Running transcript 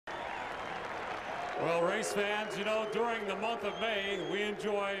Well, race fans, you know, during the month of May, we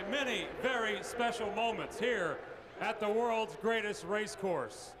enjoy many very special moments here at the world's greatest race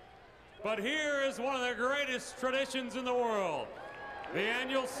course. But here is one of the greatest traditions in the world, the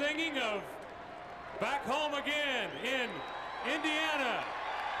annual singing of Back Home Again in Indiana.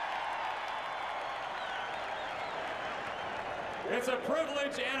 It's a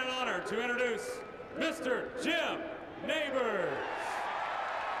privilege and an honor to introduce Mr. Jim Neighbors.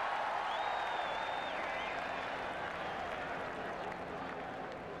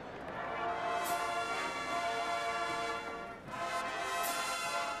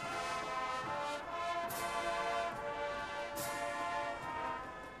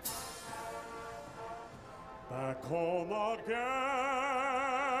 Back home again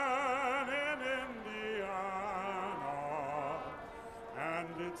in Indiana, and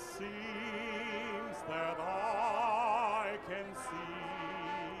it seems that I can see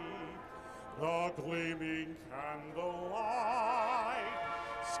the gleaming candlelight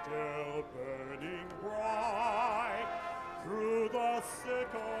still burning bright through the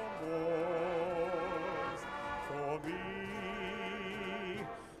sycamores. For me,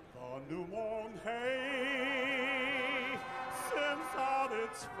 the new mown hay sends out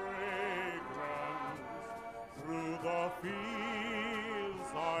its fragrance through the fields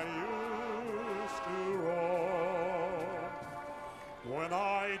I used to roam. When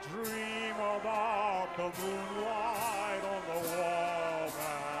I dream about the moonlight on the wall,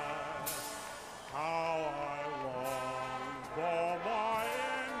 how I long for my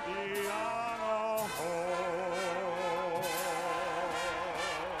Indiana home.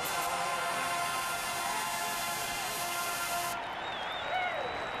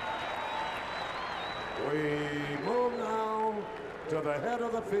 We move now to the head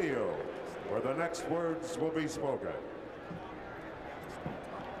of the field, where the next words will be spoken.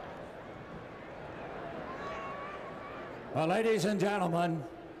 Well, ladies and gentlemen,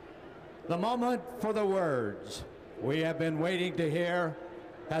 the moment for the words we have been waiting to hear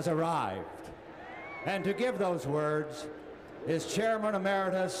has arrived. And to give those words is Chairman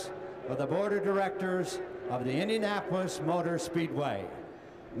Emeritus of the Board of Directors of the Indianapolis Motor Speedway,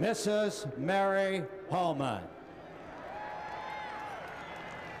 Mrs. Mary Holman.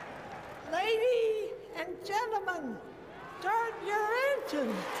 Ladies and gentlemen, start your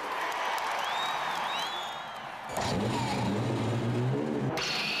engines.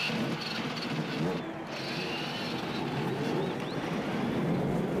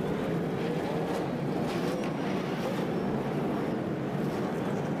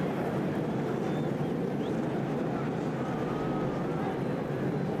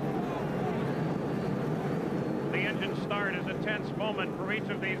 Moment for each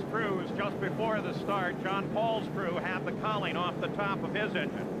of these crews. Just before the start, John Paul's crew had the cowling off the top of his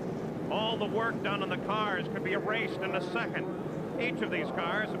engine. All the work done on the cars could be erased in a second. Each of these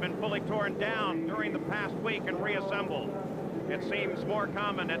cars have been fully torn down during the past week and reassembled. It seems more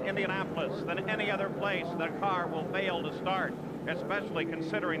common at Indianapolis than any other place that a car will fail to start, especially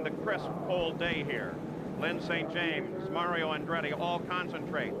considering the crisp, cold day here. Lynn St. James, Mario Andretti all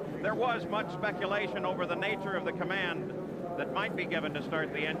concentrate. There was much speculation over the nature of the command that might be given to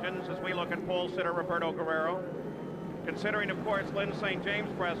start the engines as we look at pole sitter Roberto Guerrero. Considering, of course, Lynn St. James'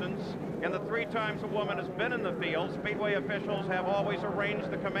 presence, and the 3 times a woman has been in the field, Speedway officials have always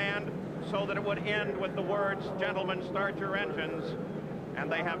arranged the command so that it would end with the words, "Gentlemen, start your engines," and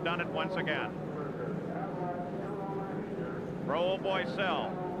they have done it once again. Raul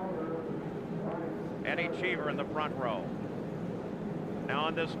Boycell, Eddie Cheever in the front row. Now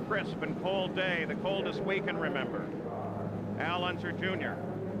on this crisp and cold day, the coldest we can remember, Al Unser Jr.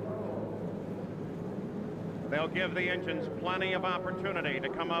 They'll give the engines plenty of opportunity to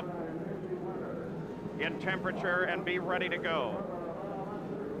come up in temperature and be ready to go.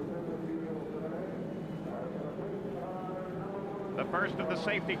 The first of the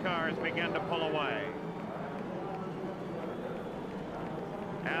safety cars begin to pull away.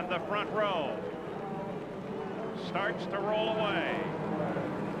 And the front row starts to roll away.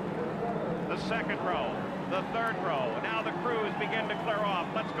 The second row, the third row. Now the crews begin to clear off.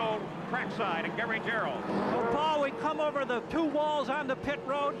 Let's go trackside and Gary Gerald. Well, Paul, we come over the 2 walls on the pit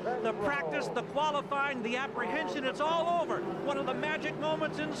road, the practice, the qualifying, the apprehension, it's all over. One of the magic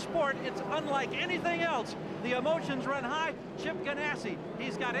moments in sport. It's unlike anything else. The emotions run high. Chip Ganassi,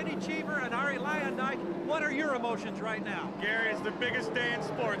 he's got Eddie Cheever and Ari Luyendyk. What are your emotions right now? Gary, it's the biggest day in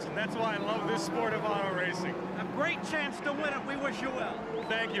sports, and that's why I love this sport of auto racing. A great chance to win it. We wish you well.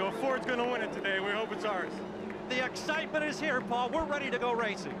 Thank you. If Ford's going to win it today, we hope it's ours. The excitement is here, Paul. We're ready to go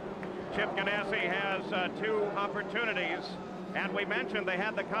racing. Chip Ganassi has 2 opportunities And we mentioned they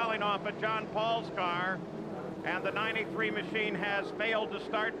had the cowling off of John Paul's car, and the 93 machine has failed to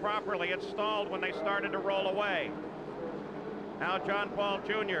start properly. It stalled when they started to roll away. Now John Paul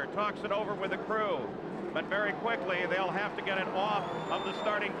Jr. talks it over with the crew, but very quickly they'll have to get it off of the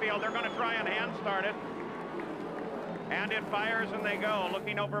starting field. They're going to try and hand start it. And it fires and they go,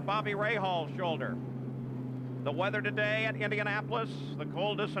 looking over Bobby Rahal's shoulder. The weather today at Indianapolis, the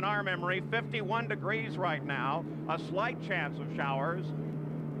coldest in our memory, 51 degrees right now, a slight chance of showers,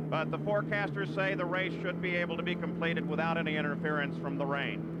 but the forecasters say the race should be able to be completed without any interference from the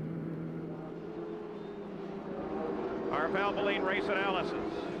rain. Our Valvoline race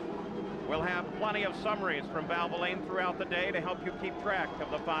analysis. We'll have plenty of summaries from Valvoline throughout the day to help you keep track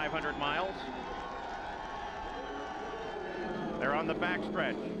of the 500 miles. They're on the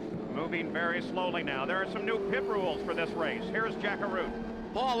backstretch, moving very slowly now. There are some new pit rules for this race. Here's Jack Arute.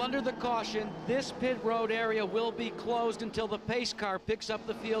 Paul, under the caution, this pit road area will be closed until the pace car picks up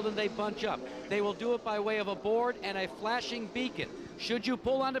the field and they bunch up. They will do it by way of a board and a flashing beacon. Should you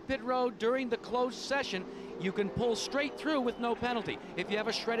pull onto pit road during the closed session, you can pull straight through with no penalty. If you have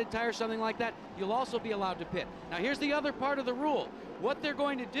a shredded tire, something like that, you'll also be allowed to pit. Now here's the other part of the rule. What they're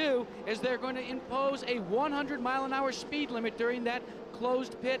going to do is they're going to impose a 100-mile-an-hour speed limit during that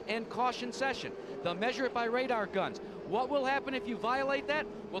closed pit and caution session. They'll measure it by radar guns. What will happen if you violate that?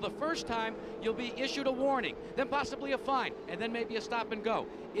 Well, the first time you'll be issued a warning, then possibly a fine, and then maybe a stop and go.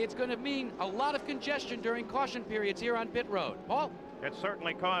 It's going to mean a lot of congestion during caution periods here on pit road. Paul? It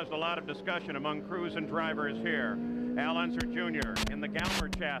certainly caused a lot of discussion among crews and drivers here. Al Unser Jr. in the Galmer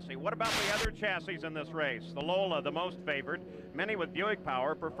chassis. What about the other chassis in this race? The Lola, the most favored. Many with Buick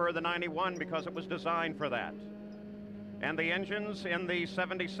power prefer the 91 because it was designed for that. And the engines in the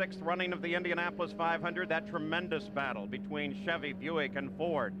 76th running of the Indianapolis 500, that tremendous battle between Chevy, Buick, and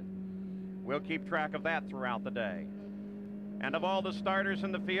Ford. We'll keep track of that throughout the day. And of all the starters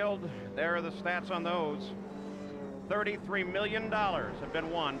in the field, there are the stats on those. $33 million have been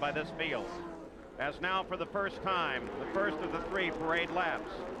won by this field. As now for the first time, the first of the 3 parade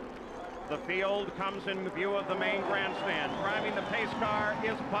laps. The field comes in view of the main grandstand. Driving the pace car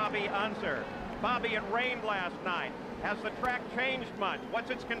is Bobby Unser. Bobby, it rained last night. Has the track changed much? What's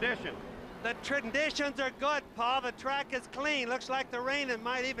its condition? The conditions are good, Paul. The track is clean. Looks like the rain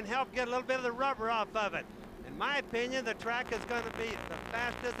might even help get a little bit of the rubber off of it. In my opinion, the track is going to be the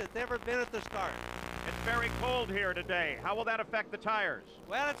fastest it's ever been at the start. It's very cold here today. How will that affect the tires?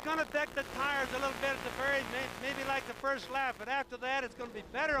 Well, it's going to affect the tires a little bit at the very, maybe like the first lap, but after that, it's going to be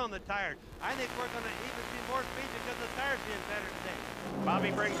better on the tires. I think we're going to even see more speed because the tires being better today.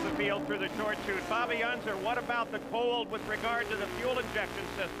 Bobby brings the field through the short chute. Bobby Unser, what about the cold with regard to the fuel injection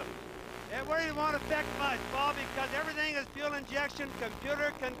system? It really won't affect much, Paul, because everything is fuel injection,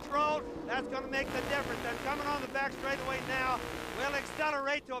 computer controlled. That's going to make the difference. And coming on the back straightaway now, we'll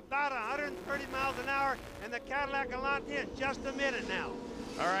accelerate to about 130 miles an hour in the Cadillac Alante in just a minute now.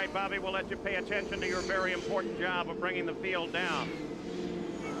 All right, Bobby, we'll let you pay attention to your very important job of bringing the field down.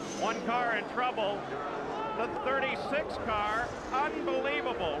 One car in trouble. The 36 car,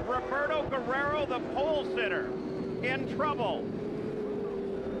 unbelievable. Roberto Guerrero, the pole sitter, in trouble.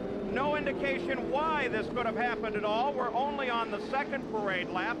 No indication why this could have happened at all. We're only on the second parade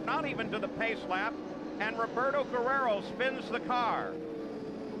lap, not even to the pace lap, and Roberto Guerrero spins the car.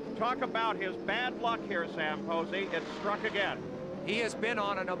 Talk about his bad luck here, Sam Posey. It struck again. He has been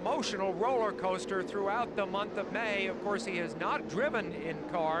on an emotional roller coaster throughout the month of May. Of course, he has not driven in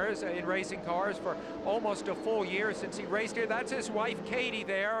cars, in racing cars, for almost a full year since he raced here. That's his wife, Katie,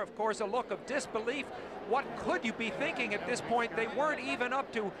 there. Of course, a look of disbelief. What could you be thinking at this point? They weren't even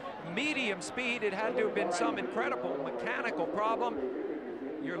up to medium speed. It had to have been some incredible mechanical problem.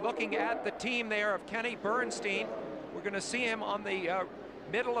 You're looking at the team there of Kenny Bernstein. We're going to see him on the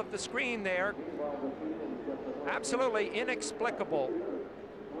middle of the screen there. Absolutely inexplicable.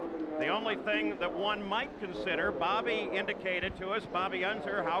 The only thing that one might consider, Bobby indicated to us, Bobby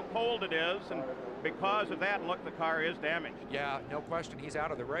Unser, how cold it is, and because of that, look, the car is damaged. Yeah, no question, he's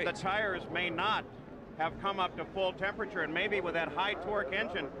out of the race. The tires may not have come up to full temperature, and maybe with that high torque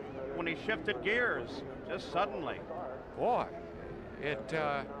engine, when he shifted gears, just suddenly. Boy, it...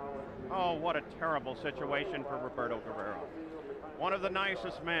 Oh, what a terrible situation for Roberto Guerrero. One of the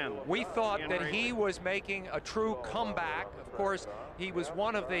nicest men. We thought that he was making a true comeback. Of course, he was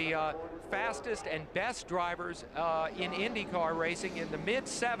one of the fastest and best drivers in IndyCar racing in the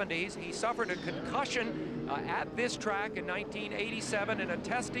mid-70s. He suffered a concussion at this track in 1987 in a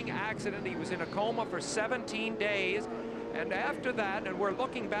testing accident. He was in a coma for 17 days. And after that, and we're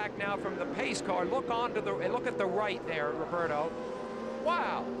looking back now from the pace car, look at the right there, Roberto.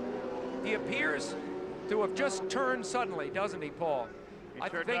 Wow, he appears to have just turned suddenly, doesn't he, Paul? I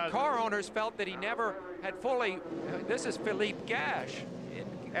sure think does. car owners felt that he never had fully. This is Philippe Gash.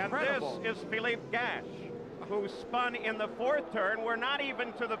 Incredible. And this is Philippe Gash, who spun in the 4th turn. We're not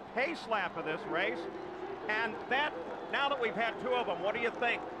even to the pace lap of this race. And that, now that we've had 2 of them, what do you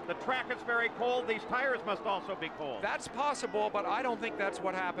think? The track is very cold. These tires must also be cold. That's possible, but I don't think that's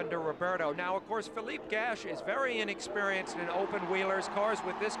what happened to Roberto. Now, of course, Philippe Gash is very inexperienced in open wheelers, cars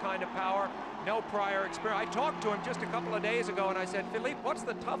with this kind of power, no prior experience. I talked to him just a couple of days ago, and I said, Philippe, what's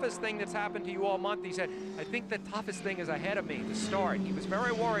the toughest thing that's happened to you all month? He said, I think the toughest thing is ahead of me, the start. He was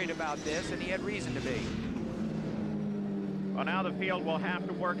very worried about this, and he had reason to be. Well, now the field will have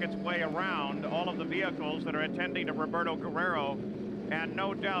to work its way around all of the vehicles that are attending to Roberto Guerrero, and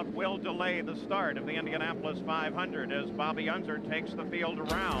no doubt will delay the start of the Indianapolis 500 as Bobby Unser takes the field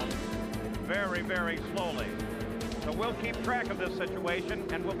around very, very slowly. So we'll keep track of this situation,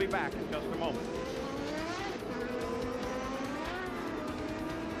 and we'll be back in just a moment.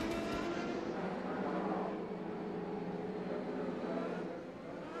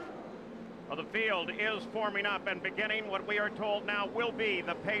 Well, the field is forming up and beginning what we are told now will be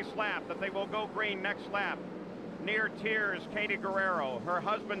the pace lap, that they will go green next lap. Near tears, Katie Guerrero. Her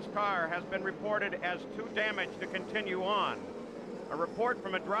husband's car has been reported as too damaged to continue on. A report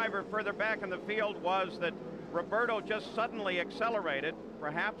from a driver further back in the field was that Roberto just suddenly accelerated,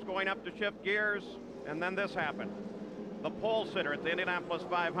 perhaps going up to shift gears, and then this happened. The pole sitter at the Indianapolis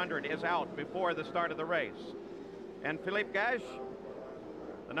 500 is out before the start of the race. And Philippe Gash,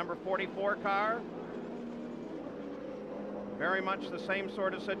 the number 44 car, very much the same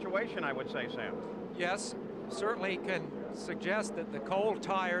sort of situation, I would say, Sam. Yes, certainly can suggest that the cold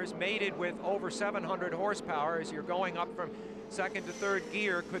tires mated with over 700 horsepower as you're going up from 2nd to 3rd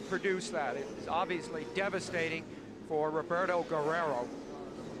gear could produce that. It is obviously devastating for Roberto Guerrero.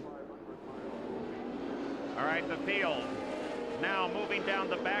 All right, the field now moving down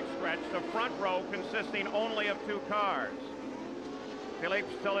the backstretch, the front row consisting only of 2 cars.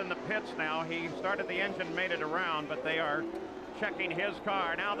 Philippe's still in the pits now. He started the engine, made it around, but they are checking his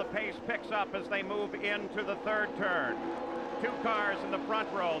car. Now the pace picks up as they move into the 3rd turn. 2 cars in the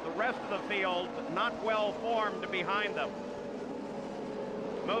front row. The rest of the field not well formed behind them.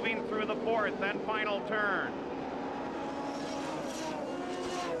 Moving through the 4th and final turn.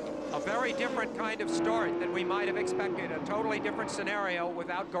 A very different kind of start than we might have expected. A totally different scenario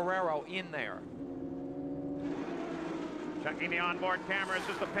without Guerrero in there. Checking the onboard cameras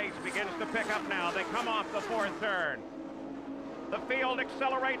as the pace begins to pick up now. They come off the 4th turn. The field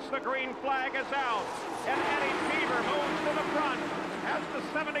accelerates. The green flag is out. And Eddie Cheever moves to the front as the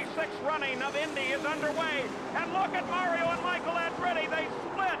 76th running of Indy is underway. And look at Mario and Michael Andretti. They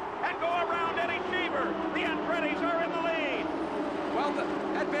split and go around Eddie Cheever. The Andrettis are in the lead. Well, there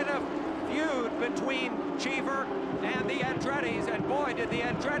had been a feud between Cheever and the Andrettis, and boy, did the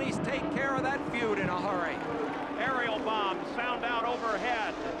Andrettis take care of that feud in a hurry. Aerial bombs sound out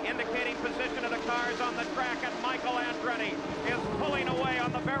overhead, indicating position of the cars on the track, and Michael Andretti is pulling away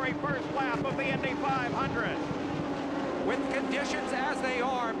on the very first lap of the Indy 500. With conditions as they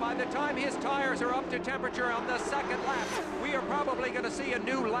are, by the time his tires are up to temperature on the 2nd lap, we are probably going to see a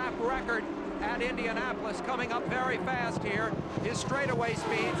new lap record at Indianapolis coming up very fast here. His straightaway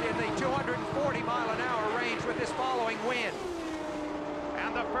speeds in the 240-mile-an-hour range with this following wind.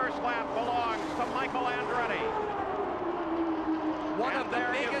 And the first lap belongs to Michael Andretti. One of the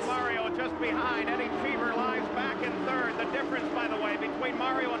biggest. Mario just behind. Eddie Cheever lies back in 3rd. The difference, by the way, between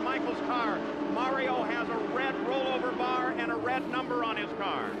Mario and Michael's car, Mario has a red rollover bar and a red number on his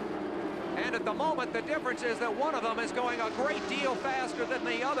car. And at the moment, the difference is that one of them is going a great deal faster than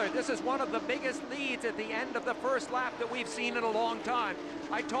the other. This is one of the biggest leads at the end of the first lap that we've seen in a long time.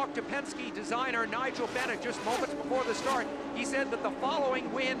 I talked to Penske designer Nigel Bennett just moments before the start. He said that the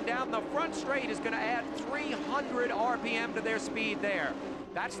following wind down the front straight is going to add 300 RPM to their speed there.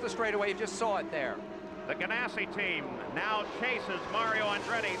 That's the straightaway. You just saw it there. The Ganassi team now chases Mario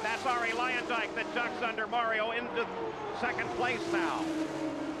Andretti. That's Ari Luyendyk that ducks under Mario into 2nd place now.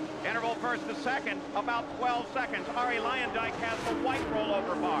 Interval 1st to 2nd, about 12 seconds. Ari Luyendyk has the white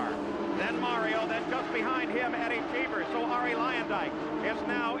rollover bar. Then Mario, then just behind him, Eddie Cheever. So Ari Luyendyk is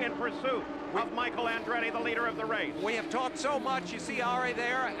now in pursuit of Michael Andretti, the leader of the race. We have talked so much, you see Ari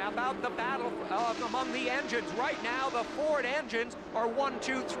there, about the battle among the engines. Right now, the Ford engines are 1,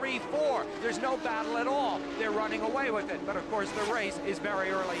 2, 3, 4. There's no battle at all. They're running away with it. But of course, the race is very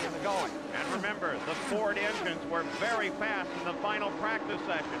early in the going. And remember, the Ford engines were very fast in the final practice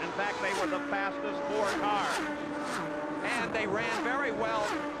session. In fact, they were the fastest Ford car. And they ran very well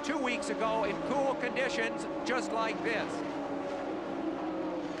 2 weeks ago in cool conditions just like this.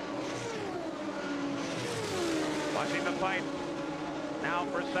 Watching the fight now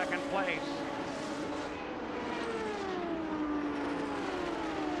for second place.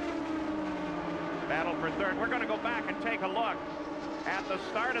 Battle for third. We're going to go back and take a look at the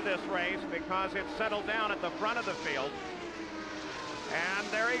start of this race because it's settled down at the front of the field. And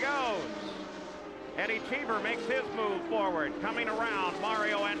there he goes. Eddie Cheever makes his move forward, coming around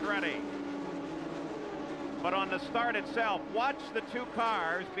Mario Andretti. But on the start itself, watch the two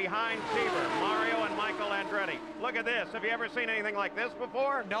cars behind Cheever, Mario and Michael Andretti. Look at this. Have you ever seen anything like this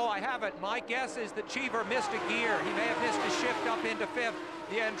before? No, I haven't. My guess is that Cheever missed a gear. He may have missed a shift up into fifth.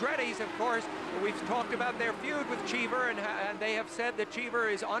 The Andrettis, of course, we've talked about their feud with Cheever, and they have said that Cheever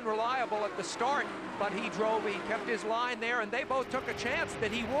is unreliable at the start, but he kept his line there, and they both took a chance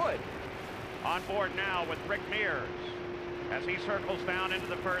that he would. On board now with Rick Mears as he circles down into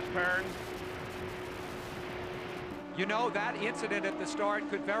the first turn. You know, that incident at the start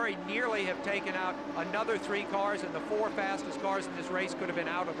could very nearly have taken out another 3 cars, and the 4 fastest cars in this race could have been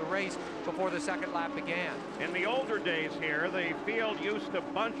out of the race before the second lap began. In the older days here, the field used to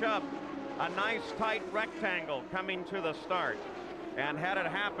bunch up a nice tight rectangle coming to the start. And had it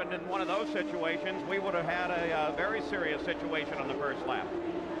happened in one of those situations, we would have had a very serious situation on the first lap.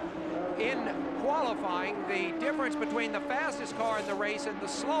 In qualifying, the difference between the fastest car in the race and the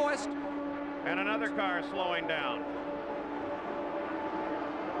slowest. And another car slowing down.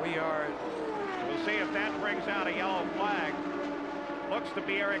 We'll see if that brings out a yellow flag. Looks to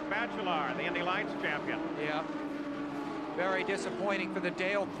be Eric Bachelard, the Indy Lights champion. Yeah. Very disappointing for the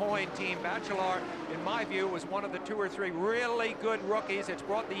Dale Coyne team. Bachelard, in my view, was one of the 2 or 3 really good rookies. It's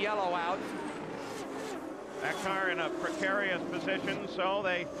brought the yellow out. That car in a precarious position, so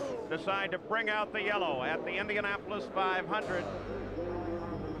they decide to bring out the yellow at the Indianapolis 500.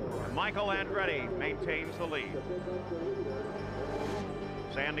 Michael Andretti maintains the lead.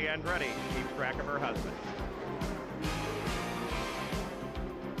 Sandy Andretti keeps track of her husband.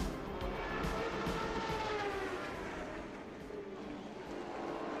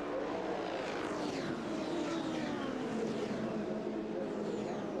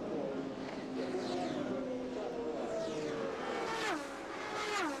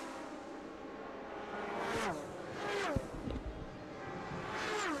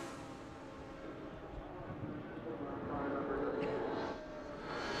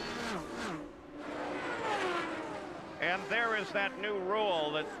 And there is that new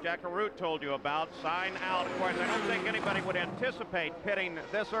rule that Jack Arute told you about, sign out. Of course, I don't think anybody would anticipate pitting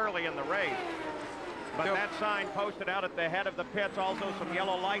this early in the race. But that sign posted out at the head of the pits, also some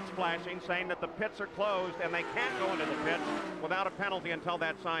yellow lights flashing, saying that the pits are closed and they can't go into the pits without a penalty until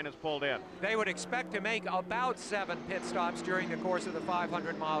that sign is pulled in. They would expect to make about 7 pit stops during the course of the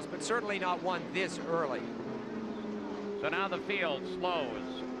 500 miles, but certainly not one this early. So now the field slows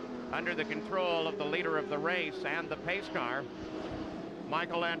under the control of the leader of the race and the pace car.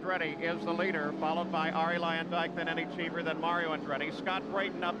 Michael Andretti is the leader, followed by Arie Luyendyk, then Eddie Cheever, then Mario Andretti. Scott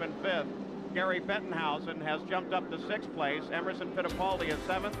Brayton up in 5th. Gary Bettenhausen has jumped up to 6th place. Emerson Fittipaldi is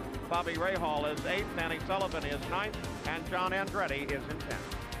 7th. Bobby Rahal is 8th. Danny Sullivan is 9th. And John Andretti is in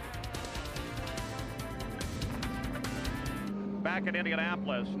 10th. Back at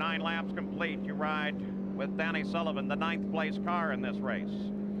Indianapolis, 9 laps complete. You ride with Danny Sullivan, the 9th place car in this race.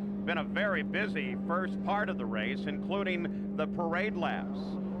 Been a very busy first part of the race, including the parade laps.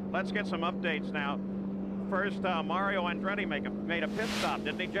 Let's get some updates now. First, Mario Andretti made a pit stop,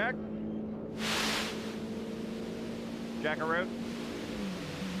 didn't he, Jack? Jack Arute?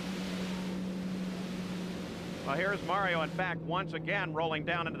 Well, here's Mario, in fact, once again rolling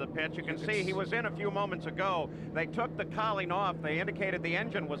down into the pits. You can see he was in a few moments ago. They took the cowling off. They indicated the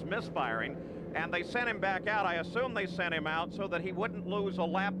engine was misfiring, and they sent him back out. I assume they sent him out so that he wouldn't lose a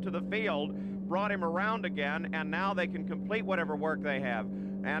lap to the field, brought him around again, and now they can complete whatever work they have.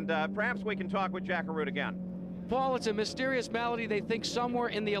 And perhaps we can talk with Jack Arute again. Paul, it's a mysterious malady they think somewhere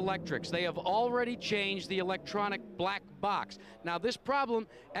in the electrics. They have already changed the electronic black box. Now, this problem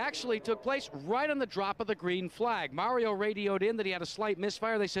actually took place right on the drop of the green flag. Mario radioed in that he had a slight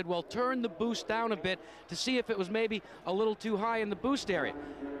misfire. They said, well, turn the boost down a bit to see if it was maybe a little too high in the boost area.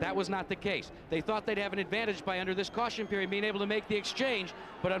 That was not the case. They thought they'd have an advantage by, under this caution period, being able to make the exchange,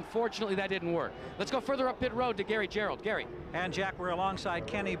 but unfortunately that didn't work. Let's go further up pit road to Gary Gerould. Gary. And Jack, we're alongside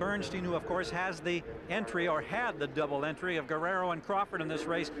Kenny Bernstein, who of course has the entry, or had had the double entry of Guerrero and Crawford in this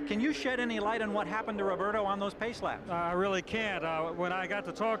race. Can you shed any light on what happened to Roberto on those pace laps? I really can't. When I got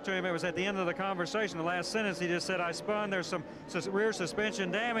to talk to him, it was at the end of the conversation. The last sentence, he just said, I spun. There's some rear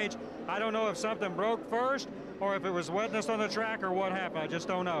suspension damage. I don't know if something broke first or if it was wetness on the track or what happened. I just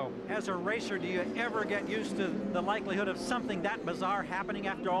don't know. As a racer, do you ever get used to the likelihood of something that bizarre happening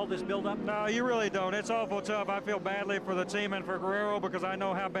after all this buildup? No, you really don't. It's awful tough. I feel badly for the team and for Guerrero because I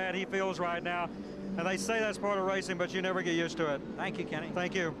know how bad he feels right now. And they say that's part of racing, but you never get used to it. Thank you, Kenny.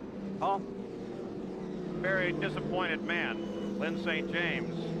 Thank you. Paul? Very disappointed man, Lynn St.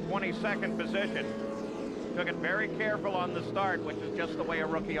 James. 22nd position. Took it very careful on the start, which is just the way a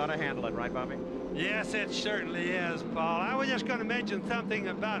rookie ought to handle it, right, Bobby? Yes, it certainly is, Paul. I was just going to mention something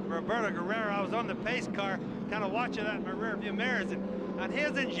about Roberto Guerrero. I was on the pace car, kind of watching that in my rear view mirrors. And on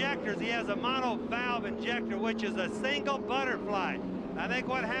his injectors, he has a mono valve injector, which is a single butterfly. I think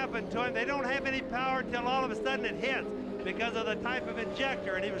what happened to him, they don't have any power until all of a sudden it hits because of the type of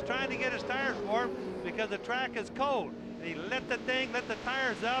injector. And he was trying to get his tires warm because the track is cold. And he lit the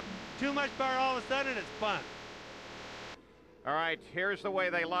tires up. Too much power, all of a sudden it spun. All right, here's the way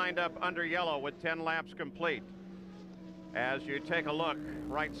they lined up under yellow with 10 laps complete. As you take a look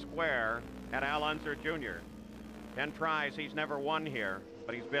right square at Al Unser Jr. 10 tries, he's never won here,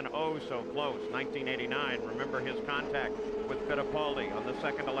 but he's been oh so close. 1989, remember his contact with Fittipaldi on the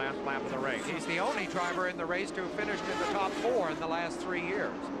second to last lap of the race. He's the only driver in the race to have finished in the top 4 in the last 3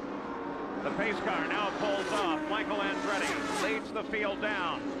 years. The pace car now pulls off. Michael Andretti leads the field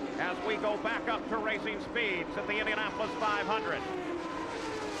down as we go back up to racing speeds at the Indianapolis 500.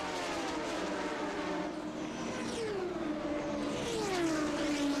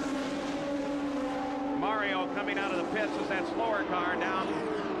 Mario coming out of the pits as that slower car down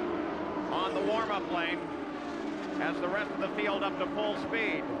on the warm-up lane as the rest of the field up to full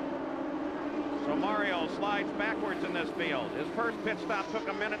speed. So Mario slides backwards in this field. His first pit stop took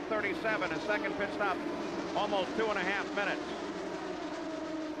 1:37. His second pit stop almost 2.5 minutes.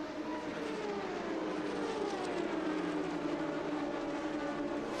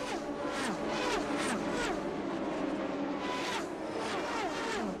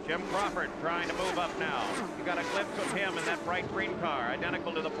 Jim Crawford trying to move up now. You got a glimpse of him in that bright green car,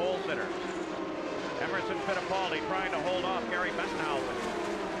 identical to the pole sitters. Emerson Fittipaldi trying to hold off Gary Bettenhausen.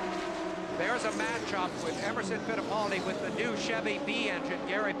 There's a matchup with Emerson Fittipaldi with the new Chevy B engine.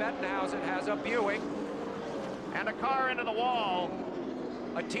 Gary Bettenhausen has a Buick. And a car into the wall.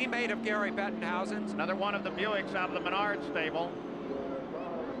 A teammate of Gary Bettenhausen's. Another one of the Buicks out of the Menard stable.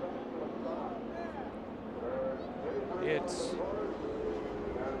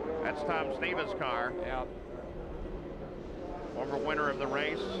 That's Tom Sneva's car. Yeah. Former winner of the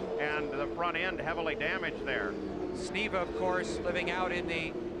race, and the front end heavily damaged there. Sneva, of course, living out in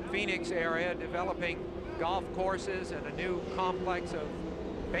the Phoenix area, developing golf courses and a new complex of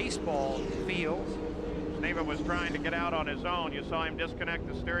baseball fields. Sneva was trying to get out on his own. You saw him disconnect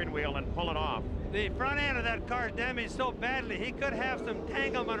the steering wheel and pull it off. The front end of that car damaged so badly, he could have some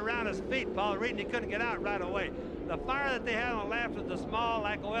tanglement around his feet, Paul Reed, and he couldn't get out right away. The fire that they had on the left was a small,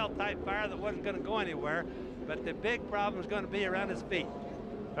 like oil-type fire that wasn't going to go anywhere, but the big problem is going to be around his feet.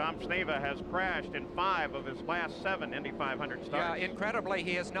 Tom Sneva has crashed in 5 of his last 7 Indy 500 starts. Yeah, incredibly,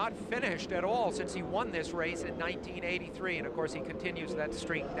 he has not finished at all since he won this race in 1983, and of course he continues that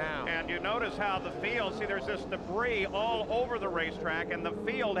streak now. And you notice how the field, see there's this debris all over the racetrack, and the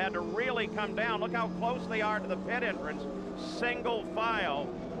field had to really come down. Look how close they are to the pit entrance, single file.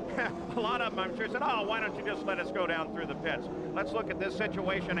 A lot of them, I'm sure, said, oh, why don't you just let us go down through the pits? Let's look at this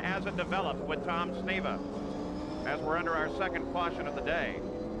situation as it developed with Tom Sneva, as we're under our second caution of the day.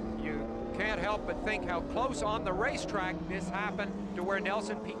 You can't help but think how close on the racetrack this happened to where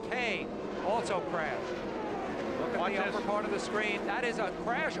Nelson Piquet also crashed. Look at the upper part of the screen. That is a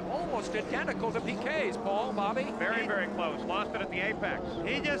crash almost identical to Piquet's, Paul, Bobby. Very, very close. Lost it at the apex.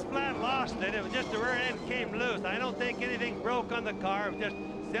 He just flat lost it. It was just the rear end came loose. I don't think anything broke on the car. It was just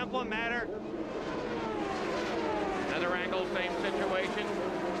simple matter. Another angle, same situation.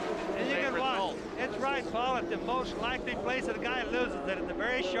 And you can watch. It's right, Paul, at the most likely place that the guy loses it, at the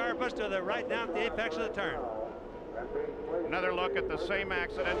very sharpest or the right down at the apex of the turn. Another look at the same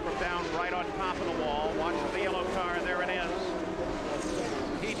accident from down right on top of the wall. Watch the yellow car, there it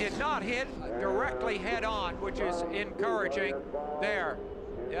is. He did not hit directly head on, which is encouraging there.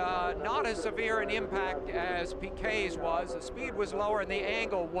 Not as severe an impact as Piquet's was. The speed was lower and the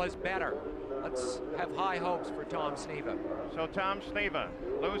angle was better. Let's have high hopes for Tom Sneva. So Tom Sneva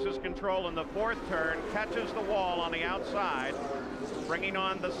loses control in the 4th turn, catches the wall on the outside, bringing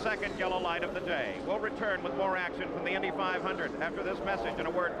on the second yellow light of the day. We'll return with more action from the Indy 500 after this message and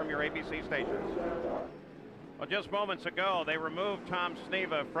a word from your ABC stations. Well, just moments ago, they removed Tom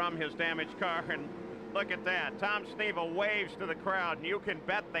Sneva from his damaged car, and look at that. Tom Sneva waves to the crowd, and you can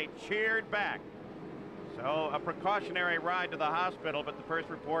bet they cheered back. So a precautionary ride to the hospital, but the first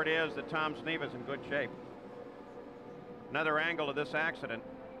report is that Tom Sneva's in good shape. Another angle of this accident.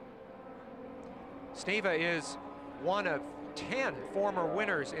 Sneva is one of 10 former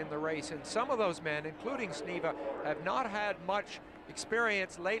winners in the race, and some of those men, including Sneva, have not had much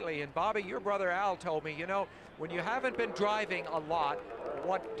experience lately. And Bobby, your brother Al told me, you know, when you haven't been driving a lot,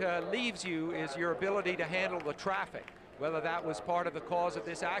 what leaves you is your ability to handle the traffic. Whether that was part of the cause of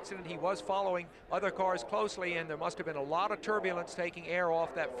this accident, he was following other cars closely, and there must have been a lot of turbulence taking air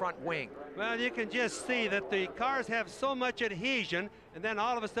off that front wing. Well, you can just see that the cars have so much adhesion, and then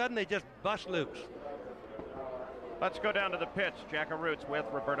all of a sudden they just bust loose. Let's go down to the pits. Jack Arutz with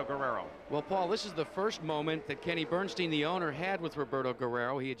Roberto Guerrero. Well, Paul, this is the first moment that Kenny Bernstein, the owner, had with Roberto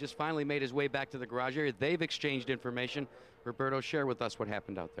Guerrero. He had just finally made his way back to the garage area. They've exchanged information. Roberto, share with us what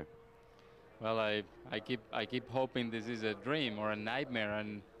happened out there. Well, I keep hoping this is a dream or a nightmare,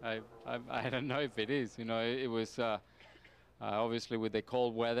 and I don't know if it is. You know, it was obviously with the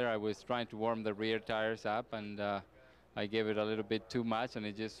cold weather. I was trying to warm the rear tires up, and I gave it a little bit too much, and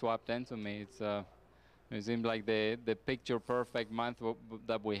it just swapped into me. It seemed like the picture perfect month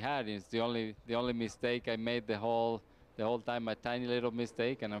that we had. It's the only mistake I made the whole time, a tiny little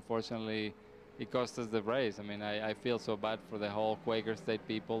mistake, and unfortunately it cost us the race. I mean, I feel so bad for the whole Quaker State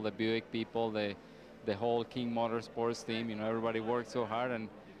people, the Buick people, the whole King Motorsports team. You know, everybody worked so hard, and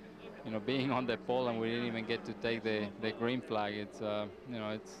you know, being on the pole and we didn't even get to take the green flag. It's you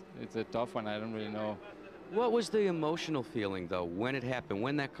know, it's a tough one. I don't really know. What was the emotional feeling, though, when it happened,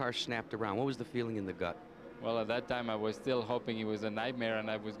 when that car snapped around? What was the feeling in the gut? Well, at that time, I was still hoping it was a nightmare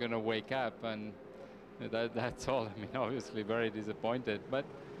and I was going to wake up, and that's all. I mean, obviously very disappointed, but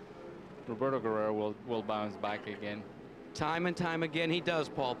Roberto Guerrero will bounce back again. Time and time again he does,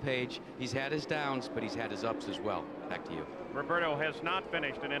 Paul Page. He's had his downs, but he's had his ups as well. Back to you. Roberto has not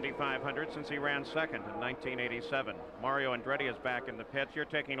finished an Indy 500 since he ran second in 1987. Mario Andretti is back in the pits. You're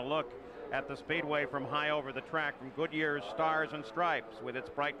taking a look at the speedway from high over the track from Goodyear's Stars and Stripes with its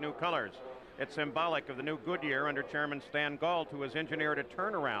bright new colors. It's symbolic of the new Goodyear under Chairman Stan Gault, who has engineered a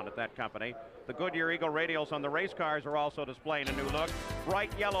turnaround at that company. The Goodyear Eagle radials on the race cars are also displaying a new look.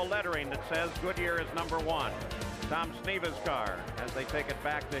 Bright yellow lettering that says Goodyear is #1. Tom Sneva's car, as they take it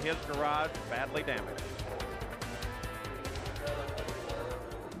back to his garage, badly damaged.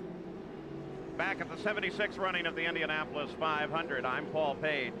 Back at the 76th running of the Indianapolis 500, I'm Paul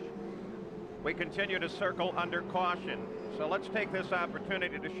Page. We continue to circle under caution. So let's take this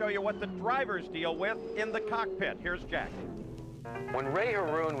opportunity to show you what the drivers deal with in the cockpit. Here's Jack. When Ray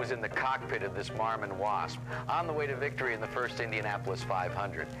Haroon was in the cockpit of this Marmon Wasp, on the way to victory in the first Indianapolis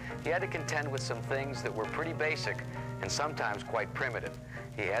 500, he had to contend with some things that were pretty basic and sometimes quite primitive.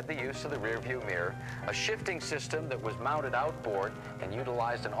 He had the use of the rear view mirror, a shifting system that was mounted outboard and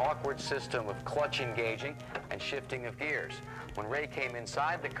utilized an awkward system of clutch engaging and shifting of gears. When Ray came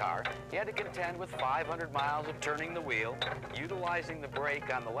inside the car, he had to contend with 500 miles of turning the wheel, utilizing the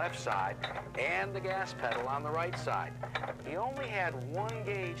brake on the left side and the gas pedal on the right side. He only had one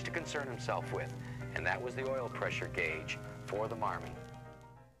gauge to concern himself with, and that was the oil pressure gauge for the Marmon.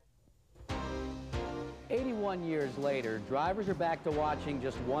 81 years later, drivers are back to watching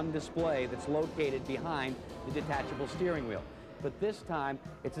just one display that's located behind the detachable steering wheel. But this time,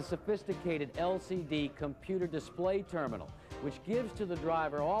 it's a sophisticated LCD computer display terminal, which gives to the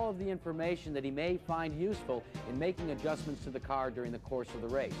driver all of the information that he may find useful in making adjustments to the car during the course of the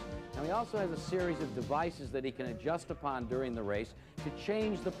race. Now, he also has a series of devices that he can adjust upon during the race to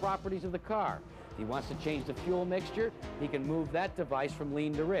change the properties of the car. If he wants to change the fuel mixture, he can move that device from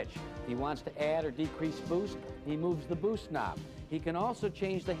lean to rich. If he wants to add or decrease boost, he moves the boost knob. He can also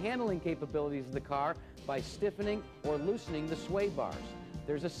change the handling capabilities of the car by stiffening or loosening the sway bars.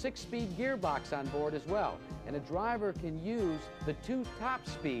 There's a 6-speed gearbox on board as well, and a driver can use the 2 top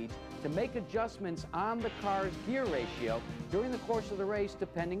speeds to make adjustments on the car's gear ratio during the course of the race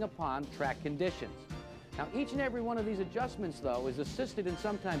depending upon track conditions. Now, each and every one of these adjustments, though, is assisted and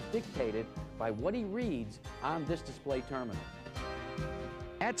sometimes dictated by what he reads on this display terminal.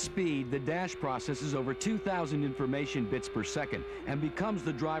 At speed, the dash processes over 2,000 information bits per second and becomes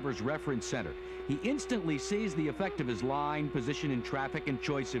the driver's reference center. He instantly sees the effect of his line, position in traffic, and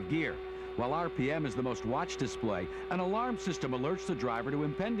choice of gear. While RPM is the most watched display, an alarm system alerts the driver to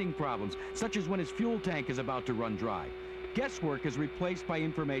impending problems, such as when his fuel tank is about to run dry. Guesswork is replaced by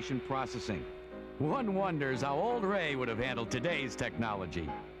information processing. One wonders how old Ray would have handled today's technology.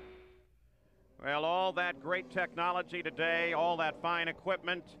 Well, all that great technology today, all that fine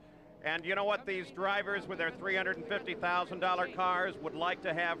equipment, And you know what these drivers with their $350,000 cars would like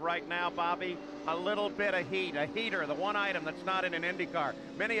to have right now, Bobby? A little bit of heat, a heater, the one item that's not in an Indy car.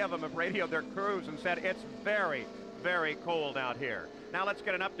 Many of them have radioed their crews and said it's very, very cold out here. Now let's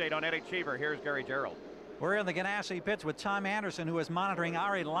get an update on Eddie Cheever. Here's Gary Gerald. We're in the Ganassi pits with Tom Anderson, who is monitoring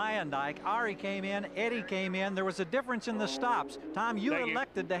Ari Lyondike. Ari came in, Eddie came in. There was a difference in the stops. Tom, you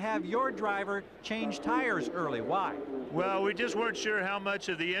elected to have your driver change tires early. Why? Well, we just weren't sure how much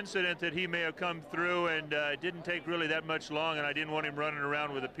of the incident that he may have come through, and it didn't take really that much long, and I didn't want him running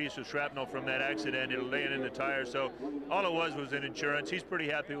around with a piece of shrapnel from that accident. It'll laying in the tire. So all it was an insurance. He's pretty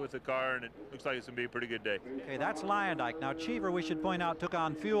happy with the car, and it looks like it's going to be a pretty good day. Okay, that's Lyondike. Now, Cheever, we should point out, took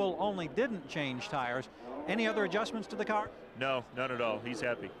on fuel, only didn't change tires. Any other adjustments to the car? No, none at all. He's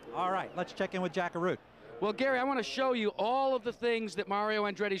happy. All right, let's check in with Jack Arute. Well, Gary, I want to show you all of the things that Mario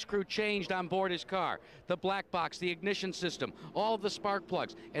Andretti's crew changed on board his car. The black box, the ignition system, all of the spark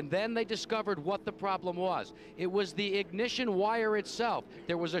plugs. And then they discovered what the problem was. It was the ignition wire itself.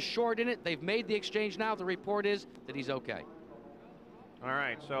 There was a short in it. They've made the exchange now. The report is that he's okay. All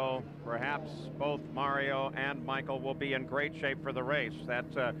right, so perhaps both Mario and Michael will be in great shape for the race.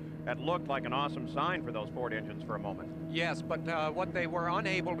 That looked like an awesome sign for those Ford engines for a moment. Yes, but what they were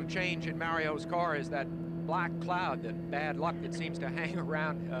unable to change in Mario's car is that black cloud, that bad luck that seems to hang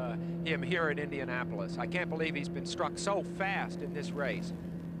around him here at Indianapolis. I can't believe he's been struck so fast in this race.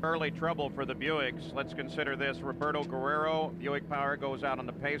 Early trouble for the Buicks. Let's consider this. Roberto Guerrero, Buick Power, goes out on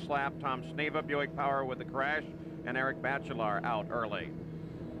the pace lap. Tom Sneva, Buick Power, with the crash. And Eric Bachelard out early.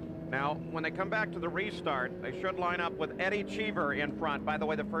 Now, when they come back to the restart, they should line up with Eddie Cheever in front. By the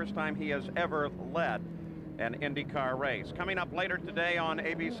way, the first time he has ever led an IndyCar race. Coming up later today on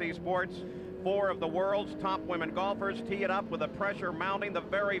ABC Sports, 4 of the world's top women golfers tee it up with a pressure mounting. The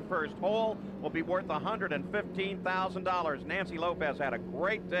very first hole will be worth $115,000. Nancy Lopez had a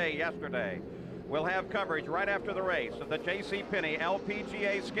great day yesterday. We'll have coverage right after the race of the J.C. Penney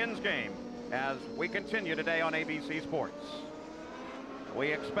LPGA Skins Game as we continue today on ABC Sports.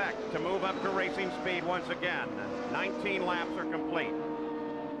 We expect to move up to racing speed once again. 19 laps are complete.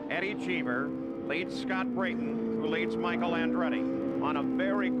 Eddie Cheever leads Scott Brayton, who leads Michael Andretti on a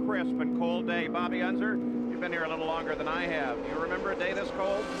very crisp and cold day. Bobby Unser, you've been here a little longer than I have. Do you remember a day this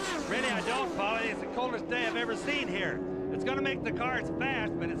cold? Really, I don't, Bobby. It's the coldest day I've ever seen here. It's going to make the cars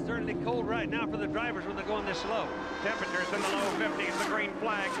fast, but it's certainly cold right now for the drivers when they're going this slow. Temperatures in the low 50s. The green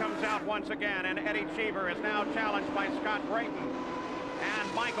flag comes out once again, and Eddie Cheever is now challenged by Scott Brayton.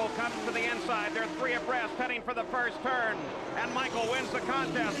 And Michael comes to the inside. They're 3 abreast, heading for the first turn. And Michael wins the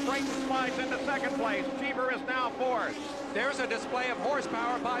contest. Brayton slides into second place. Cheever is now 4th. There's a display of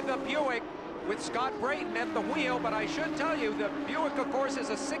horsepower by the Buick with Scott Brayton at the wheel, but I should tell you the Buick, of course, is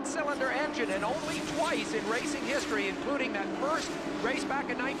a 6-cylinder engine, and only twice in racing history, including that first race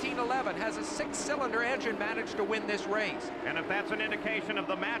back in 1911, has a 6-cylinder engine managed to win this race. And if that's an indication of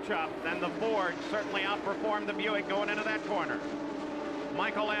the matchup, then the Ford certainly outperformed the Buick going into that corner.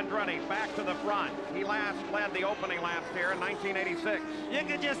 Michael Andretti back to the front. He last led the opening laps here in 1986. You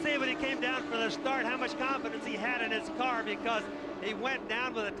could just see when he came down for the start how much confidence he had in his car, because he went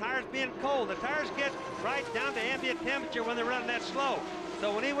down with the tires being cold. The tires get right down to ambient temperature when they're running that slow.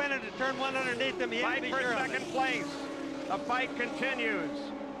 So when he went into turn 1 underneath them, he had to be sure of it. Fight for second place. The fight continues.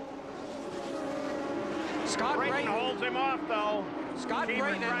 Scott Brayton holds him off, though. Scott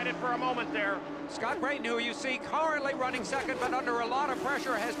Brayton tried it for a moment there. Scott Brayton, who you see currently running second, but under a lot of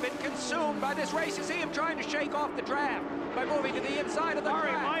pressure, has been consumed by this race. You see him trying to shake off the draft by moving to the inside of the Ari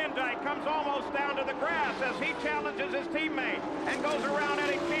track. Lyondike comes almost down to the grass as he challenges his teammate and goes around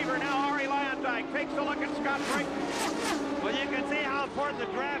Eddie Cheever. Now Ari Lyondike takes a look at Scott Brayton. Well, you can see how important the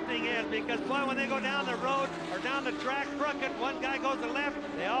drafting is, because, boy, when they go down the road or down the track crooked, one guy goes to the left,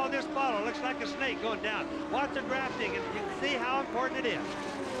 they all just follow. Looks like a snake going down. Watch the drafting, and you can see how important it is.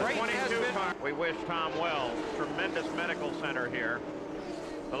 The 22 car. We wish Tom well. Tremendous medical center here.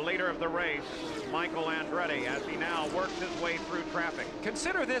 The leader of the race, Michael Andretti, as he now works his way through traffic.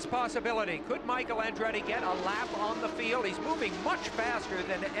 Consider this possibility. Could Michael Andretti get a lap on the field? He's moving much faster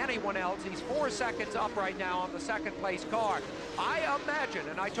than anyone else. He's 4 seconds up right now on the second place car. I imagine,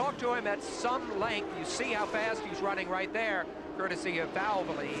 and I talked to him at some length, you see how fast he's running right there, courtesy of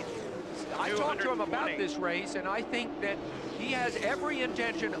Valvoline. I talked to him about this race, and I think that he has every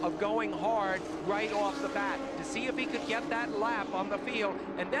intention of going hard right off the bat to see if he could get that lap on the field,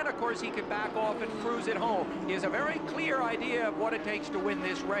 and then of course he can back off and cruise it home. He has a very clear idea of what it takes to win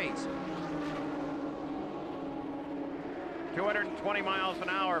this race. 220 miles an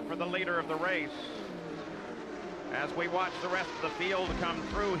hour for the leader of the race as we watch the rest of the field come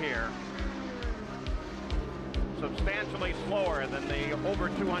through here. substantially slower than the over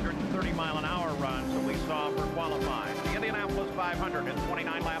 230 mile an hour runs that we saw for qualifying. The Indianapolis 500 in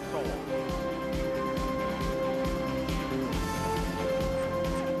 29 laps old.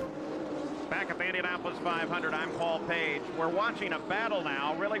 Back at the Indianapolis 500, I'm Paul Page. We're watching a battle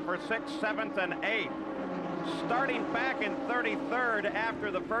now, really for 6th, 7th, and 8th. Starting back in 33rd after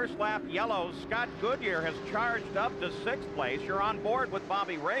the first lap, yellow, Scott Goodyear has charged up to 6th place. You're on board with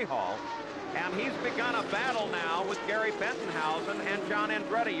Bobby Rahal. And he's begun a battle now with Gary Bettenhausen and John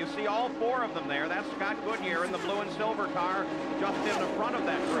Andretti. You see all 4 of them there. That's Scott Goodyear in the blue and silver car just in the front of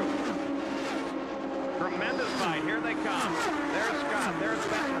that group. Tremendous fight. Here they come. There's Scott. There's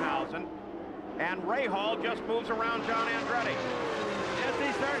Bettenhausen. And Rahal just moves around John Andretti. Yes,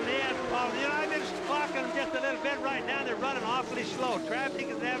 he certainly is, Paul. You know, I've been stalking them just a little bit right now. They're running awfully slow. Traffic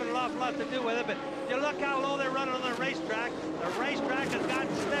is having an awful lot to do with it, but you look how low they're running on the racetrack. The racetrack has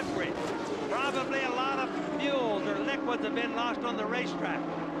gotten slippery. Probably a lot of fuels or liquids have been lost on the racetrack.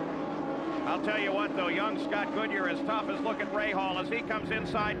 I'll tell you what, though, young Scott Goodyear is tough as look at Rahal as he comes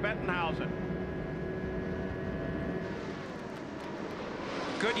inside Bettenhausen.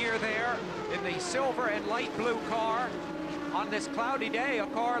 Goodyear there in the silver and light blue car. On this cloudy day, a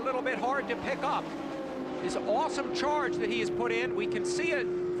car a little bit hard to pick up. This awesome charge that he has put in, we can see it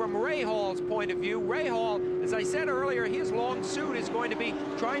from Rahal's point of view. Rahal, as I said earlier, his long suit is going to be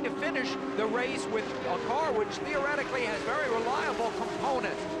trying to finish the race with a car which theoretically has very reliable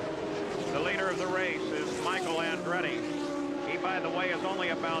components. The leader of the race is Michael Andretti. He, by the way, is only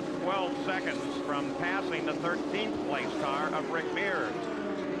about 12 seconds from passing the 13th place car of Rick Mears.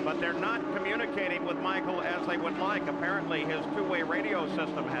 But they're not communicating with Michael as they would like. Apparently his two-way radio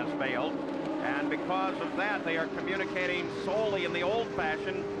system has failed, and because of that they are communicating solely in the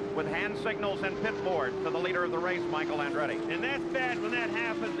old-fashioned with hand signals and pit board to the leader of the race, Michael Andretti. And that's bad when that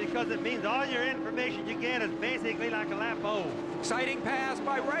happens, because it means all your information you get is basically like a lap old. Exciting pass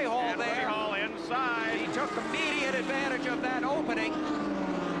by Rahal there. Rahal inside. He took immediate advantage of that opening.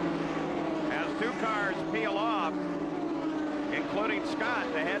 As 2 cars peel off, including Scott,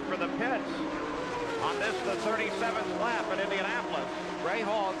 to head for the pits on this, the 37th lap at Indianapolis.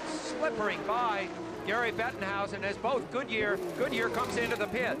 Rahal slippering by Gary Bettenhausen as both Goodyear comes into the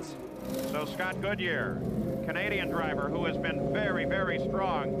pits. So Scott Goodyear, Canadian driver who has been very, very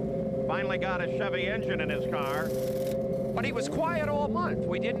strong, finally got a Chevy engine in his car. But he was quiet all month.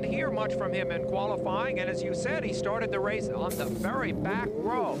 We didn't hear much from him in qualifying, and as you said, he started the race on the very back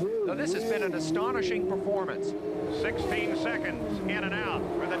row. So this has been an astonishing performance. 16 seconds in and out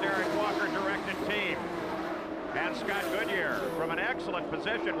for the Derek Walker-directed team. And Scott Goodyear, from an excellent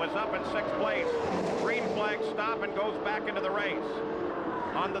position, was up in 6th place. Green flag stop and goes back into the race.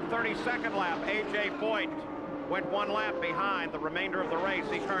 On the 32nd lap, A.J. Foyt went 1 lap behind the remainder of the race.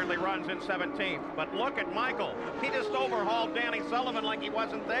 He currently runs in 17th. But look at Michael. He just overhauled Danny Sullivan like he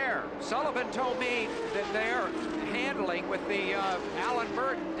wasn't there. Sullivan told me that their handling with the Alan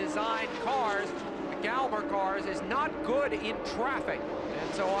Burton designed cars, the Galmer cars, is not good in traffic.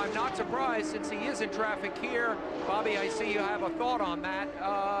 And so I'm not surprised, since he is in traffic here. Bobby, I see you have a thought on that,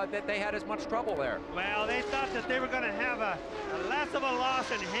 that they had as much trouble there. Well, they thought that they were going to have a less of a loss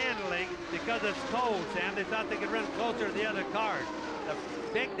in handling because it's cold, Sam. They thought they could run closer to the other cars.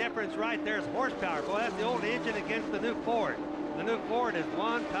 The big difference right there is horsepower. Boy, that's the old engine against the new Ford. The new Ford is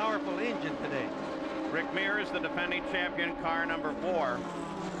one powerful engine today. Rick Mears, the defending champion, car number 4,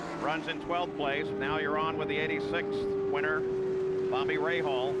 runs in 12th place. Now you're on with the 86th winner, Bobby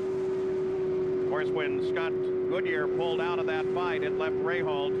Rahal. Of course, when Scott Goodyear pulled out of that fight, it left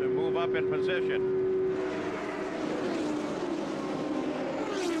Rahal to move up in position.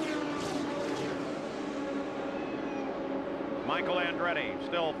 Michael Andretti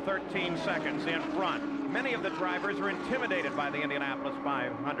still 13 seconds in front. Many of the drivers are intimidated by the Indianapolis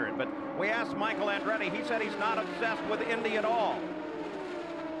 500, but we asked Michael Andretti. He said he's not obsessed with Indy at all.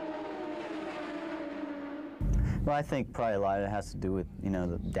 Well, I think probably a lot of it has to do with,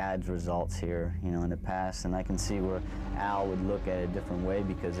 the dad's results here, in the past. And I can see where Al would look at it a different way,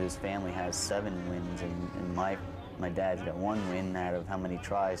 because his family has 7 wins, and my dad's got 1 win out of how many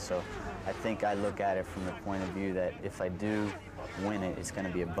tries. So I think I look at it from the point of view that if I do win it, it's going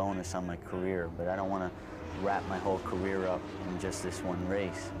to be a bonus on my career. But I don't want to wrap my whole career up in just this 1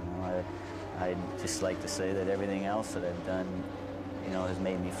 race. I'd just like to say that everything else that I've done, has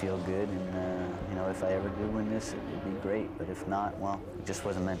made me feel good, and if I ever do win this, it'd be great. But if not, well, it just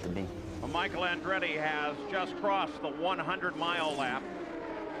wasn't meant to be. Well, Michael Andretti has just crossed the 100-mile lap,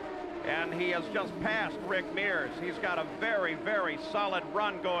 and he has just passed Rick Mears. He's got a very, very solid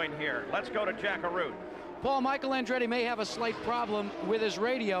run going here. Let's go to Jack Arute. Paul, Michael Andretti may have a slight problem with his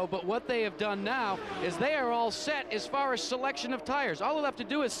radio, but what they have done now is they are all set as far as selection of tires. All he'll have to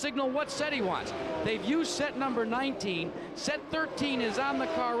do is signal what set he wants. They've used set number 19. Set 13 is on the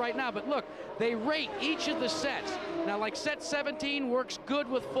car right now, but look, they rate each of the sets. Now, like set 17 works good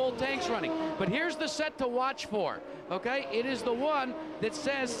with full tanks running, but here's the set to watch for, okay? It is the one that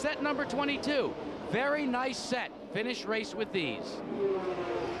says set number 22. Very nice set. Finish race with these.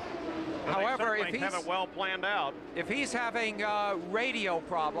 However, if he's have it well planned out, if he's having radio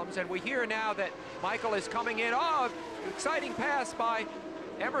problems, and we hear now that Michael is coming in, oh, exciting pass by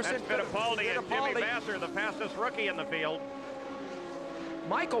Emerson Fittipaldi and Jimmy Vasser, the fastest rookie in the field.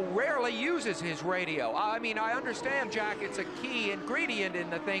 Michael rarely uses his radio. I mean, I understand, Jack, it's a key ingredient in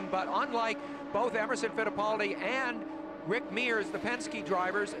the thing, but unlike both Emerson Fittipaldi and Rick Mears, the Penske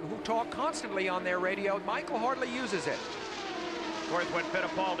drivers, who talk constantly on their radio, Michael hardly uses it. Of course, when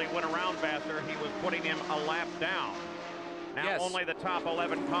Fittipaldi went around Vasser, he was putting him a lap down. Now only the top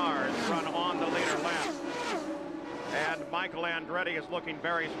 11 cars run on the leader lap. And Michael Andretti is looking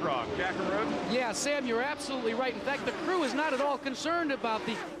very strong. Jack Arute? Yeah, Sam, you're absolutely right. In fact, the crew is not at all concerned about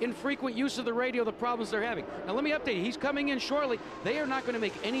the infrequent use of the radio, the problems they're having. Now, let me update you. He's coming in shortly. They are not going to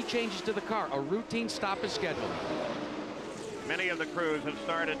make any changes to the car. A routine stop is scheduled. Many of the crews have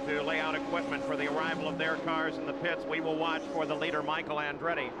started to lay out equipment for the arrival of their cars in the pits. We will watch for the leader, Michael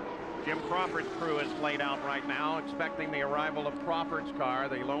Andretti. Jim Crawford's crew is laid out right now, expecting the arrival of Crawford's car,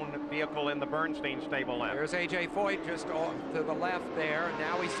 the lone vehicle in the Bernstein stable left. There's A.J. Foyt just off to the left there.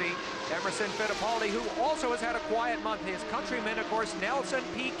 Now we see Emerson Fittipaldi, who also has had a quiet month. His countryman, of course, Nelson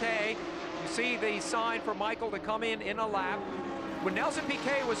Piquet. You see the sign for Michael to come in a lap. When Nelson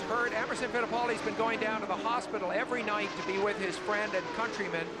Piquet was hurt, Emerson Fittipaldi's been going down to the hospital every night to be with his friend and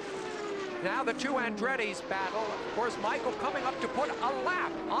countryman. Now the two Andretti's battle. Of course, Michael coming up to put a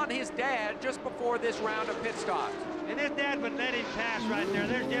lap on his dad just before this round of pit stops. And his dad would let him pass right there.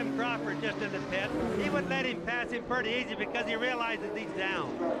 There's Jim Crawford just in the pit. He would let him pass him pretty easy because he realizes he's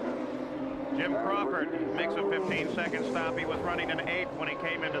down. Jim Crawford makes a 15-second stop. He was running an 8 when he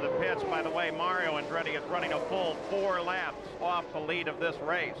came into the pits. By the way, Mario Andretti is running a full 4 laps off the lead of this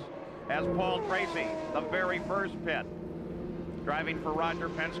race. As Paul Tracy, the very first pit, driving for Roger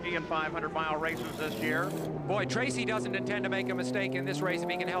Penske in 500-mile races this year. Boy, Tracy doesn't intend to make a mistake in this race if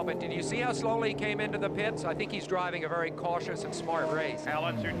he can help it. Did you see how slowly he came into the pits? I think he's driving a very cautious and smart race.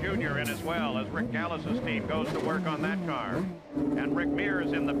 Alan Jr. in as well, as Rick Gallus's team goes to work on that car. And Rick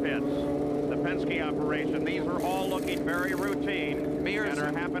Mears in the pits. The Penske operation. These are all looking very routine and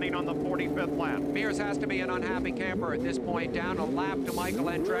are happening on the 45th lap. Mears has to be an unhappy camper at this point. Down a lap to Michael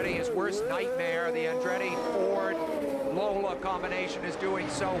Andretti, his worst nightmare. The Andretti Ford Lola combination is doing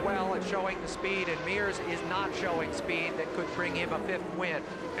so well at showing the speed, and Mears is not showing speed that could bring him a 5th win.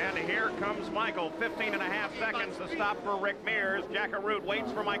 And here comes Michael, 15.5 seconds to stop for Rick Mears. Jack Arute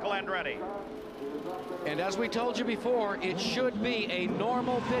waits for Michael Andretti. And as we told you before, it should be a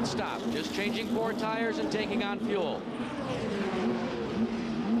normal pit stop, just changing 4 tires and taking on fuel.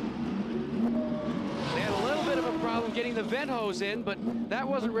 They had a little bit of a problem getting the vent hose in, but that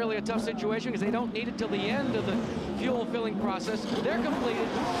wasn't really a tough situation because they don't need it till the end of the fuel filling process. They're completed,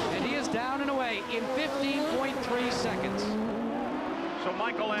 and he is down and away in 15.3 seconds. So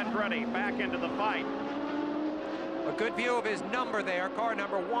Michael Andretti back into the fight. A good view of his number there, car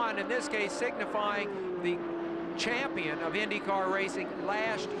number 1, in this case signifying the champion of IndyCar racing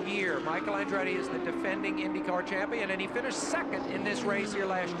last year. Michael Andretti is the defending IndyCar champion, and he finished 2nd in this race here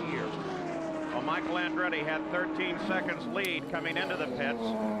last year. Well, Michael Andretti had 13 seconds lead coming into the pits.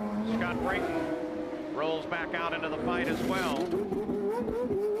 Scott Brayton rolls back out into the fight as well.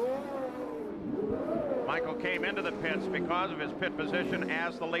 Michael came into the pits because of his pit position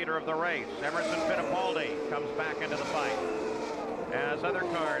as the leader of the race. Emerson Fittipaldi comes back into the fight. As other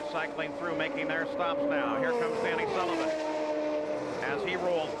cars cycling through, making their stops now. Here comes Danny Sullivan as he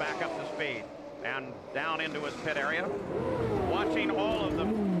rolls back up to speed and down into his pit area. Watching all of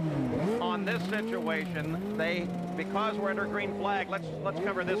them on this situation, because we're under green flag, let's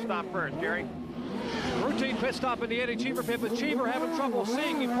cover this stop first, Jerry. Routine pit stop in the Eddie Cheever pit, but Cheever having trouble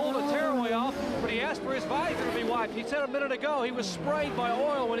seeing. He pulled a tearaway off, but he asked for his visor to be wiped. He said a minute ago he was sprayed by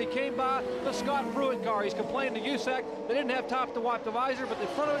oil when he came by the Scott Pruitt car. He's complaining to USAC they didn't have top to wipe the visor, but the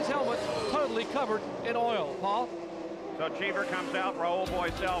front of his helmet totally covered in oil. Paul? So Cheever comes out. Raul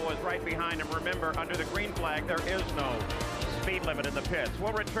Boisel was right behind him. Remember, under the green flag, there is no speed limit in the pits.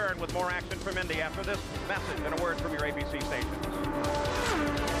 We'll return with more action from Indy after this message and a word from your ABC stations.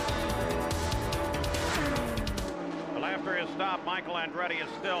 Well, After his stop, Michael Andretti is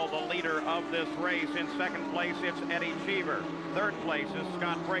still the leader of this race. In second place, it's Eddie Cheever. Third place is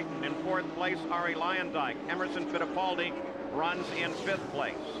Scott Brayton. In fourth place, Ari Luyendyk. Emerson Fittipaldi runs in fifth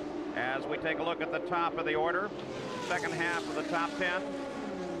place. As we take a look at the top of the order, second half of the top 10,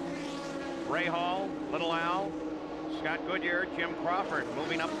 Ray Hall, Little Al, Scott Goodyear, Jim Crawford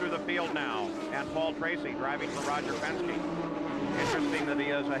moving up through the field now, and Paul Tracy driving for Roger Penske. Interesting that he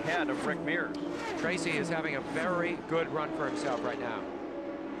is ahead of Rick Mears. Tracy is having a very good run for himself right now.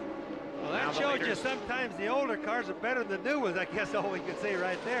 Well, that shows you sometimes the older cars are better than the new ones. I guess all we could say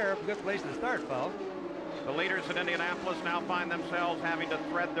right there. Good place to start, Paul. The leaders at Indianapolis now find themselves having to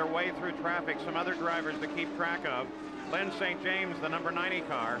thread their way through traffic. Some other drivers to keep track of. Lynn St. James, the number 90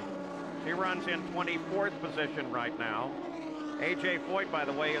 car. She runs in 24th position right now. A.J. Foyt, by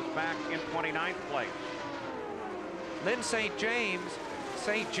the way, is back in 29th place. Lynn St. James,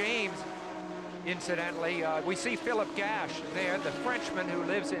 incidentally, we see Philip Gash there, the Frenchman who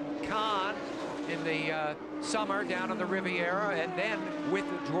lives in Cannes in the summer down on the Riviera, and then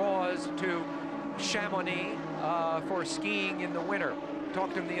withdraws to Chamonix for skiing in the winter.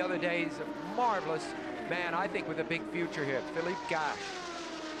 Talked to him the other day. He's a marvelous man, I think, with a big future here. Philippe Gash.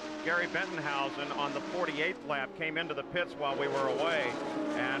 Gary Bentonhausen on the 48th lap came into the pits while we were away,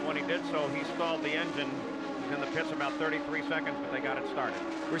 and when he did so, he stalled the engine. In the pits about 33 seconds, but they got it started.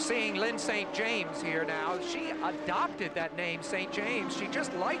 We're seeing Lynn St. James here now. She adopted that name, St. James. She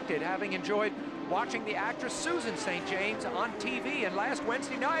just liked it, having enjoyed watching the actress Susan St. James on TV. And last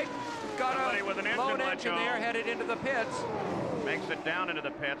Wednesday night, got a with an lone engine there headed into the pits. Makes it down into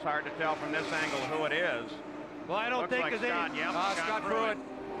the pits. Hard to tell from this angle who it is. Well, I don't think it's Scott. Yep, Scott Pruitt.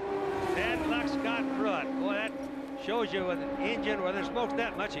 That looks Scott Pruitt. Boy, that shows you with an engine, where there's smokes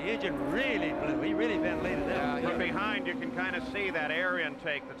that much, the engine really blew. He really ventilated that. From behind, you can kind of see that air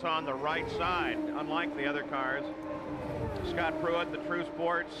intake that's on the right side, unlike the other cars. Scott Pruitt, the True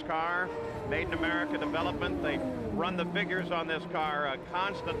Sports car, made in America development. They run the figures on this car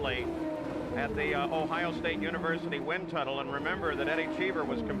constantly at the Ohio State University wind tunnel. And remember that Eddie Cheever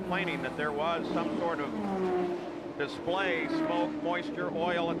was complaining that there was some sort of display, smoke, moisture,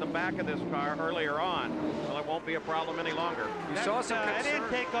 oil at the back of this car earlier on. Well, it won't be a problem any longer. You saw some that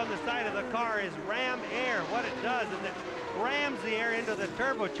intake on the side of the car is ram air. What it does is it rams the air into the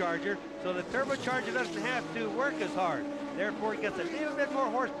turbocharger, so the turbocharger doesn't have to work as hard. Therefore, it gets a little bit more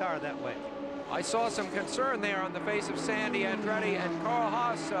horsepower that way. I saw some concern there on the face of Sandy Andretti, and Carl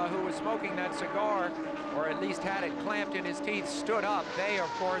Haas, who was smoking that cigar, or at least had it clamped in his teeth, stood up. They, of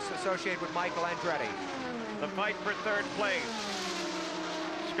course, associated with Michael Andretti. The fight for third place.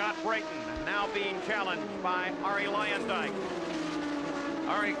 Scott Brayton now being challenged by Ari Luyendyk.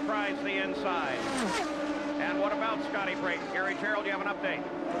 Ari tries the inside. And what about Scotty Brayton? Gary Terrell, do you have an update?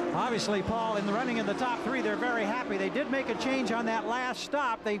 Obviously, Paul, in the running in the top three, they're very happy. They did make a change on that last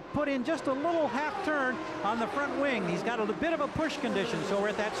stop. They put in just a little half turn on the front wing. He's got a bit of a push condition, so we're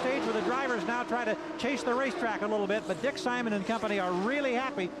at that stage where the drivers now try to chase the racetrack a little bit, but Dick Simon and company are really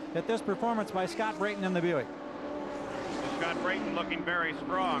happy at this performance by Scott Brayton in the Buick. Scott Brayton looking very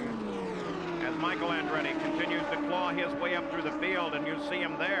strong as Michael Andretti continues to claw his way up through the field, and you see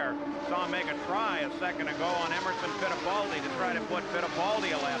him there. Saw him make a try a second ago on Emerson Fittipaldi to try to put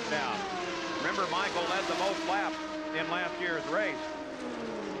Fittipaldi a lap down. Remember, Michael led the most laps in last year's race,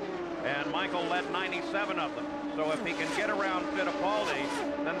 and Michael led 97 of them. So if he can get around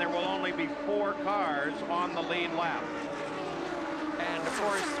Fittipaldi, then there will only be 4 cars on the lead lap. And of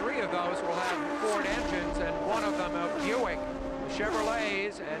course, 3 of those will have Ford engines, and one of them a Buick.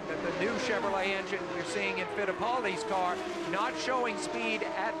 Chevrolets, and the new Chevrolet engine we're seeing in Fittipaldi's car not showing speed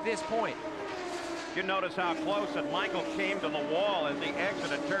at this point. You notice how close that Michael came to the wall as he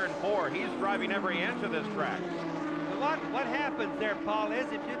exited turn 4. He's driving every inch of this track. What happens there, Paul, is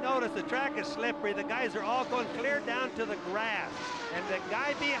if you notice the track is slippery, the guys are all going clear down to the grass. And the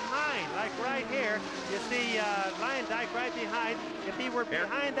guy behind, like right here, you see Luyendyk right behind. If he were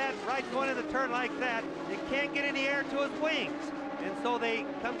behind that, right going in the turn like that, you can't get any air to his wings. And so they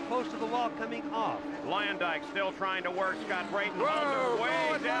come close to the wall coming off. Luyendyk still trying to work Scott Brayton. Holds it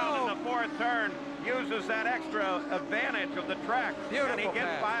way down in the 4th turn. Uses that extra advantage of the track. Beautiful and he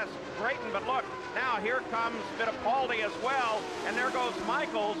gets pass. past Brayton, but look, now here comes Fittipaldi as well, and there goes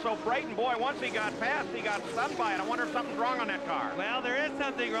Michael. So Brayton, boy, once he got past, he got stunned by it. I wonder if something's wrong on that car. Well, there is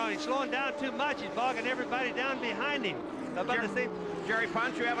something wrong. He's slowing down too much. He's bogging everybody down behind him. About the same. Jerry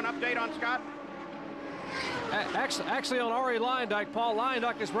Punch, you have an update on Scott? Actually, on Ari Leyendyk, Paul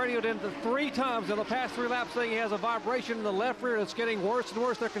Leyendyk is radioed in 3 times in the past 3 laps saying he has a vibration in the left rear that's getting worse and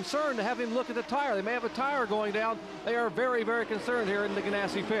worse. They're concerned to have him look at the tire. They may have a tire going down. They are very, very concerned here in the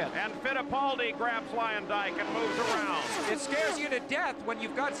Ganassi pit. And Fittipaldi grabs Leyendyk and moves around. It scares you to death when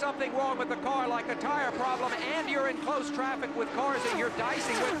you've got something wrong with the car, like a tire problem, and you're in close traffic with cars that you're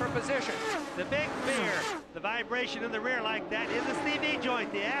dicing with for position. The big fear, the vibration in the rear like that, is the CV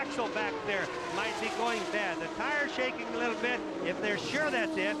joint. The axle back there might be going bad. The tire's shaking a little bit. If they're sure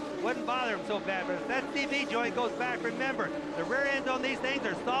that's it, wouldn't bother them so bad. But if that CV joint goes back, remember, the rear ends on these things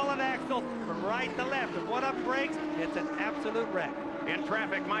are solid axle from right to left. If one of them breaks, it's an absolute wreck. In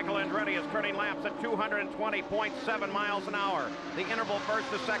traffic, Michael Andretti is turning laps at 220.7 miles an hour. The interval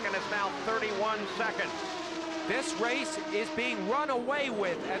first to second is now 31 seconds. This race is being run away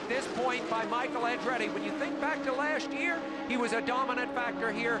with at this point by Michael Andretti. When you think back to last year, he was a dominant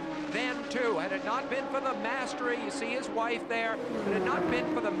factor here then too. Had it not been for the mastery, you see his wife there, had it not been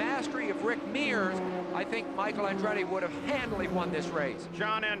for the mastery of Rick Mears, I think Michael Andretti would have handily won this race.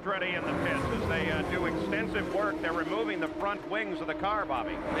 John Andretti in the pits as they do extensive work. They're removing the front wings of the car,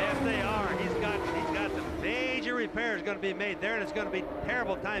 Bobby. Yes, they are. He's got some major repairs going to be made there, and it's going to be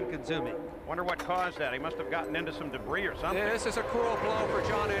terrible time consuming. Wonder what caused that. He must have gotten into some debris or something. This is a cruel blow for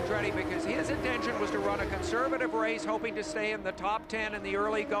John Andretti because his intention was to run a conservative race, hoping to stay in the top 10 in the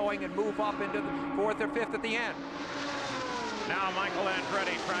early going and move up into the 4th or 5th at the end. Now Michael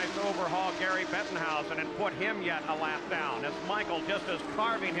Andretti tries to overhaul Gary Bettenhausen and put him yet a lap down as Michael just is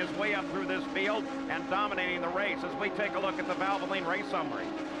carving his way up through this field and dominating the race as we take a look at the Valvoline race summary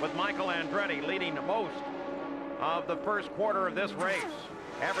with Michael Andretti leading most of the first quarter of this race.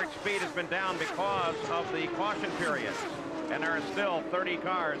 Average speed has been down because of the caution periods, and there are still 30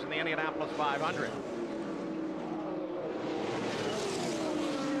 cars in the Indianapolis 500.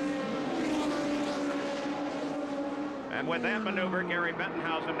 And with that maneuver, Gary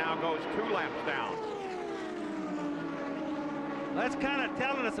Bettenhausen now goes 2 laps down. That's kind of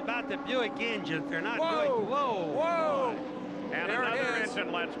telling us about the Buick engines. They're not Whoa! Whoa! Whoa! And there another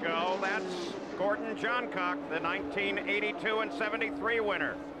engine, let's go. That's Gordon Johncock, the 1982 and 73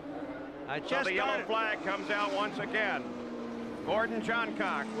 winner. So the yellow flag comes out once again. Gordon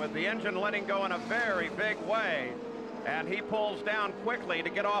Johncock with the engine letting go in a very big way. And he pulls down quickly to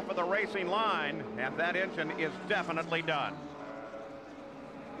get off of the racing line. And that engine is definitely done.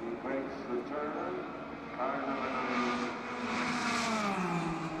 He makes the turn. Car number 3.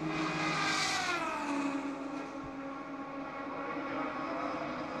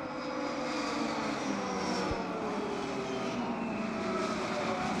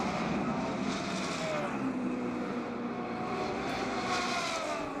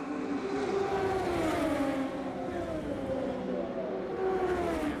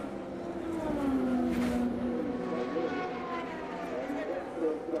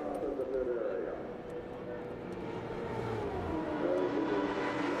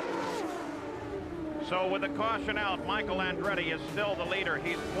 So with the caution out, Michael Andretti is still the leader.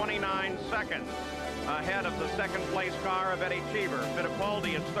 He's 29 seconds ahead of the second place car of Eddie Cheever.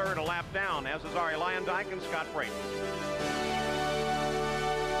 Fittipaldi is third, a lap down, as is Ari Leyendyk and Scott Brayton.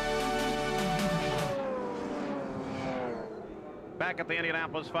 Back at the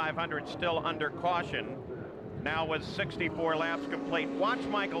Indianapolis 500, still under caution. Now with 64 laps complete. Watch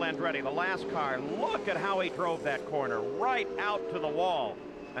Michael Andretti, the last car. Look at how he drove that corner right out to the wall.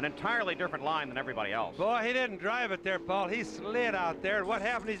 An entirely different line than everybody else. Boy, he didn't drive it there, Paul. He slid out there. And what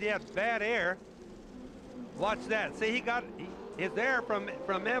happened is he had bad air. Watch that. See, he got his air from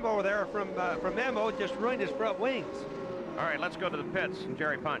Memo there, from Memo just ruined his front wings. All right, let's go to the pits and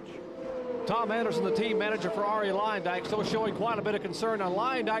Jerry Punch. Tom Anderson, the team manager for Ari Leyendyk, still showing quite a bit of concern. Now,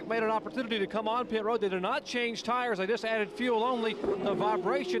 Leyendyk made an opportunity to come on pit road. They did not change tires. They just added fuel only. The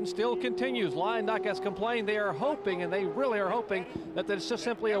vibration still continues. Leyendyk has complained they are hoping, and they really are hoping, that it's just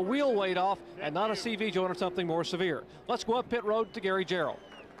simply a wheel weight off and not a CV joint or something more severe. Let's go up pit road to Gary Jarrell.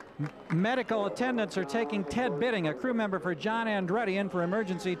 Medical attendants are taking Ted Bitting, a crew member for John Andretti, in for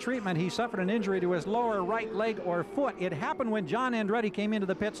emergency treatment. He suffered an injury to his lower right leg or foot. It happened when John Andretti came into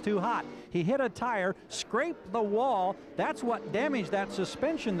the pits too hot. He hit a tire, scraped the wall. That's what damaged that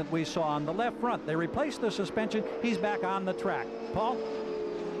suspension that we saw on the left front. They replaced the suspension. He's back on the track. Paul?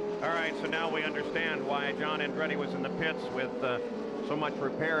 All right, so now we understand why John Andretti was in the pits with so much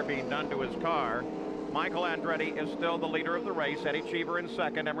repair being done to his car. Michael Andretti is still the leader of the race. Eddie Cheever in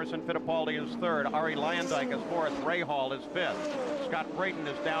second. Emerson Fittipaldi is third. Ari Leyendyk is fourth. Ray Hall is fifth. Scott Brayton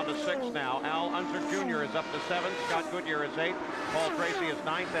is down to sixth now. Al Unser Jr. is up to seventh. Scott Goodyear is eighth. Paul Tracy is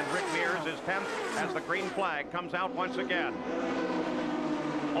ninth. And Rick Mears is 10th as the green flag comes out once again.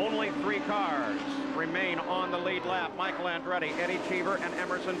 Only 3 cars remain on the lead lap. Michael Andretti, Eddie Cheever, and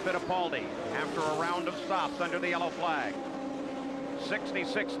Emerson Fittipaldi after a round of stops under the yellow flag.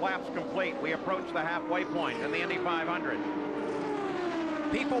 66 laps complete. We approach the halfway point in the Indy 500.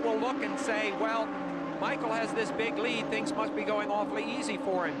 People will look and say, well, Michael has this big lead. Things must be going awfully easy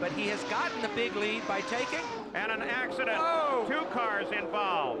for him. But he has gotten the big lead by taking... And an accident. Oh. 2 cars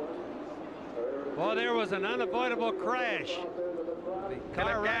involved. Well, there was an unavoidable crash.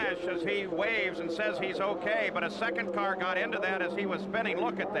 Car Gash as he waves and says he's okay, but a second car got into that as he was spinning.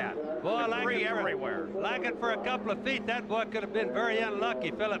 Look at that. Boy, debris everywhere. Like it for a couple of feet, that boy could have been very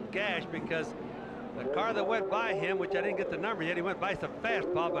unlucky, Philip Gash, because the car that went by him, which I didn't get the number yet, he went by so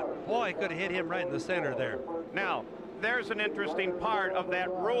fast, Paul, but boy, he could have hit him right in the center there. Now, there's an interesting part of that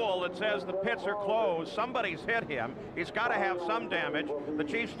rule that says the pits are closed. Somebody's hit him. He's got to have some damage. The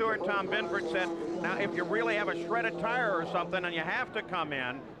chief steward, Tom Binford, said, now, if you really have a shredded tire or something and you have to come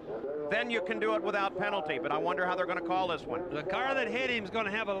in, then you can do it without penalty. But I wonder how they're going to call this one. The car that hit him is going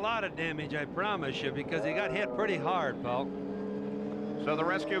to have a lot of damage, I promise you, because he got hit pretty hard, Paul. So the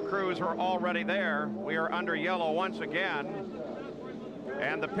rescue crews are already there. We are under yellow once again.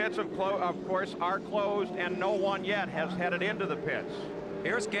 And the pits, of course, are closed, and no one yet has headed into the pits.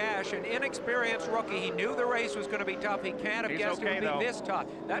 Here's Gash, an inexperienced rookie. He knew the race was going to be tough. He can't have guessed it would be this tough.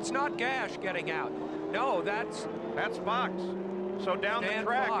 That's not Gash getting out. No, that's Fox. So down the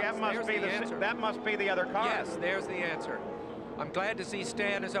track, that must be the other car. Yes, there's the answer. I'm glad to see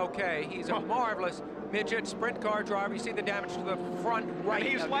Stan is okay. He's a marvelous midget sprint car driver. You see the damage to the front right.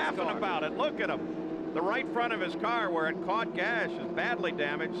 And he's laughing about it. Look at him. The right front of his car where it caught Gash is badly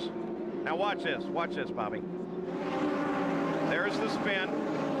damaged. Now watch this. Watch this, Bobby. There's the spin.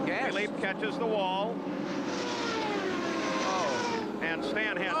 Philippe catches the wall. Oh. And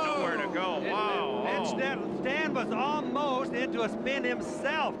Stan had nowhere to go. Wow. And Stan was almost into a spin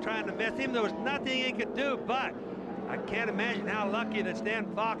himself trying to miss him. There was nothing he could do, but I can't imagine how lucky that Stan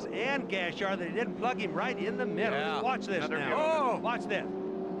Fox and Gash are that he didn't plug him right in the middle. Yeah. Watch this now. Watch this.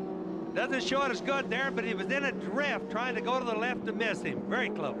 Doesn't show it as good there, but he was in a drift trying to go to the left to miss him. Very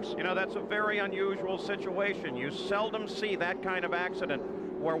close. You know, that's a very unusual situation. You seldom see that kind of accident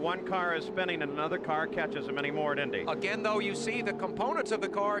where one car is spinning and another car catches him anymore at Indy. Again, though, you see the components of the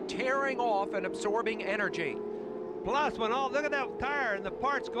car tearing off and absorbing energy. Plus, look at that tire and the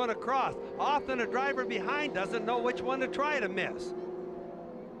parts going across. Often a driver behind doesn't know which one to try to miss.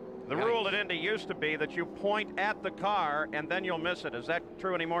 The rule at Indy used to be that you point at the car and then you'll miss it. Is that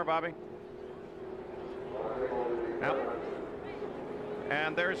true anymore, Bobby? Now,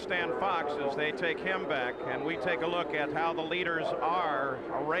 and there's Stan Fox as they take him back, and we take a look at how the leaders are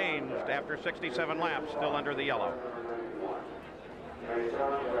arranged after 67 laps, still under the yellow.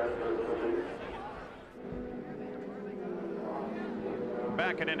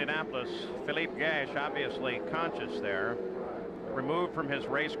 Back in Indianapolis, Philippe Gash obviously conscious there, removed from his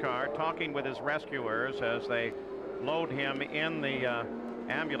race car, talking with his rescuers as they load him in the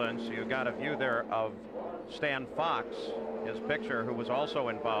ambulance. You got a view there of Stan Fox, his picture, who was also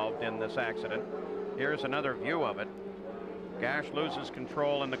involved in this accident. Here's another view of it. Gash loses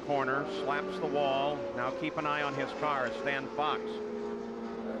control in the corner, slaps the wall. Now keep an eye on his car as Stan Fox,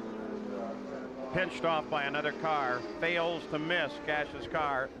 pinched off by another car, fails to miss Gash's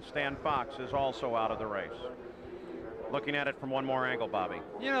car. Stan Fox is also out of the race. Looking at it from one more angle, Bobby.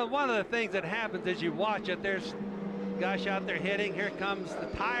 You know, one of the things that happens as you watch it, there's Gash out there hitting. Here comes the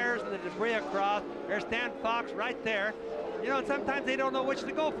tires and the debris across. There's Stan Fox right there. You know, sometimes they don't know which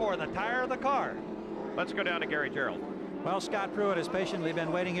to go for, the tire or the car. Let's go down to Gary Gerald. Well, Scott Pruitt has patiently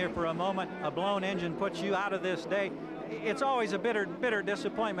been waiting here for a moment. A blown engine puts you out of this day. It's always a bitter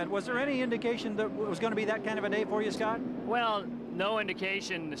disappointment. Was there any indication that it was going to be that kind of a day for you, Scott? Well, no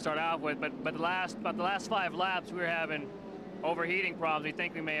indication to start off with, but the last 5 laps we were having overheating problems. We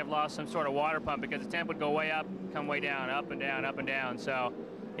think we may have lost some sort of water pump because the temp would go way up, come way down, up and down, up and down. So,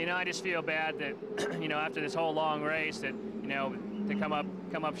 you know, I just feel bad that, you know, after this whole long race that, you know, to come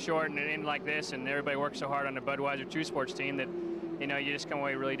up short and end like this, and everybody worked so hard on the Budweiser True Sports team that, you know, you just come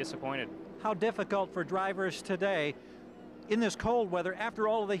away really disappointed. How difficult for drivers today in this cold weather after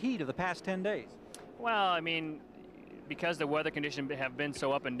all of the heat of the past 10 days? Well, I mean, because the weather conditions have been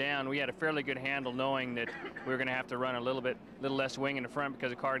so up and down, we had a fairly good handle knowing that we were going to have to run a little less wing in the front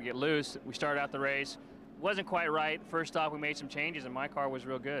because the car would get loose. We started out the race, wasn't quite right. First off, we made some changes and my car was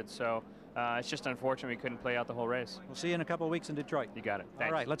real good. So it's just unfortunate we couldn't play out the whole race. We'll see you in a couple of weeks in Detroit. You got it.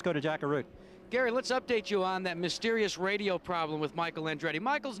 Thanks. All right, let's go to Jack Arute. Gary, let's update you on that mysterious radio problem with Michael Andretti.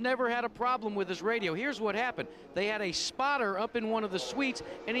 Michael's never had a problem with his radio. Here's what happened. They had a spotter up in one of the suites,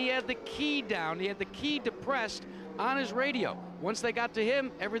 and he had the key down. He had the key depressed on his radio. Once they got to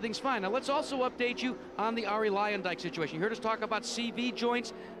him, everything's fine. Now let's also update you on the Arie Luyendyk situation. You heard us talk about CV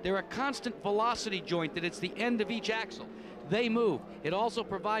joints. They're a constant velocity joint that it's the end of each axle. They move. It also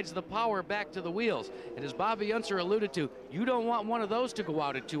provides the power back to the wheels. And as Bobby Unser alluded to, you don't want one of those to go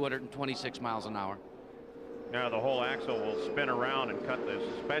out at 226 miles an hour. Now the whole axle will spin around and cut the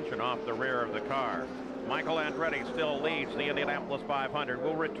suspension off the rear of the car. Michael Andretti still leads the Indianapolis 500.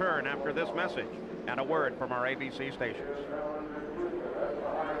 We'll return after this message and a word from our ABC stations.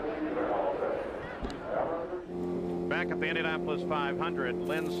 Back at the Indianapolis 500,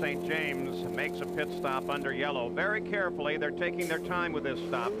 Lynn St. James makes a pit stop under yellow. Very carefully, they're taking their time with this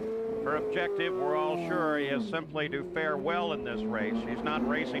stop. Her objective, we're all sure, is simply to fare well in this race. She's not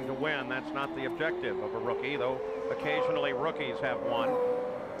racing to win. That's not the objective of a rookie, though occasionally rookies have won.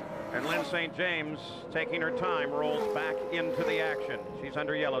 And Lynn St. James, taking her time, rolls back into the action. She's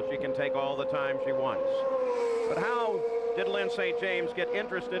under yellow. She can take all the time she wants. But how did Lynn St. James get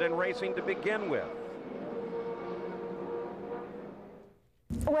interested in racing to begin with?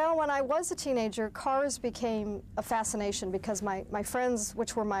 Well, when I was a teenager, cars became a fascination because my friends,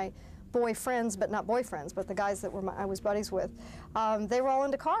 which were my boy friends, but not boyfriends, but the guys that I was buddies with, they were all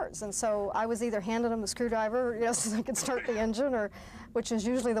into cars. And so I was either handing them a screwdriver, you know, so I could start the engine, or, which is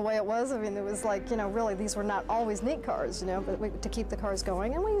usually the way it was. I mean, it was like, you know, really, these were not always neat cars, you know, but to keep the cars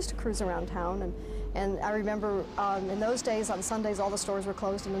going. And we used to cruise around town. And I remember in those days, on Sundays, all the stores were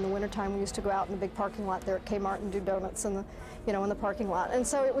closed, and in the wintertime, we used to go out in the big parking lot there at Kmart and do donuts in the, you know, in the parking lot. And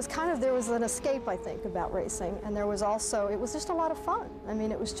so it was kind of, there was an escape, I think, about racing. And there was also, it was just a lot of fun. I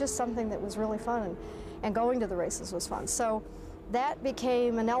mean, it was just something that was really fun, and going to the races was fun. So that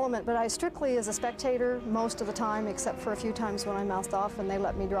became an element, but I strictly as a spectator most of the time, except for a few times when I mouthed off and they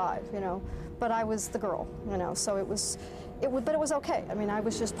let me drive, you know. But I was the girl, you know, so it was, but it was okay. I mean, I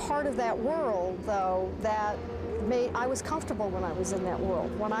was just part of that world, though, that I was comfortable when I was in that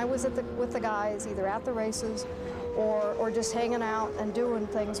world. When I was with the guys, either at the races or just hanging out and doing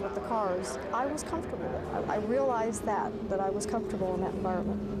things with the cars, I was comfortable. I realized that I was comfortable in that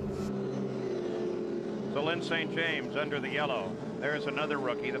environment. So Lynn St. James under the yellow. There's another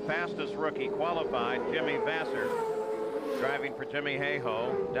rookie, the fastest rookie qualified, Jimmy Vassar, driving for Jimmy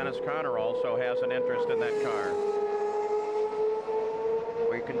Hayhoe. Dennis Conner also has an interest in that car.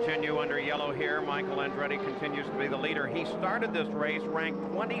 We continue under yellow here. Michael Andretti continues to be the leader. He started this race ranked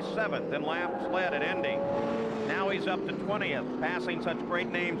 27th in laps led at Indy. Now he's up to 20th, passing such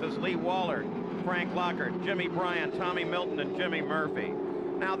great names as Lee Waller, Frank Lockhart, Jimmy Bryant, Tommy Milton, and Jimmy Murphy.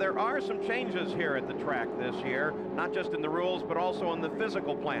 Now, there are some changes here at the track this year, not just in the rules, but also in the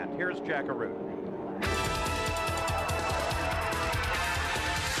physical plant. Here's Jack Arute.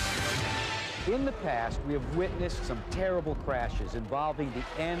 In the past, we have witnessed some terrible crashes involving the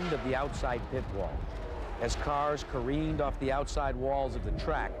end of the outside pit wall. As cars careened off the outside walls of the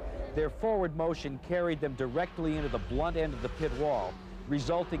track, their forward motion carried them directly into the blunt end of the pit wall,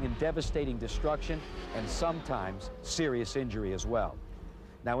 resulting in devastating destruction and sometimes serious injury as well.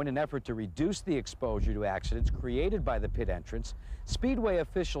 Now, in an effort to reduce the exposure to accidents created by the pit entrance, Speedway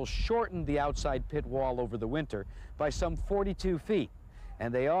officials shortened the outside pit wall over the winter by some 42 feet,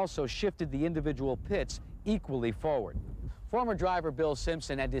 and they also shifted the individual pits equally forward. Former driver Bill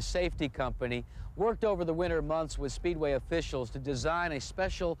Simpson and his safety company worked over the winter months with Speedway officials to design a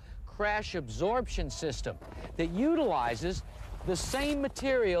special crash absorption system that utilizes the same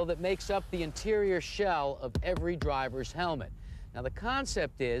material that makes up the interior shell of every driver's helmet. Now, the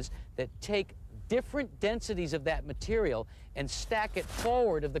concept is that take different densities of that material and stack it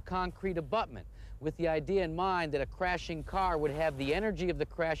forward of the concrete abutment, with the idea in mind that a crashing car would have the energy of the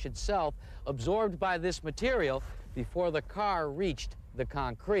crash itself absorbed by this material before the car reached the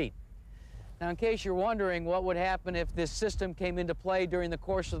concrete. Now, in case you're wondering what would happen if this system came into play during the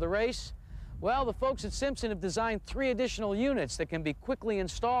course of the race, well, the folks at Simpson have designed 3 additional units that can be quickly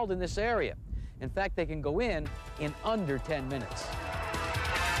installed in this area. In fact, they can go in under 10 minutes.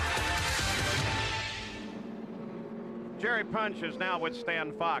 Jerry Punch is now with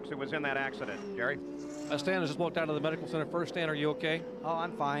Stan Fox, who was in that accident. Jerry? Stan has just walked out of the medical center first. Stan, are you okay? Oh,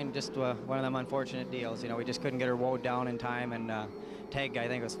 I'm fine. Just one of them unfortunate deals. You know, we just couldn't get her wound down in time, and tag guy, I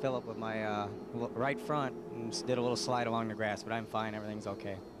think it was Philip, with my right front, and did a little slide along the grass, but I'm fine. Everything's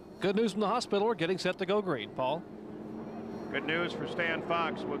okay. Good news from the hospital. We're getting set to go green. Paul? Good news for Stan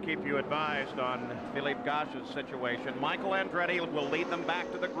Fox. We'll keep you advised on Philippe Gauch's situation. Michael Andretti will lead them back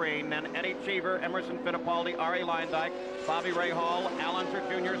to the green. Then Eddie Cheever, Emerson Fittipaldi, Arie Luyendyk, Bobby Ray Hall, Al Unser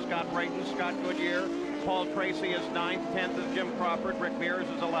Jr., Scott Brayton, Scott Goodyear. Paul Tracy is 9th, 10th is Jim Crawford, Rick Mears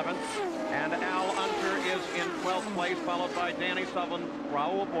is 11th, and Al Unser is in 12th place, followed by Danny Sullivan,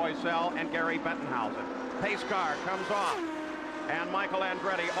 Raul Boisel, and Gary Bettenhausen. pace car comes off. And Michael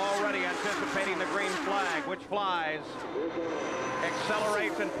Andretti already anticipating the green flag, which flies,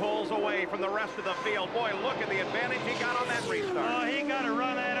 accelerates and pulls away from the rest of the field. Boy, look at the advantage he got on that restart. Oh, he got a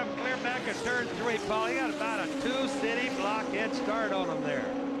run at him clear back at turn 3, Paul. He got about a 2-city block head start on him there.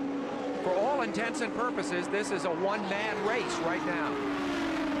 For all intents and purposes, this is a one-man race right now.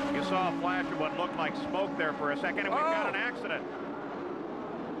 You saw a flash of what looked like smoke there for a second, and we've got an accident.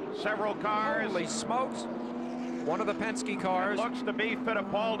 Several cars. Holy smokes. One of the Penske cars. It looks to be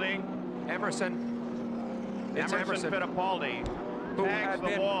Fittipaldi. Emerson. It's Emerson. Fittipaldi. Who tags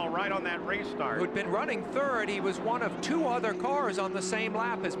the wall right on that restart. Who'd been running third. He was one of 2 other cars on the same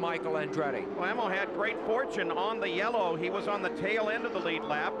lap as Michael Andretti. Well, Emil had great fortune on the yellow. He was on the tail end of the lead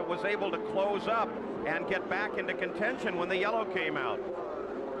lap, but was able to close up and get back into contention when the yellow came out.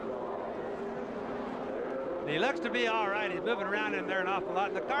 He looks to be all right. He's moving around in there an awful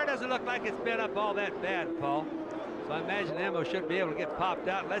lot. The car doesn't look like it's been up all that bad, Paul. So I imagine Emil should be able to get popped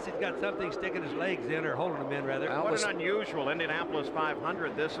out unless he's got something sticking his legs in, or holding them in, rather. What an unusual Indianapolis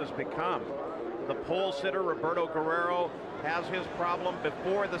 500 this has become. The pole sitter, Roberto Guerrero, has his problem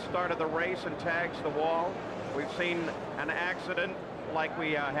before the start of the race and tags the wall. We've seen an accident like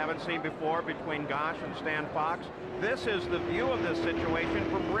we haven't seen before between Gosh and Stan Fox. This is the view of this situation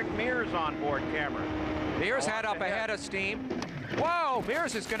from Rick Mears' onboard camera. Mears had up ahead of steam. Whoa,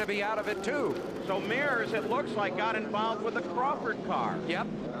 Mears is going to be out of it too. So Mears, it looks like, got involved with the Crawford car. Yep.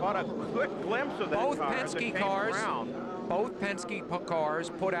 Caught a quick glimpse of that Both car Penske cars. Both Penske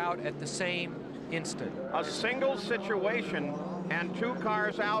cars put out at the same instant. A single situation and 2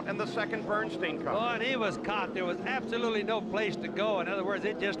 cars out and the second Bernstein car. Oh, and he was caught. There was absolutely no place to go. In other words,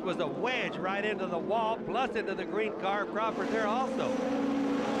 it just was a wedge right into the wall, plus into the green car. Crawford there also.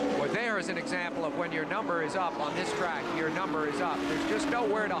 Well, there is an example of when your number is up on this track, your number is up. There's just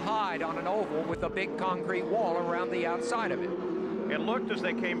nowhere to hide on an oval with a big concrete wall around the outside of it. It looked as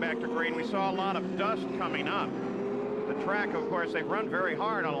they came back to green, we saw a lot of dust coming up. The track, of course, they've run very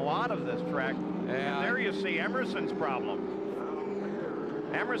hard on a lot of this track. Yeah. And there you see Emerson's problem.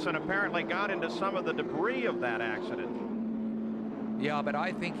 Emerson apparently got into some of the debris of that accident. Yeah, but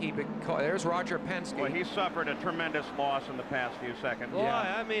I think there's Roger Penske. Well, he suffered a tremendous loss in the past few seconds. Boy,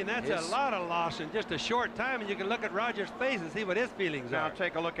 I mean, that's a lot of loss in just a short time, and you can look at Roger's face and see what his feelings are. Now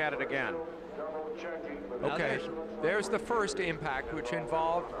take a look at it again. Okay, there's the first impact, which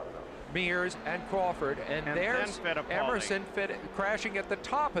involved Mears and Crawford, and there's Emerson crashing at the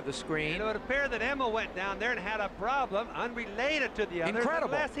top of the screen. It would appear that Emil went down there and had a problem unrelated to the other.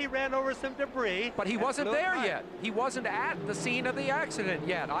 Incredible. Unless he ran over some debris. But he wasn't there yet. He wasn't at the scene of the accident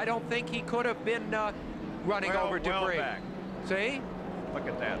yet. I don't think he could have been running over debris. Back. See? Look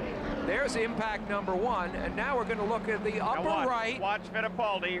at that. There's impact number 1, and now we're going to look at the upper right. Watch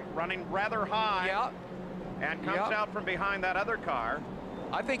Fittipaldi running rather high. Yep. And comes out from behind that other car.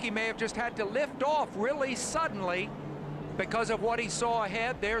 I think he may have just had to lift off really suddenly because of what he saw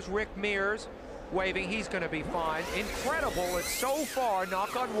ahead. There's Rick Mears waving. He's going to be fine. Incredible. It's so far,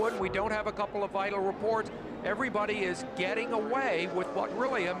 knock on wood, we don't have a couple of vital reports. Everybody is getting away with what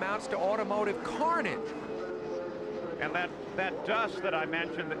really amounts to automotive carnage. And that dust that I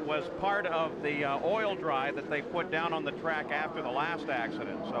mentioned that was part of the oil dry that they put down on the track after the last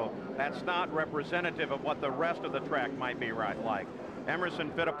accident. So that's not representative of what the rest of the track might be like. Emerson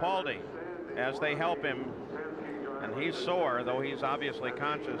Fittipaldi, as they help him, and he's sore, though he's obviously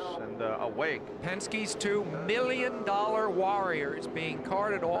conscious and awake. Penske's $2 million Warriors being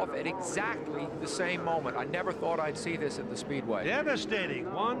carted off at exactly the same moment. I never thought I'd see this at the Speedway.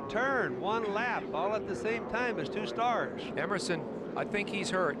 Devastating. 1 turn, 1 lap, all at the same time as 2 stars. Emerson, I think he's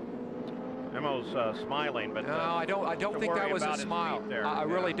hurt. Emil's smiling, but no, I don't think that was a smile. I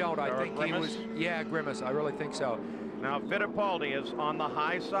really don't. I think he was, grimace. I really think so. Now Fittipaldi is on the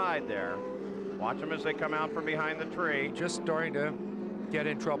high side there. Watch them as they come out from behind the tree. Just starting to get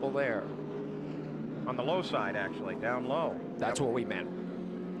in trouble there. On the low side, actually, down low. That's what we meant.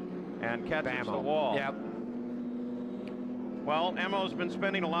 And catches the wall. Yep. Well, Emo's been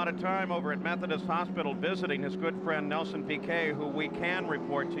spending a lot of time over at Methodist Hospital visiting his good friend Nelson Piquet, who we can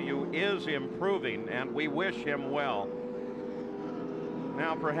report to you is improving, and we wish him well.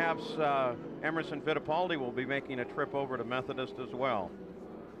 Now perhaps Emerson Fittipaldi will be making a trip over to Methodist as well.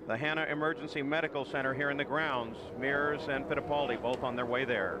 The Hanna Emergency Medical Center here in the grounds. Mears and Fittipaldi both on their way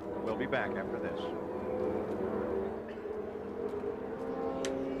there. We'll be back after this.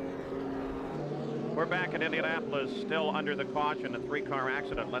 We're back at Indianapolis, still under the caution, a 3-car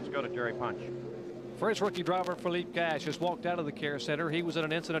accident. Let's go to Jerry Punch. First rookie driver Philippe Gash just walked out of the care center. He was in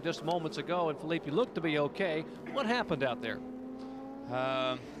an incident just moments ago, and Philippe looked to be okay. What happened out there?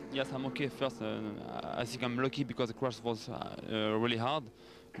 Yes, I'm okay first. I think I'm lucky because the crash was really hard.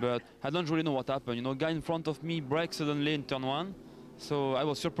 But I don't really know what happened. You know, guy in front of me braked suddenly in turn 1. So I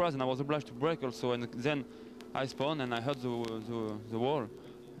was surprised and I was obliged to brake also. And then I spun and I hurt the wall.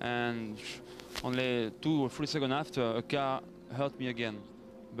 And only 2 or 3 seconds after, a car hurt me again.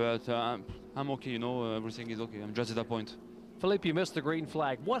 But I'm okay, you know, everything is okay. I'm just at that point. Philippe, you missed the green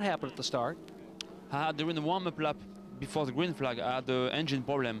flag. What happened at the start? I had during the warm-up lap before the green flag, I had the engine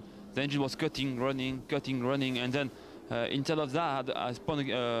problem. The engine was cutting, running, and then instead of that, I spun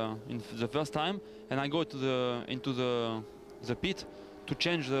in the first time, and I go to into the pit to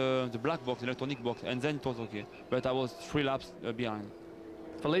change the black box, the electronic box, and then it was okay. But I was 3 laps behind.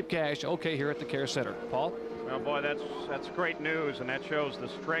 Philippe Cash, okay here at the Care Center. Paul? Well, boy, that's great news, and that shows the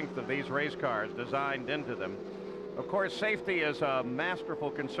strength of these race cars designed into them. Of course, safety is a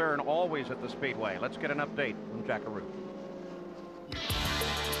masterful concern always at the Speedway. Let's get an update from Jackaroo.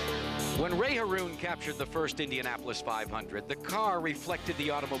 When Ray Haroon captured the first Indianapolis 500, the car reflected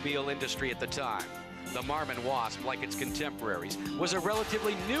the automobile industry at the time. The Marmon Wasp, like its contemporaries, was a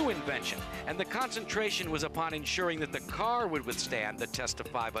relatively new invention, and the concentration was upon ensuring that the car would withstand the test of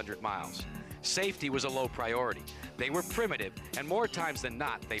 500 miles. Safety was a low priority. They were primitive, and more times than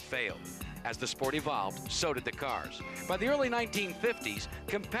not, they failed. As the sport evolved, so did the cars. By the early 1950s,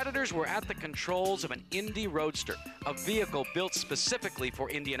 competitors were at the controls of an Indy Roadster, a vehicle built specifically for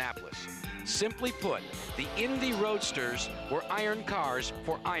Indianapolis. Simply put, the Indy Roadsters were iron cars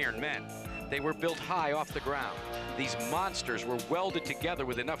for iron men. They were built high off the ground. These monsters were welded together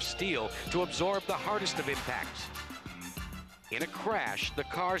with enough steel to absorb the hardest of impacts. In a crash, the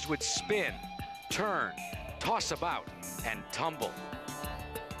cars would spin, turn, toss about, and tumble.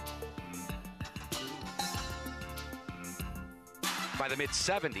 By the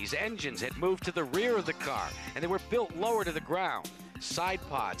mid-70s, engines had moved to the rear of the car, and they were built lower to the ground. Side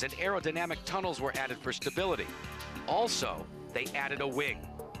pods and aerodynamic tunnels were added for stability. Also, they added a wing.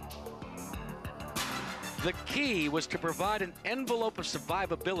 The key was to provide an envelope of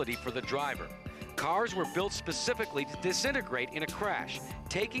survivability for the driver. Cars were built specifically to disintegrate in a crash,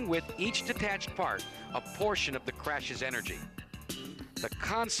 taking with each detached part a portion of the crash's energy. The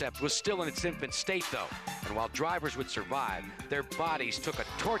concept was still in its infant state, though, and while drivers would survive, their bodies took a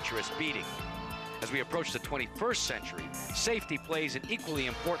torturous beating. As we approach the 21st century, safety plays an equally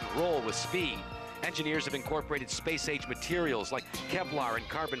important role with speed. Engineers have incorporated space-age materials like Kevlar and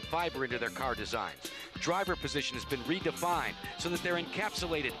carbon fiber into their car designs. Driver position has been redefined so that they're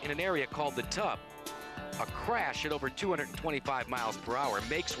encapsulated in an area called the tub. A crash at over 225 miles per hour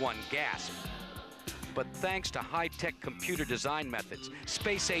makes one gasp. But thanks to high-tech computer design methods,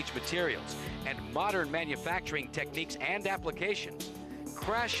 space-age materials, and modern manufacturing techniques and applications,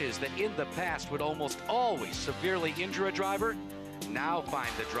 crashes that in the past would almost always severely injure a driver now find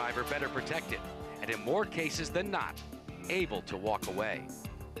the driver better protected, and in more cases than not, able to walk away.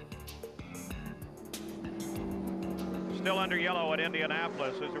 Still under yellow at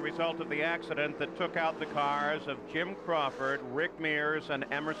Indianapolis as a result of the accident that took out the cars of Jim Crawford, Rick Mears, and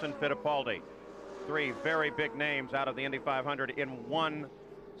Emerson Fittipaldi. 3 very big names out of the Indy 500 in one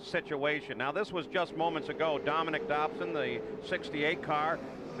situation. Now, this was just moments ago. Dominic Dobson, the 68 car,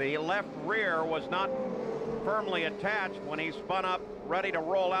 the left rear was not firmly attached when he spun up ready to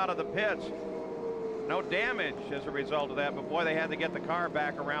roll out of the pits. No damage as a result of that, but boy, they had to get the car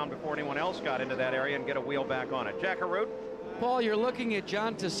back around before anyone else got into that area and get a wheel back on it. Jackaroo? Paul, you're looking at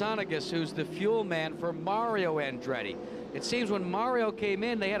John Tasanagas, who's the fuel man for Mario Andretti. It seems when Mario came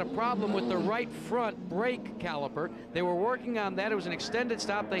in, they had a problem with the right front brake caliper. They were working on that. It was an extended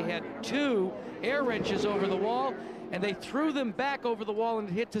stop. They had 2 air wrenches over the wall, and they threw them back over the wall and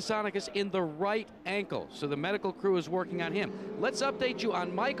hit Tasanagas in the right ankle. So the medical crew is working on him. Let's update you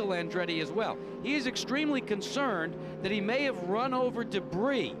on Michael Andretti as well. He is extremely concerned that he may have run over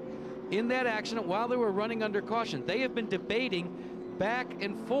debris in that accident while they were running under caution. They have been debating back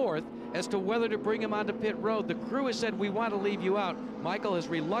and forth as to whether to bring him onto pit road. The crew has said, we want to leave you out. Michael has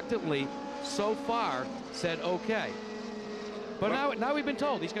reluctantly, so far, said okay. But now we've been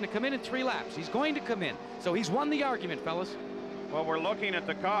told he's going to come in 3 laps. He's going to come in. So he's won the argument, fellas. Well, we're looking at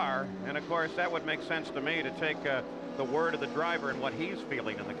the car, and of course that would make sense to me to take the word of the driver and what he's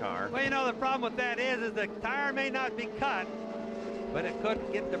feeling in the car. Well, you know, the problem with that is the tire may not be cut, but it could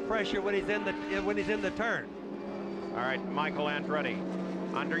get the pressure when he's in the turn. All right, Michael Andretti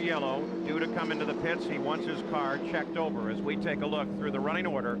under yellow, due to come into the pits. He wants his car checked over as we take a look through the running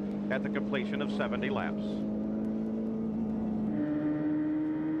order at the completion of 70 laps.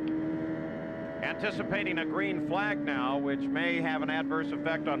 Anticipating a green flag now, which may have an adverse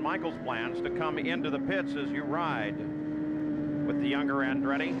effect on Michael's plans to come into the pits as you ride. with the younger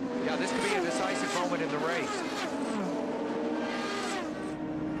Andretti. Yeah, this could be a decisive moment in the race.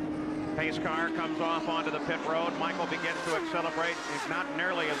 Pace car comes off onto the pit road. Michael begins to accelerate. It's not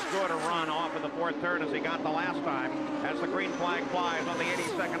nearly as good a run off of the fourth turn as he got the last time as the green flag flies on the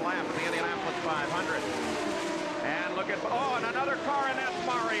 82nd lap of the Indianapolis 500. And look at, oh, and another car, and that's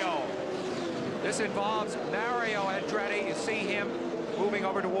Mario. This involves Mario Andretti. You see him moving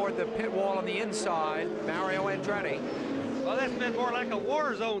over toward the pit wall on the inside. Mario Andretti. Well, that's been more like a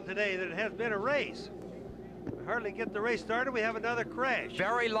war zone today than it has been a race. We hardly get the race started, we have another crash.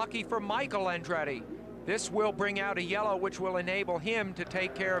 Very lucky for Michael Andretti. This will bring out a yellow, which will enable him to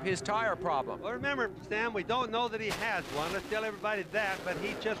take care of his tire problem. Well, remember, Sam, we don't know that he has one. Let's tell everybody that, but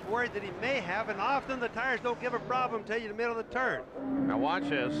he's just worried that he may have, and often the tires don't give a problem until you're in the middle of the turn. Now watch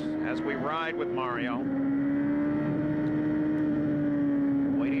this as we ride with Mario.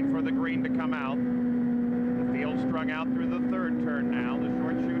 Waiting for the green to come out. The field's strung out through the third turn now. The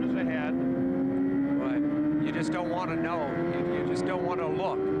short chute is ahead. But you just don't want to know. You just don't want to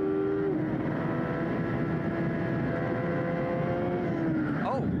look.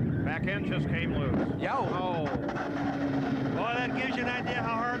 Back end just came loose. Yo. Oh. Well, that gives you an idea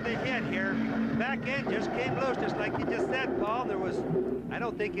how hard they hit here. Back end just came loose, just like you just said, Paul. There was, I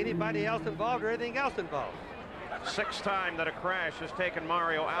don't think anybody else involved or anything else involved. Sixth time that a crash has taken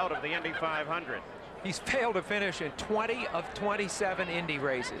Mario out of the Indy 500. He's failed to finish in 20 of 27 Indy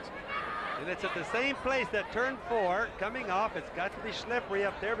races. And it's at the same place that turn 4 coming off. It's got to be slippery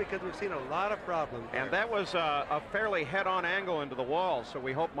up there because we've seen a lot of problems. And that was a fairly head-on angle into the wall, so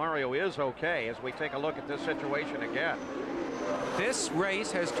we hope Mario is okay as we take a look at this situation again. This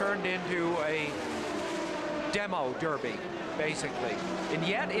race has turned into a demo derby, basically. And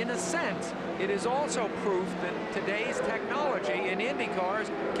yet, in a sense, it is also proof that today's technology in Indy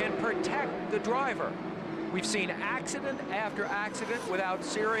cars can protect the driver. We've seen accident after accident without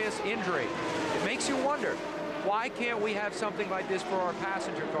serious injury. It makes you wonder, why can't we have something like this for our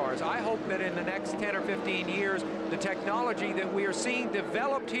passenger cars? I hope that in the next 10 or 15 years, the technology that we are seeing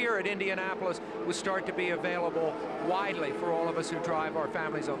developed here at Indianapolis will start to be available widely for all of us who drive our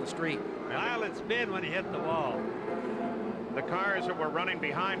families on the street. Violent spin when he hit the wall. The cars that were running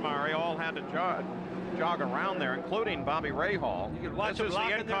behind Mario all had to jog around there, including Bobby Rahal. You can watch this him is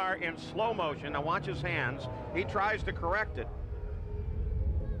the in-car in slow motion. Now watch his hands. He tries to correct it.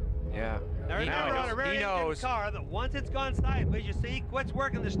 Yeah. Now remember, on a rear engine car, that once it's gone sideways, you see he quits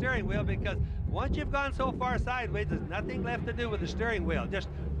working the steering wheel, because once you've gone so far sideways, there's nothing left to do with the steering wheel. Just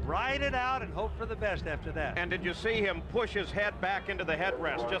ride it out and hope for the best after that. And did you see him push his head back into the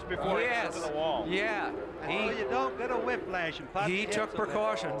headrest just before he went to the wall? Yeah. So you don't get a whiplash and pop He took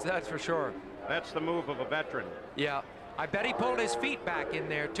precautions, that's for sure. That's the move of a veteran. Yeah. I bet he pulled his feet back in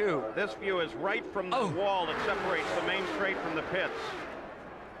there, too. This view is right from the wall that separates the main straight from the pits.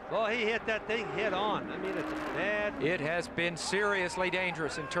 Well, he hit that thing head on. I mean, it's bad. It has been seriously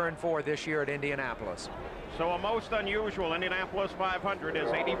dangerous in turn 4 this year at Indianapolis. So a most unusual Indianapolis 500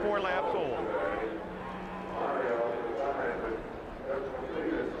 is 84 laps old.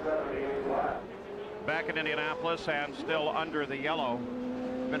 Back in Indianapolis and still under the yellow.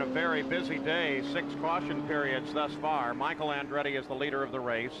 Been a very busy day, 6 caution periods thus far. Michael Andretti is the leader of the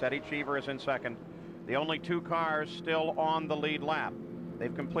race. Eddie Cheever is in second. The only 2 cars still on the lead lap.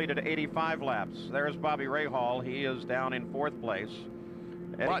 They've completed 85 laps. There's Bobby Rahal. He is down in 4th place.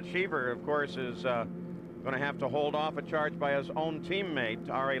 Eddie Cheever, of course, is going to have to hold off a charge by his own teammate,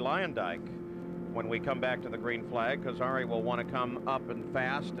 Ari Leyendijk, when we come back to the green flag, because Ari will want to come up and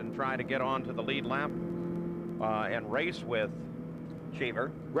fast and try to get on to the lead lap and race with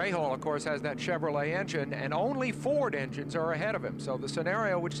Cheever. Rahal, of course, has that Chevrolet engine, and only Ford engines are ahead of him. So the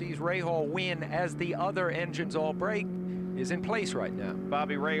scenario which sees Rahal win as the other engines all break is in place right now.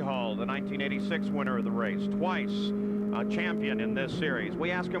 Bobby Rahal, the 1986 winner of the race, twice a champion in this series.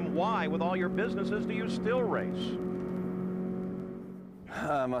 We ask him, why, with all your businesses, do you still race?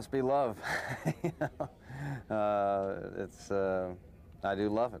 Must be love. I do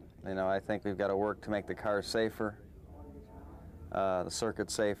love it. You know, I think we've got to work to make the cars safer, the circuit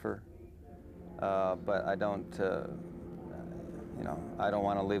safer, but I don't, you know, I don't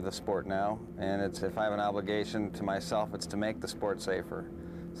want to leave the sport now. And if I have an obligation to myself, it's to make the sport safer,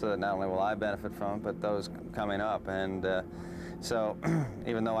 so that not only will I benefit from it, but those coming up. And so,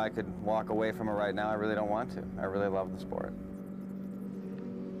 even though I could walk away from it right now, I really don't want to. I really love the sport.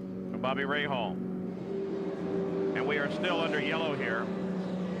 Bobby Rahal. And we are still under yellow here,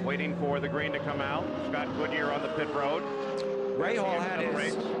 waiting for the green to come out. Scott Goodyear on the pit road. Rahal had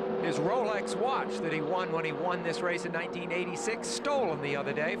his Rolex watch that he won when he won this race in 1986, stolen the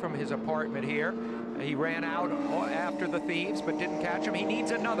other day from his apartment here. He ran out after the thieves, but didn't catch him. He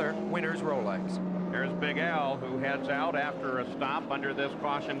needs another winner's Rolex. There's Big Al, who heads out after a stop under this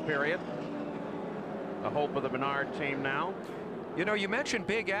caution period. The hope of the Menard team now. You know, you mentioned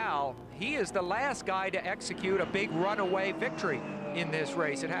Big Al. He is the last guy to execute a big runaway victory in this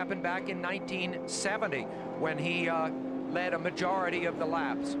race. It happened back in 1970 when he led a majority of the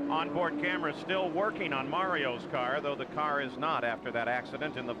laps. Onboard camera still working on Mario's car, though the car is not after that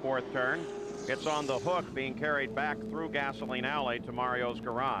accident in the fourth turn. It's on the hook being carried back through Gasoline Alley to Mario's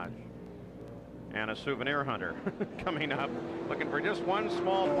garage. And a souvenir hunter coming up, looking for just one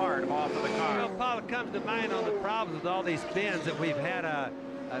small part off of the car. You know, Paul, it comes to mind on the problems with all these bends that we've had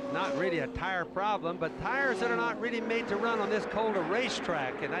not really a tire problem, but tires that are not really made to run on this cold a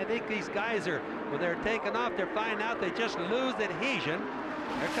racetrack. And I think these guys are, when they're taking off, they're finding out they just lose adhesion.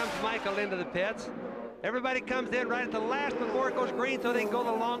 There comes Michael into the pits. Everybody comes in right at the last before it goes green so they can go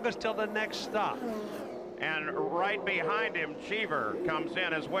the longest till the next stop. And right behind him, Cheever comes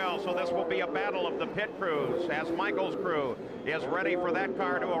in as well. So this will be a battle of the pit crews as Michael's crew is ready for that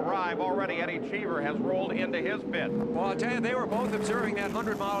car to arrive. Already Eddie Cheever has rolled into his pit. Well, I'll tell you, they were both observing that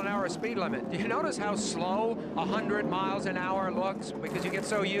 100-mile-an-hour speed limit. Do you notice how slow 100 miles an hour looks? Because you get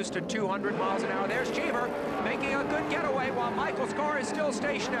so used to 200 miles an hour. There's Cheever making a good getaway while Michael's car is still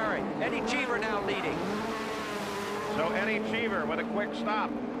stationary. Eddie Cheever now leading. So Eddie Cheever with a quick stop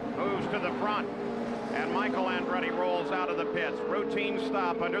moves to the front. And Michael Andretti rolls out of the pits. Routine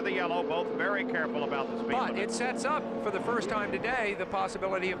stop under the yellow, both very careful about the speed limit. But it sets up, for the first time today, the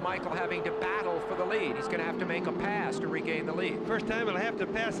possibility of Michael having to battle for the lead. He's going to have to make a pass to regain the lead. First time he'll have to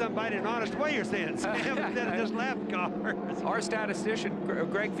pass somebody in an honest way, you're saying, Sam, instead of just lap cars. Our statistician,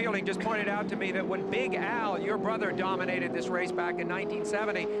 Greg Fielding, just pointed out to me that when Big Al, your brother, dominated this race back in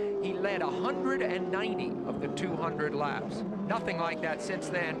 1970, he led 190 of the 200 laps. Nothing like that since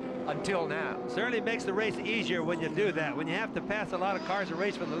then until now. Certainly makes the race easier when you do that. When you have to pass a lot of cars to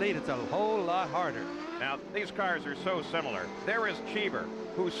race for the lead, it's a whole lot harder. Now, these cars are so similar. There is Cheever,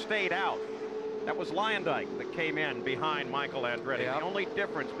 who stayed out. That was Lyondike that came in behind Michael Andretti. Yep. The only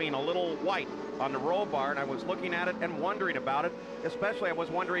difference being a little white on the roll bar, and I was looking at it and wondering about it. Especially, I was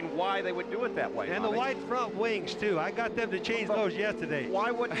wondering why they would do it that way. And the white front wings, too. I got them to change those yesterday.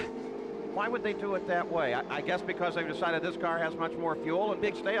 Why would they do it that way? I guess because they've decided this car has much more fuel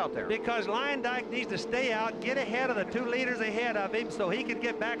and stay out there. Because Lyondike needs to stay out, get ahead of the 2 leaders ahead of him so he can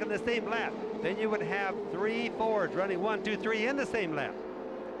get back in the same lap. Then you would have 3 Fords running 1, 2, 3 in the same lap.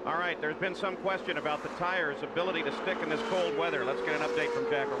 All right, there's been some question about the tires' ability to stick in this cold weather. Let's get an update from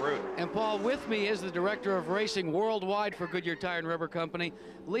Jack Arute. And Paul, with me is the director of racing worldwide for Goodyear Tire and Rubber Company.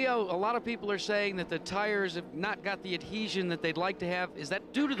 Leo, a lot of people are saying that the tires have not got the adhesion that they'd like to have. Is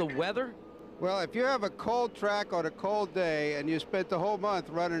that due to the weather? Well, if you have a cold track on a cold day and you spent the whole month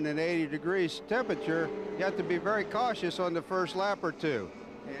running an 80 degrees temperature, you have to be very cautious on the first lap or two.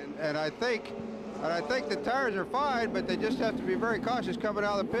 And I think the tires are fine, but they just have to be very cautious coming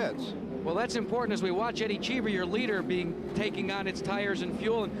out of the pits. Well, that's important as we watch Eddie Cheever, your leader, taking on its tires and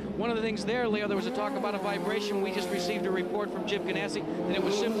fuel. And one of the things there, Leo, there was a talk about a vibration. We just received a report from Jim Ganassi that it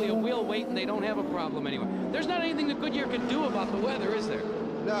was simply a wheel weight and they don't have a problem anyway. There's not anything that Goodyear can do about the weather, is there?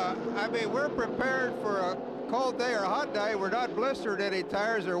 No, I mean, we're prepared for a cold day or a hot day. We're not blistered any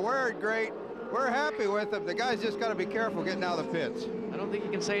tires. They're wearing great. We're happy with them. The guys just got to be careful getting out of the pits. I don't think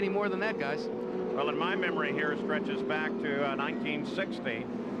you can say any more than that, guys. Well, in my memory here stretches back to 1960,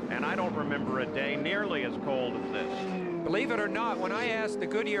 and I don't remember a day nearly as cold as this. Believe it or not, when I asked the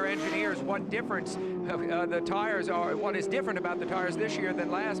Goodyear engineers what difference the tires are, what is different about the tires this year than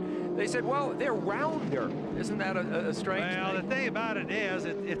last, they said, well, they're rounder. Isn't that a strange thing? Well, the thing about it is,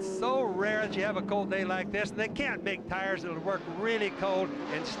 it's so rare that you have a cold day like this, and they can't make tires that'll work really cold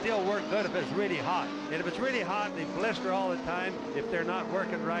and still work good if it's really hot. And if it's really hot, they blister all the time if they're not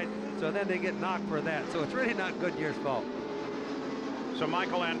working right, so then they get knocked for that. So it's really not Goodyear's fault. So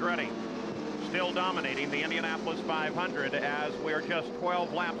Michael Andretti still dominating the Indianapolis 500 as we're just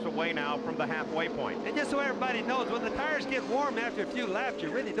 12 laps away now from the halfway point. And just so everybody knows, when the tires get warm after a few laps,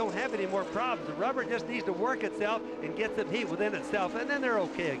 you really don't have any more problems. The rubber just needs to work itself and get some heat within itself, and then they're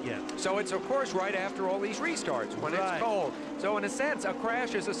okay again. So it's, of course, right after all these restarts when it's cold. So in a sense, a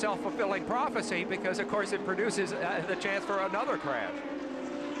crash is a self-fulfilling prophecy because, of course, it produces the chance for another crash.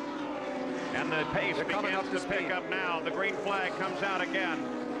 And the pace begins to pick up now. The green flag comes out again.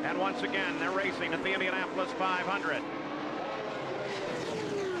 And once again, they're racing at the Indianapolis 500.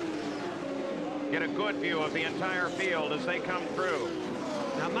 Get a good view of the entire field as they come through.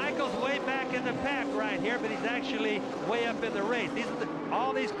 Now, Michael's way back in the pack right here, but he's actually way up in the race.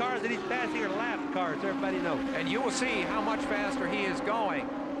 All these cars that he's passing are lap cars, everybody knows. And you will see how much faster he is going,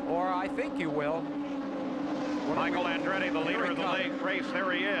 or I think you will. Michael Andretti, the leader of the race,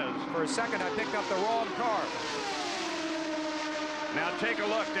 there he is. For a second, I picked up the wrong car. Now take a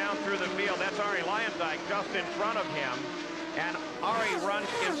look down through the field. That's Ari Leyendijk just in front of him. And Ari runs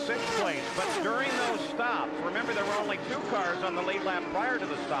in 6th place. But during those stops, remember there were only 2 cars on the lead lap prior to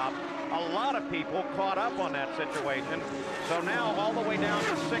the stop. A lot of people caught up on that situation. So now all the way down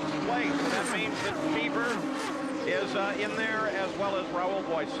to 6th place. So that means that Bieber is in there, as well as Raul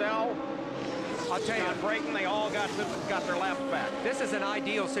Boisel. I'll tell you, Brayton, they all got their laps back. This is an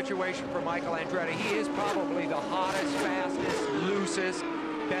ideal situation for Michael Andretti. He is probably the hottest, fastest, loosest,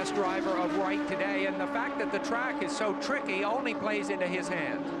 best driver of right today, and the fact that the track is so tricky only plays into his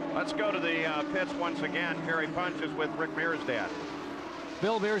hands. Let's go to the pits once again. Jerry Punch is with Rick Mears' dad.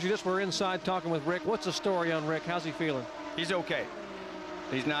 Bill Mears, you just were inside talking with Rick. What's the story on Rick? How's he feeling? He's okay.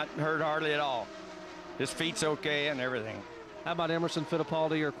 He's not hurt hardly at all. His feet's okay and everything. How about Emerson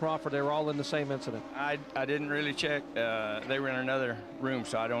Fittipaldi or Crawford? They were all in the same incident. I didn't really check. They were in another room,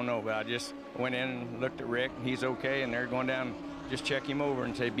 so I don't know. But I just went in and looked at Rick. He's okay, and they're going down, just check him over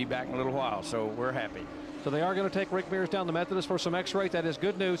and say, be back in a little while. So we're happy. So they are going to take Rick Mears down to Methodist for some x-ray. That is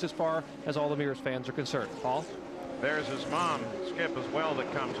good news as far as all the Mears fans are concerned. Paul? There's his mom, Skip, as well,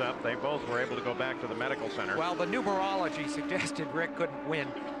 that comes up. They both were able to go back to the medical center. Well, the numerology suggested Rick couldn't win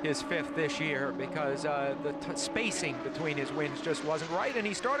his 5th this year because the spacing between his wins just wasn't right, and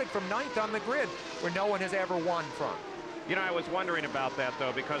he started from 9th on the grid, where no one has ever won from. You know, I was wondering about that,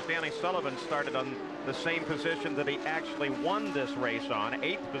 though, because Danny Sullivan started on the same position that he actually won this race on,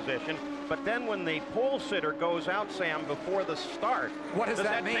 8th position. But then when the pole sitter goes out, Sam, before the start, what does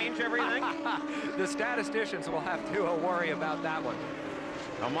that mean? Change everything? The statisticians will have to worry about that one.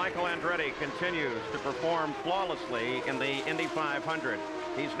 Now, Michael Andretti continues to perform flawlessly in the Indy 500.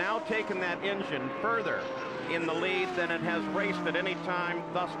 He's now taken that engine further in the lead than it has raced at any time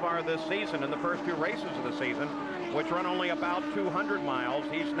thus far this season. In the first 2 races of the season, which run only about 200 miles,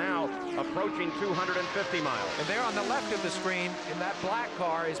 he's now approaching 250 miles. And there on the left of the screen in that black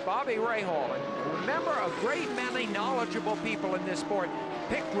car is Bobby Rahal. And remember, a great many knowledgeable people in this sport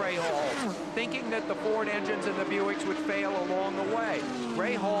picked Rahal, thinking that the Ford engines and the Buicks would fail along the way.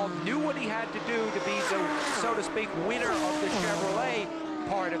 Rahal knew what he had to do to be the, so to speak, winner of the Chevrolet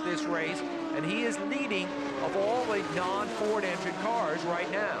part of this race, and he is leading of all the non-Ford engine cars right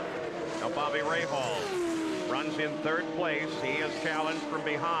now. Now Bobby Rahal runs in 3rd place. He is challenged from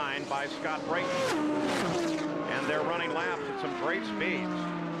behind by Scott Brayton. And they're running laps at some great speeds.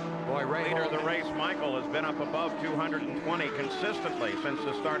 Boy, leader of the race, Michael, has been up above 220 consistently since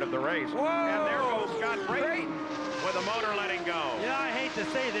the start of the race. Whoa! And there goes Scott Brayton with the motor letting go. You know, I hate to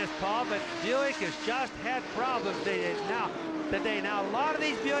say this, Paul, but Buick has just had problems today. Now, a lot of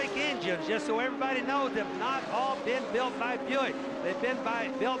these Buick engines, just so everybody knows, have not all been built by Buick. They've been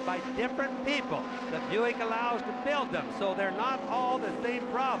built by different people that Buick allows to build them. So they're not all the same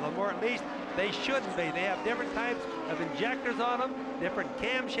problem, or at least they shouldn't be. They have different types of injectors on them, different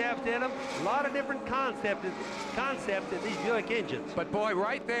camshafts in them, a lot of different concepts in these Buick engines. But boy,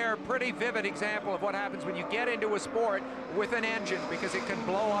 right there, pretty vivid example of what happens when you get into a sport with an engine, because it can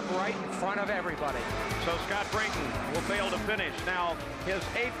blow up right in front of everybody. So Scott Brayton will fail to finish. Now his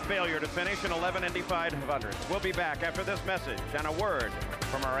 8th failure to finish in 11 Indy 500s. We'll be back after this message and a word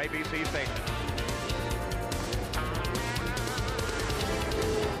from our ABC station.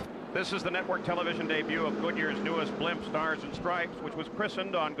 This is the network television debut of Goodyear's newest blimp, Stars and Stripes, which was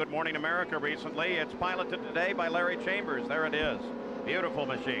christened on Good Morning America recently. It's piloted today by Larry Chambers. There it is. Beautiful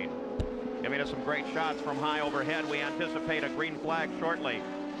machine. Giving us some great shots from high overhead. We anticipate a green flag shortly.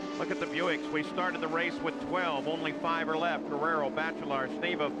 Look at the Buicks. We started the race with 12. Only 5 are left. Guerrero, Bachelor,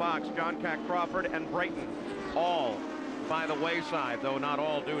 Sneva, Fox, John Cack Crawford, and Brayton. All by the wayside, though not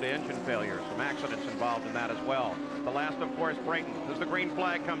all due to engine failure. Some accidents involved in that as well. The last, of course, Brayton, as the green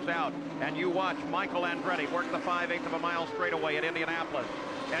flag comes out, and you watch Michael Andretti work the 5/8 of a mile straightaway at Indianapolis.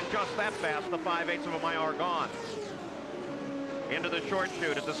 And just that fast, the 5/8 of a mile are gone. Into the short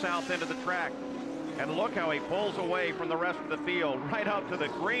chute at the south end of the track. And look how he pulls away from the rest of the field, right out to the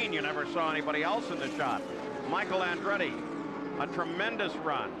green. You never saw anybody else in the shot. Michael Andretti, a tremendous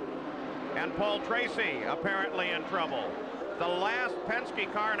run. And Paul Tracy apparently in trouble. The last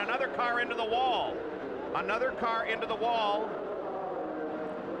Penske car, and another car into the wall. Another car into the wall.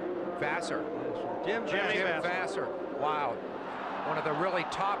 Vassar. Jim Vassar. Vassar. Wow. one of the really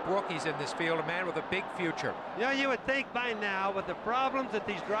top rookies in this field, a man with a big future. You know, you would think by now, with the problems that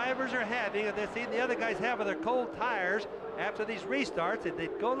these drivers are having, and they're seeing the other guys have with their cold tires after these restarts, that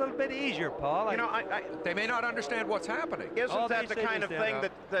they'd go a little bit easier, Paul. You know, they may not understand what's happening. Isn't that the kind of thing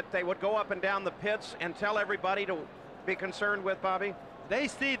that they would go up and down the pits and tell everybody to be concerned with, Bobby? They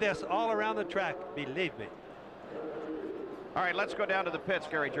see this all around the track, believe me. All right, let's go down to the pits,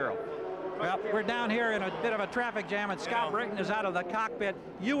 Gary Gerald. Well, we're down here in a bit of a traffic jam, and Scott Britton is out of the cockpit.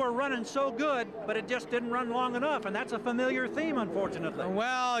 You were running so good, but it just didn't run long enough, and that's a familiar theme, unfortunately.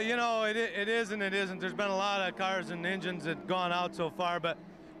 Well, you know, it is and it isn't. There's been a lot of cars and engines that have gone out so far, but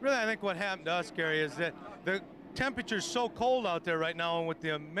really I think what happened to us, Gary, is that the temperature's so cold out there right now, and with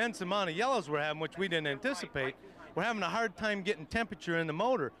the immense amount of yellows we're having, which we didn't anticipate, we're having a hard time getting temperature in the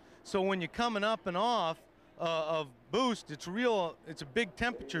motor. So when you're coming up and off of boost, it's a big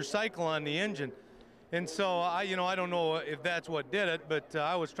temperature cycle on the engine. And so I don't know if that's what did it, but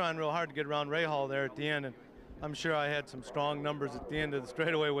I was trying real hard to get around Rahal there at the end, and I'm sure I had some strong numbers at the end of the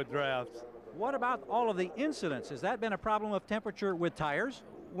straightaway with drafts. What about all of the incidents? Has that been a problem of temperature with tires?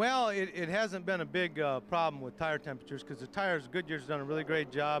 Well, it hasn't been a big problem with tire temperatures, because the tires, Goodyear's done a really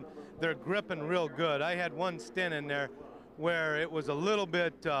great job. They're gripping real good. I had one stint in there where it was a little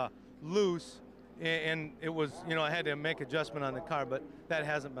bit loose, and it was, I had to make adjustment on the car, but that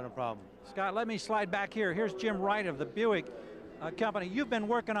hasn't been a problem. Scott, let me slide back here. Here's Jim Wright of the Buick company. You've been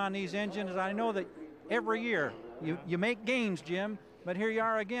working on these engines. I know that every year you make gains, Jim, but here you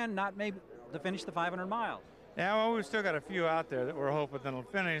are again, not maybe to finish the 500 miles. Yeah, well, we've still got a few out there that we're hoping that'll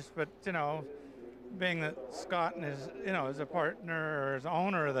finish, but, being that Scott and his, as a partner or as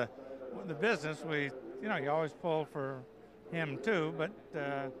owner of the business, you always pull for him too, but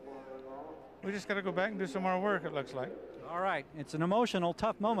we just got to go back and do some more work, it looks like. All right, it's an emotional,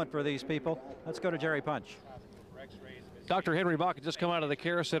 tough moment for these people. Let's go to Jerry Punch. Dr. Henry Bach had just come out of the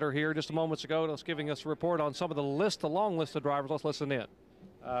care center here just a moments ago, and was giving us a report on some of the long list of drivers. Let's listen in.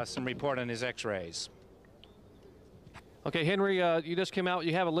 Some report on his x-rays. Okay, Henry, you just came out.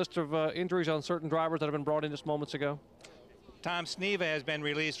 You have a list of injuries on certain drivers that have been brought in just moments ago. Tom Sneva has been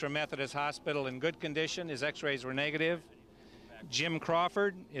released from Methodist Hospital in good condition. His x-rays were negative. Jim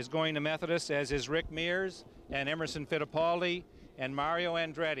Crawford is going to Methodist, as is Rick Mears and Emerson Fittipaldi and Mario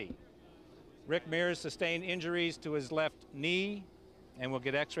Andretti. Rick Mears sustained injuries to his left knee, and we'll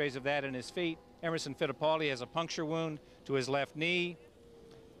get x-rays of that in his feet. Emerson Fittipaldi has a puncture wound to his left knee,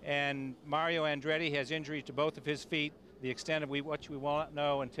 and Mario Andretti has injuries to both of his feet, the extent of which we won't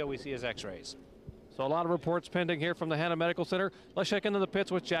know until we see his x-rays. So a lot of reports pending here from the Hanna Medical Center. Let's check into the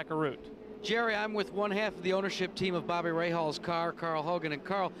pits with Jack Arute. Jerry, I'm with one half of the ownership team of Bobby Rahal's car, Carl Hogan. And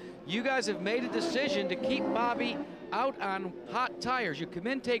Carl, you guys have made a decision to keep Bobby out on hot tires. You come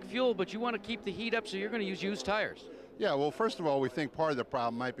in, take fuel, but you want to keep the heat up, so you're going to use used tires. Yeah, well, first of all, we think part of the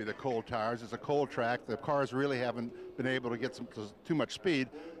problem might be the cold tires. It's a cold track. The cars really haven't been able to get too much speed.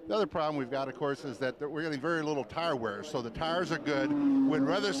 The other problem we've got, of course, is that we're getting very little tire wear. So the tires are good. We'd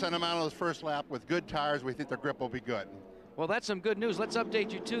rather send them out on the first lap with good tires. We think their grip will be good. Well, that's some good news. Let's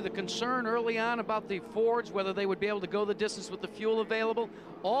update you, too. The concern early on about the Fords, whether they would be able to go the distance with the fuel available,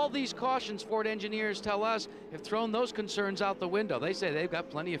 all these cautions Ford engineers tell us have thrown those concerns out the window. They say they've got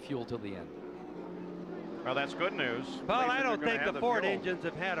plenty of fuel till the end. Well, that's good news. Paul, I don't think the Ford engines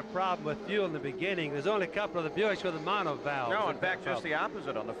have had a problem with fuel in the beginning. There's only a couple of the Buicks with a mono valve. No, in fact, just the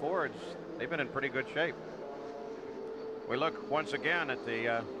opposite on the Fords. They've been in pretty good shape. We look once again at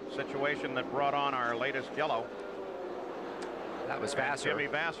the situation that brought on our latest yellow. That was Vassar. Jimmy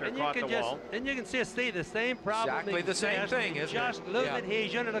Vassar caught the wall. And you can see the same problem. Exactly the same thing, isn't it? Just little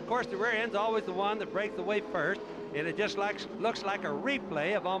adhesion, and of course the rear end's always the one that breaks away first. And it just looks like a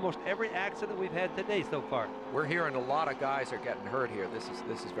replay of almost every accident we've had today so far. We're hearing a lot of guys are getting hurt here. This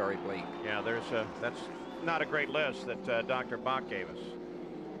is very bleak. Yeah, that's not a great list that Dr. Bach gave us.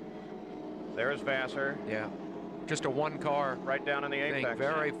 There's Vassar. Yeah. Just a one car. Right down in the apex.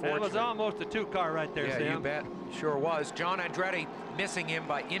 Very fortunate. It was almost a two car right there, yeah, Sam. You bet. Sure was. John Andretti missing him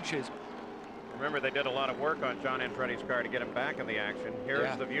by inches. Remember, they did a lot of work on John Andretti's car to get him back in the action.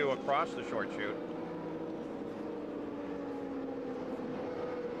 Here's the view across the short chute.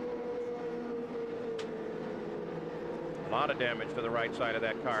 A lot of damage to the right side of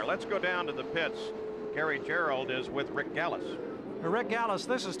that car. Let's go down to the pits. Gary Gerald is with Rick Gallis. Rick Gallis,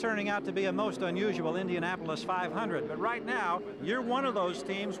 this is turning out to be a most unusual Indianapolis 500, but right now you're one of those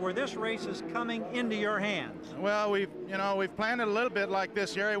teams where this race is coming into your hands. Well, we've planned it a little bit like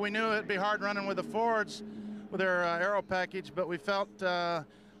this, Jerry. We knew it'd be hard running with the Fords with their aero package, but we felt the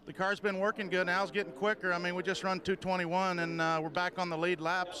car's been working good. Al's getting quicker. I mean, we just run 2:21 and we're back on the lead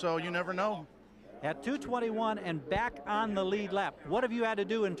lap, so you never know. at 2:21 and back on the lead lap. What have you had to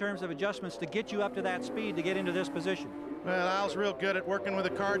do in terms of adjustments to get you up to that speed to get into this position? Well, Al's real good at working with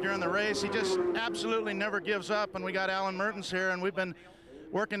the car during the race. He just absolutely never gives up, and we got Alan Mertens here, and we've been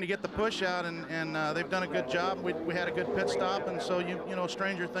working to get the push out, and they've done a good job. We had a good pit stop, and so you know,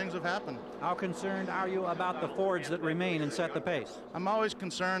 stranger things have happened. How concerned are you about the Fords that remain and set the pace? I'm always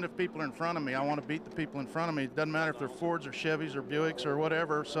concerned if people are in front of me. I want to beat the people in front of me. It doesn't matter if they're Fords or Chevys or Buicks or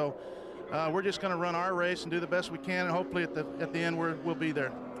whatever. So we're just going to run our race and do the best we can, and hopefully at the end we'll be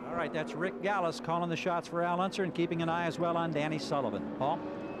there. All right, that's Rick Gallus calling the shots for Al Unser and keeping an eye as well on Danny Sullivan. Paul?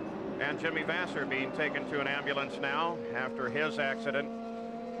 And Jimmy Vasser being taken to an ambulance now after his accident.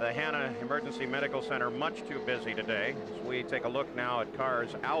 The Hanna Emergency Medical Center much too busy today. As we take a look now at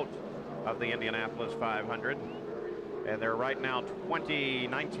cars out of the Indianapolis 500. And there are right now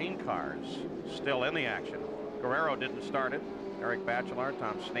 19 cars still in the action. Guerrero didn't start it. Eric Bachelard,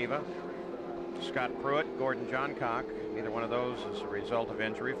 Tom Sneva, Scott Pruitt, Gordon Johncock. Neither one of those is a result of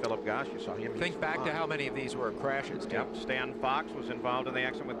injury. Philip Gosch, you saw him. Think back to how many of these were crashes. Yep. Stan Fox was involved in the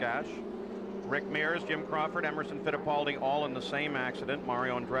accident with Gosch. Rick Mears, Jim Crawford, Emerson Fittipaldi, all in the same accident.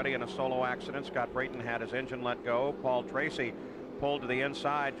 Mario Andretti in a solo accident. Scott Brayton had his engine let go. Paul Tracy pulled to the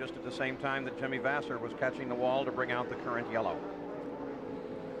inside just at the same time that Jimmy Vasser was catching the wall to bring out the current yellow.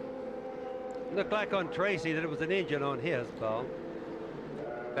 Looked like on Tracy that it was an engine on his, Paul.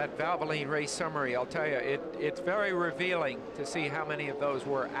 That Valvoline race summary, I'll tell you, it's very revealing to see how many of those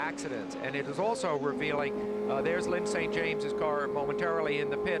were accidents. And it is also revealing, there's Lynn St. James's car momentarily in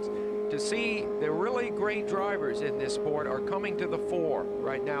the pits, to see the really great drivers in this sport are coming to the fore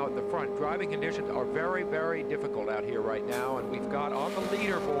right now at the front. Driving conditions are very, very difficult out here right now. And we've got on the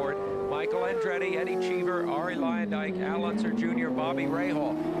leaderboard Michael Andretti, Eddie Cheever, Arie Luyendyk, Al Unser Jr., Bobby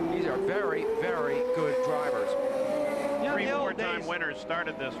Rahal. These are very, very good drivers. Three four-time winners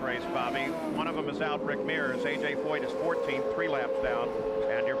started this race, Bobby. One of them is out, Rick Mears. A.J. Foyt is 14th, 3 laps down.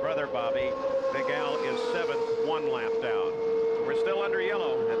 And your brother, Bobby, Big Al, is 7th, 1 lap down. So we're still under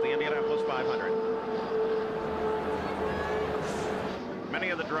yellow at the Indianapolis 500. Many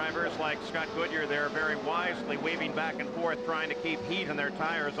of the drivers, like Scott Goodyear, they're very wisely weaving back and forth, trying to keep heat in their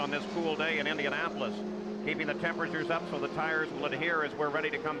tires on this cool day in Indianapolis, keeping the temperatures up so the tires will adhere as we're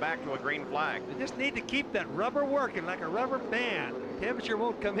ready to come back to a green flag. They just need to keep that rubber working like a rubber band. Temperature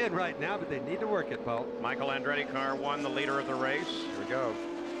won't come in right now, but they need to work it, Paul. Michael Andretti, car 1, the leader of the race. Here we go.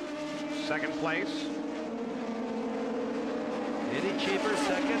 Second place. Eddie Cheever,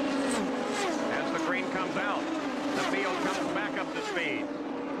 second. As the green comes out, the field comes back up to speed.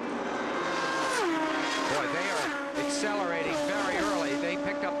 Boy, they are accelerating very early. They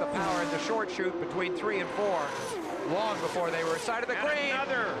picked up the power in the short chute between 3 and 4 long before they were inside of the green.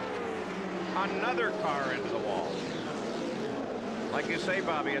 Another car into the wall. Like you say,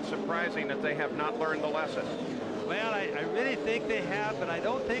 Bobby, it's surprising that they have not learned the lesson. Well, I really think they have, but I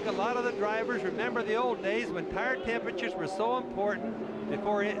don't think a lot of the drivers remember the old days when tire temperatures were so important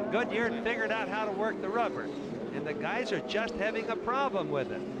before Goodyear had figured out how to work the rubber. And the guys are just having a problem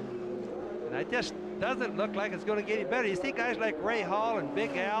with it. And it just doesn't look like it's going to get any better. You see guys like Ray Hall and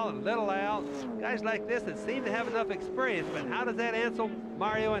Big Al and Little Al, guys like this that seem to have enough experience, but how does that answer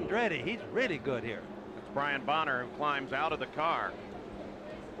Mario Andretti? He's really good here. It's Brian Bonner who climbs out of the car.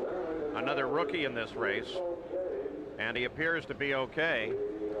 Another rookie in this race, and he appears to be okay.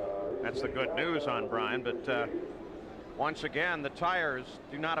 That's the good news on Brian, but once again, the tires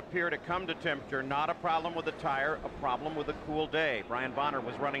do not appear to come to temperature. Not a problem with the tire, a problem with a cool day. Brian Bonner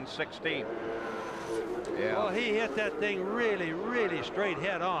was running 16th. Yeah. Well, he hit that thing really, really straight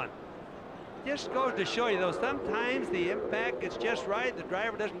head on. Just goes to show you, though, sometimes the impact is just right. The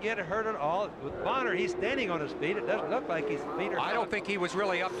driver doesn't get hurt at all. With Bonner, he's standing on his feet. It doesn't look like his feet are. I don't think he was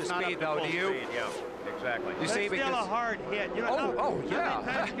really up to speed, though. Do you? Speed, yeah. Exactly. You see, still a hard hit. You know, yeah. How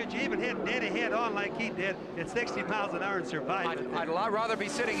many times could you even hit Danny head on like he did at 60 miles an hour and survive? I'd a lot rather be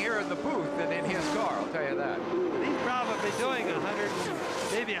sitting here in the booth than in his car, I'll tell you that. He's probably doing 100,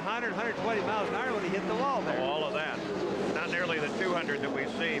 maybe 100, 120 miles an hour when he hit the wall there. Oh, all of that. Not nearly the 200 that we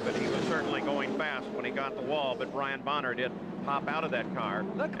see, but he was certainly going fast when he got the wall. But Brian Bonner did pop out of that car.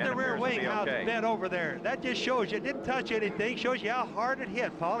 Look at the rear wing, how it's bent over there. That just shows you it didn't touch anything. Shows you how hard it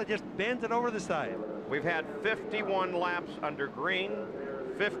hit, Paul. It just bends it over the side. We've had 51 laps under green,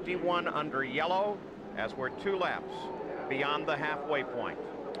 51 under yellow, as we're 2 laps beyond the halfway point.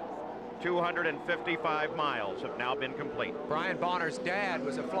 255 miles have now been complete. Brian Bonner's dad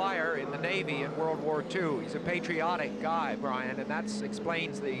was a flyer in the Navy in World War II. He's a patriotic guy, Brian, and that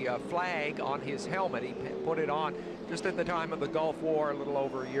explains the flag on his helmet. He put it on just at the time of the Gulf War a little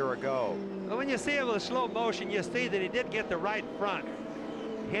over a year ago. Well, when you see him with slow motion, you see that he did get the right front.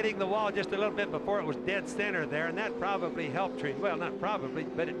 hitting the wall just a little bit before it was dead center there, and that probably helped. Well, not probably,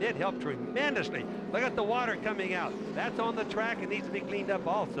 but it did help tremendously. Look at the water coming out. That's on the track. It needs to be cleaned up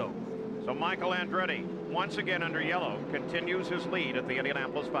also. So Michael Andretti, once again under yellow, continues his lead at the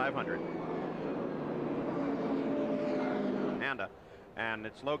Indianapolis 500. And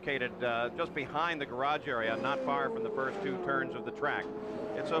it's located just behind the garage area, not far from the first two turns of the track.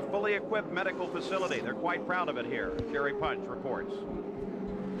 It's a fully equipped medical facility. They're quite proud of it here. Jerry Punch reports.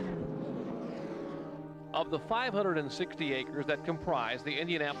 Of the 560 acres that comprise the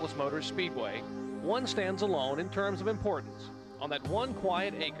Indianapolis Motor Speedway, one stands alone in terms of importance. On that one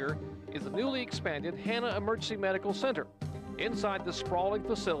quiet acre is the newly expanded Hanna Emergency Medical Center. Inside the sprawling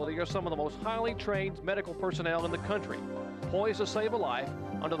facility are some of the most highly trained medical personnel in the country, poised to save a life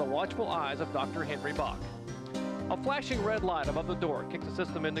under the watchful eyes of Dr. Henry Bach. A flashing red light above the door kicks the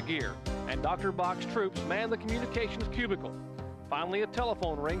system into gear, and Dr. Bach's troops man the communications cubicle. Finally, a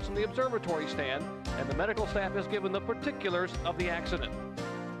telephone rings from the observatory stand, and the medical staff is given the particulars of the accident.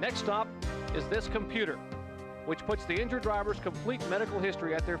 Next stop is this computer, which puts the injured driver's complete medical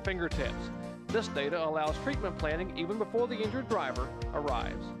history at their fingertips. This data allows treatment planning even before the injured driver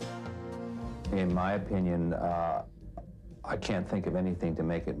arrives. In my opinion, I can't think of anything to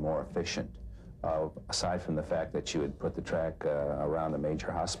make it more efficient, aside from the fact that you would put the track around a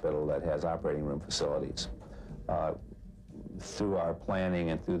major hospital that has operating room facilities. Through our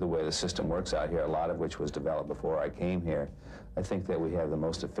planning and through the way the system works out here, a lot of which was developed before I came here, I think that we have the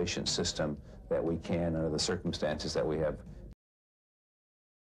most efficient system that we can under the circumstances that we have.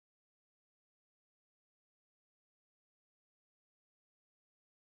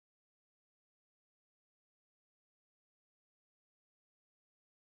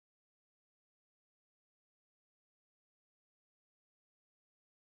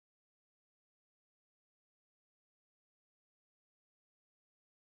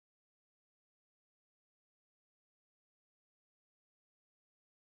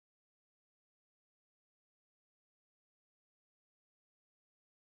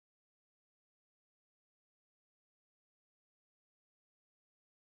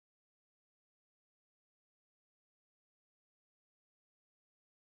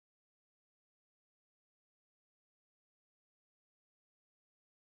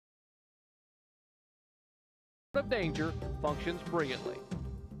 Of danger functions brilliantly.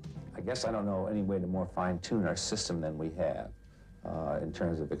 I guess I don't know any way to more fine-tune our system than we have in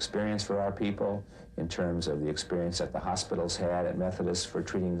terms of experience for our people, in terms of the experience that the hospitals had at Methodist for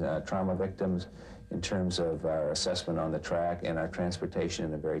treating trauma victims, in terms of our assessment on the track and our transportation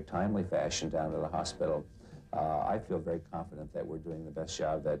in a very timely fashion down to the hospital. I feel very confident that we're doing the best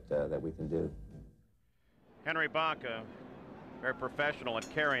job that we can do. Henry Bach, very professional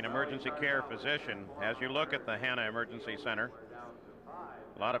at carrying emergency care physician. As you look at the Hanna Emergency Center,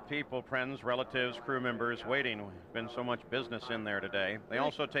 a lot of people, friends, relatives, crew members waiting. Been so much business in there today. They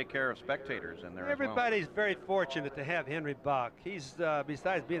also take care of spectators in there as well. Everybody's very fortunate to have Henry Bach. He's,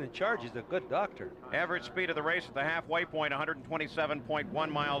 besides being in charge, he's a good doctor. Average speed of the race at the halfway point,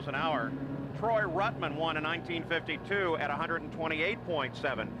 127.1 miles an hour. Troy Ruttman won in 1952 at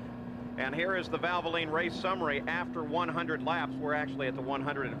 128.7. And here is the Valvoline race summary after 100 laps. We're actually at the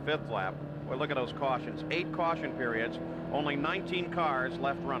 105th lap. Well, look at those cautions. 8 caution periods, only 19 cars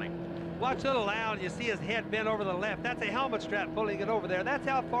left running. Watch Little Al, you see his head bent over the left. That's a helmet strap pulling it over there. That's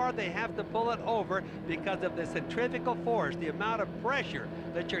how far they have to pull it over because of the centrifugal force, the amount of pressure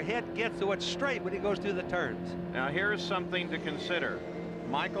that your head gets so it's straight when he goes through the turns. Now here's something to consider.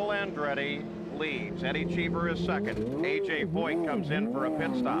 Michael Andretti leads. Eddie Cheever is second. A.J. Voigt comes in for a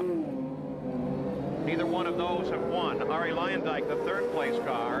pit stop. Neither one of those have won. Ari Leyendijk, the third place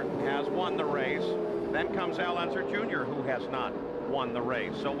car, has won the race. Then comes Al Unser Jr., who has not won the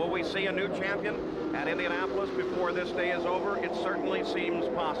race. So will we see a new champion at Indianapolis before this day is over? It certainly seems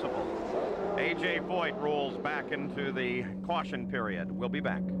possible. A.J. Voigt rolls back into the caution period. We'll be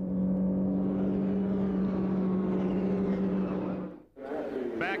back.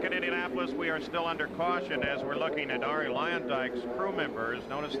 Back at Indianapolis, we are still under caution as we're looking at Ari Leyendijk's crew members.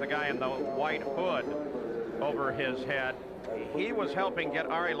 Notice the guy in the white hood over his head. He was helping get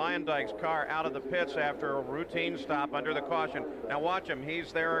Ari Leyendijk's car out of the pits after a routine stop under the caution. Now watch him.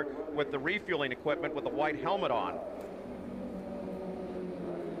 He's there with the refueling equipment with the white helmet on.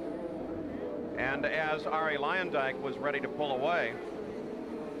 And as Ari Leyendijk was ready to pull away,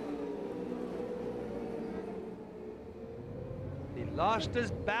 lost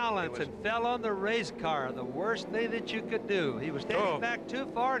his balance and fell on the race car. The worst thing that you could do. He was taken back too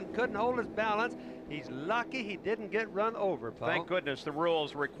far and couldn't hold his balance. He's lucky he didn't get run over, Paul. Thank goodness the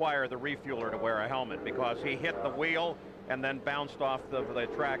rules require the refueler to wear a helmet, because he hit the wheel and then bounced off the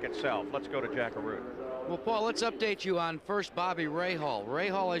track itself. Let's go to Jack Arute. Well, Paul, let's update you on first Bobby Rahal.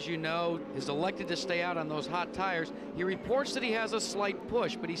 Rahal, as you know, is elected to stay out on those hot tires. He reports that he has a slight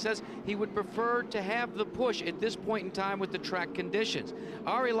push, but he says he would prefer to have the push at this point in time with the track conditions.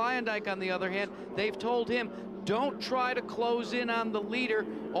 Arie Luyendyk, on the other hand, they've told him, don't try to close in on the leader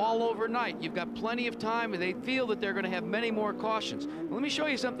all overnight. You've got plenty of time, and they feel that they're going to have many more cautions. Well, let me show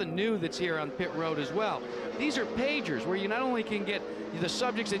you something new that's here on pit road as well. These are pagers where you not only can get the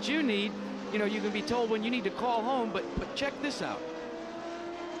subjects that you need, you know, you can be told when you need to call home, but check this out.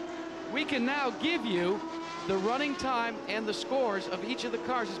 We can now give you the running time and the scores of each of the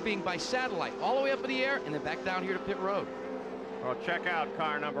cars as being by satellite, all the way up in the air and then back down here to pit road. Well, check out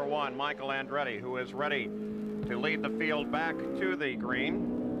car number 1, Michael Andretti, who is ready to lead the field back to the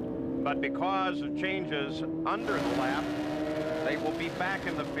green. But because of changes under the lap, they will be back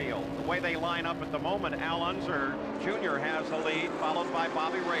in the field. The way they line up at the moment, Al Unser Jr. has the lead, followed by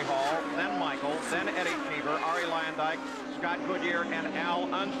Bobby Rahal, then Michael, then Eddie Cheever, Arie Luyendyk, Scott Goodyear, and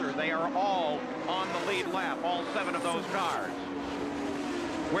Al Unser. They are all on the lead lap, all 7 of those cars.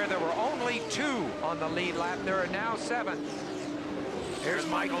 Where there were only 2 on the lead lap, there are now 7. Here's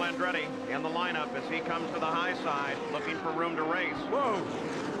Michael Andretti in the lineup as he comes to the high side, looking for room to race. Whoa!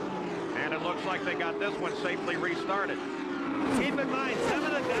 And it looks like they got this one safely restarted. Keep in mind, some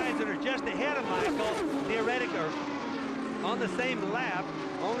of the guys that are just ahead of Michael, theoretically, on the same lap,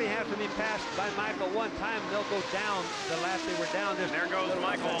 only have to be passed by Michael one time. They'll go down the lap they were down. And there goes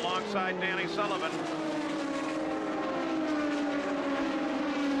Michael alongside Danny Sullivan.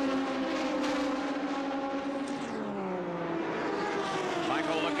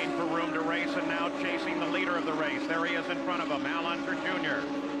 Michael looking for room to race and now chasing the leader of the race. There he is in front of him, Al Unser Jr.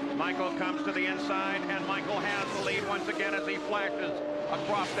 Michael comes to the inside, and Michael has the lead once again as he flashes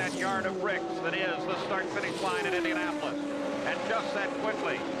across that yard of bricks that is the start-finish line at Indianapolis. And just that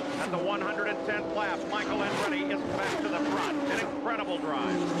quickly, at the 110th lap, Michael Andretti is back to the front. An incredible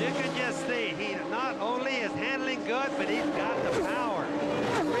drive. You can just see he not only is handling good, but he's got the power.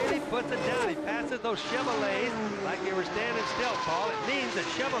 He really puts it down. He passes those Chevrolets like they were standing still, Paul. It means that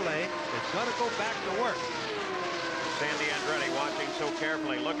Chevrolet is going to go back to work. Sandy Andretti watching so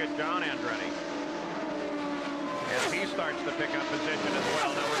carefully. Look at John Andretti as he starts to pick up position as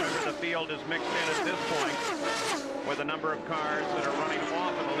well. Now remember, the field is mixed in at this point with a number of cars that are running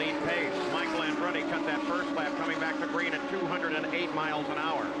off of the lead pace. Michael Andretti cut that first lap coming back to green at 208 miles an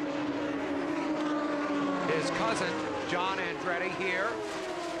hour. His cousin, John Andretti, here.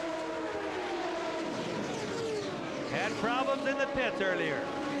 Had problems in the pits earlier.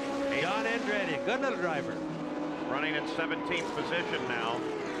 John Andretti, good little driver. Running in 17th position now.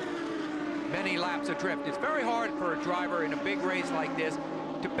 Many laps adrift. It's very hard for a driver in a big race like this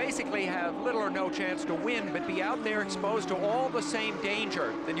to basically have little or no chance to win, but be out there exposed to all the same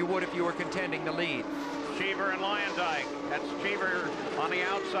danger than you would if you were contending the lead. Cheever and Luyendyk. That's Cheever on the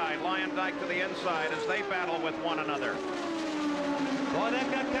outside, Luyendyk to the inside as they battle with one another. Boy,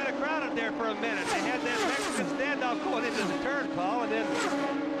 that got kind of crowded there for a minute. They had that Mexican standoff going into the turn, Paul, and then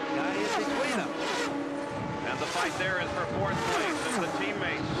got in between them. And the fight there is for 4th place as the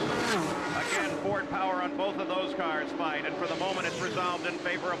teammates. Again, Ford power on both of those cars fight, and for the moment it's resolved in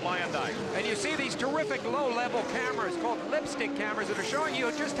favor of Luyendyk. And you see these terrific low-level cameras called lipstick cameras that are showing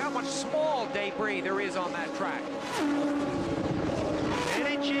you just how much small debris there is on that track.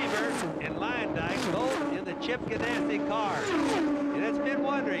 Eddie Cheever and Luyendyk both in the Chip Ganassi cars. And it's been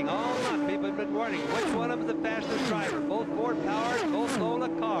wondering all month, people have been wondering which one of them is the fastest driver. Both Ford powered, both Lola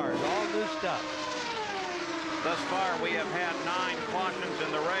cars, all new stuff. Thus far, we have had 9 cautions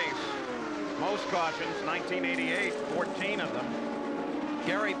in the race. Most cautions, 1988, 14 of them.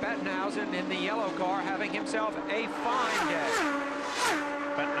 Gary Bettenhausen in the yellow car having himself a fine day.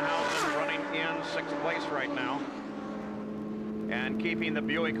 Bettenhausen running in 6th place right now. And keeping the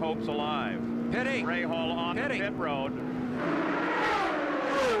Buick hopes alive. Pitting. Rahal on the pit road.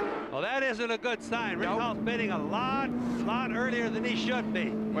 Well, that isn't a good sign. Rahal's pitting a lot earlier than he should be.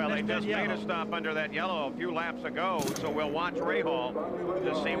 Well, they just made a stop under that yellow a few laps ago, so we'll watch Rahal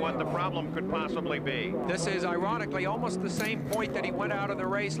to see what the problem could possibly be. This is, ironically, almost the same point that he went out of the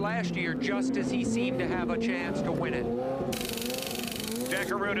race last year, just as he seemed to have a chance to win it. Jack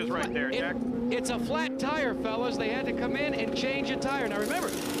Arute is right there, Jack. It's a flat tire, fellas. They had to come in and change a tire. Now, remember,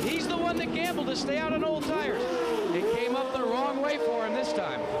 he's the one that gambled to stay out on old tires. It came up the wrong way for him this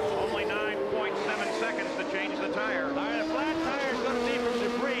time. Only 9.7 seconds to change the tire. All right, a flat tire is going to be from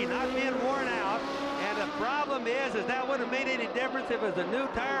debris, not being worn out. And the problem is is that would have made any difference if it was a new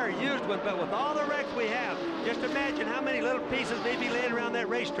tire or a used one, but with all the wrecks we have, just imagine how many little pieces may be laying around that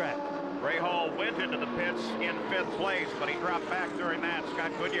racetrack. Ray Hall went into the pits in 5th place, but he dropped back during that.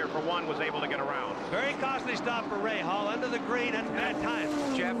 Scott Goodyear, for one, was able to get around. Very costly stop for Ray Hall. Under the green, that's a bad time.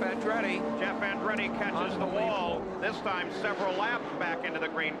 Jeff Andretti. Jeff Andretti catches the wall, this time several laps back into the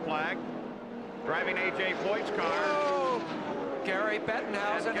green flag. Driving A.J. Foyt's car. Oh, Gary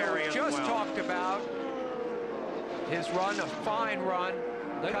Bettenhausen, Gary who just well. talked about his run, a fine run.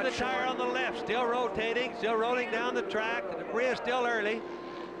 Look at the tire on the left, still rotating, still rolling down the track. The debris is still early.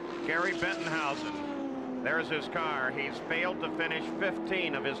 Gary Bettenhausen. There's his car. He's failed to finish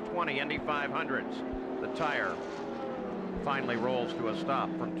 15 of his 20 Indy 500s. The tire finally rolls to a stop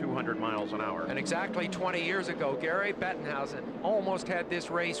from 200 miles an hour. And exactly 20 years ago, Gary Bettenhausen almost had this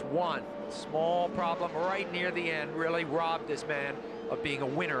race won. Small problem right near the end really robbed this man of being a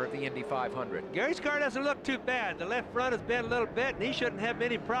winner of the Indy 500. Gary's car doesn't look too bad. The left front has bent a little bit, and he shouldn't have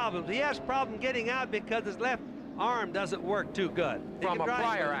many problems. He has problem getting out because his left arm doesn't work too good. From a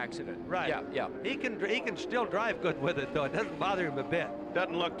prior accident. Right. Yeah, yeah. He can still drive good with it, though. It doesn't bother him a bit.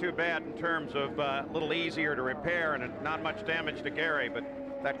 Doesn't look too bad in terms of a little easier to repair and not much damage to Gary, but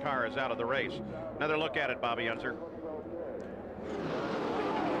that car is out of the race. Another look at it, Bobby Unser.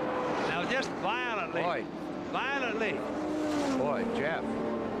 Now just violently. Boy, Jeff.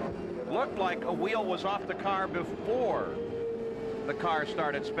 Looked like a wheel was off the car before the car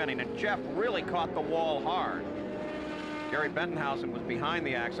started spinning, and Jeff really caught the wall hard. Gary Bettenhausen was behind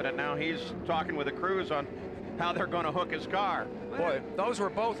the accident. Now he's talking with the crews on how they're going to hook his car. Boy, those were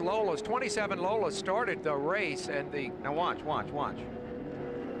both Lolas. 27 Lolas started the race, and the... Now watch.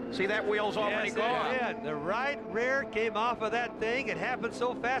 See, that wheel's already gone. Yeah, the right rear came off of that thing. It happened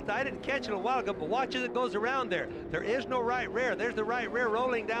so fast. I didn't catch it a while ago, but watch as it goes around there. There is no right rear. There's the right rear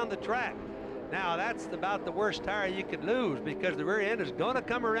rolling down the track. Now, that's about the worst tire you could lose because the rear end is going to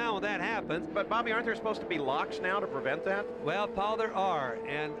come around when that happens. But, Bobby, aren't there supposed to be locks now to prevent that? Well, Paul, there are,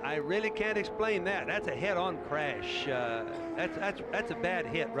 and I really can't explain that. That's a head-on crash. That's a bad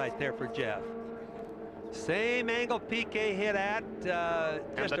hit right there for Jeff. Same angle PK hit at. And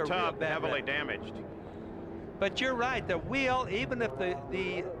just the a tub real bad heavily wreck. damaged. But you're right, the wheel, even if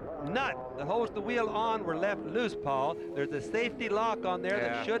the nut that holds the wheel on were left loose, Paul, there's a safety lock on there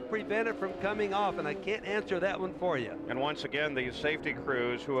that should prevent it from coming off, and I can't answer that one for you. And once again, these safety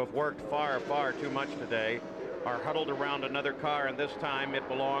crews who have worked far too much today are huddled around another car, and this time it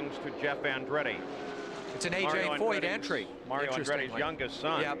belongs to Jeff Andretti. It's an A.J. Foyt entry. Mario Andretti's youngest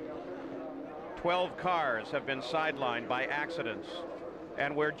son. Yep. 12 cars have been sidelined by accidents,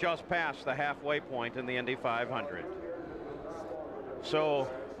 and we're just past the halfway point in the Indy 500. So,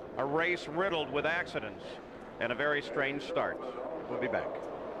 a race riddled with accidents and a very strange start. We'll be back.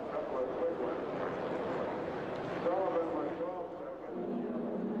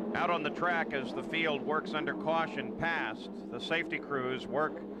 Out on the track as the field works under caution past, the safety crews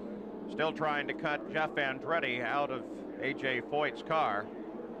work still trying to cut Jeff Andretti out of A.J. Foyt's car.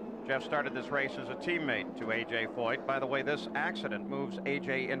 Jeff started this race as a teammate to A.J. Foyt. By the way, this accident moves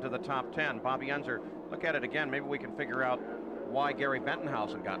A.J. into the top 10. Bobby Unser, look at it again. Maybe we can figure out why Gary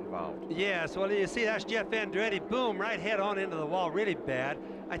Bettenhausen got involved. Yes, well, you see, that's Jeff Andretti. Boom, right head on into the wall, really bad.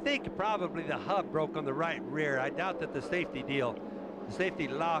 I think probably the hub broke on the right rear. I doubt that the safety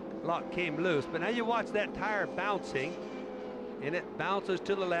lock came loose. But now you watch that tire bouncing, and it bounces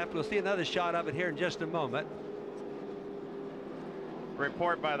to the left. We'll see another shot of it here in just a moment.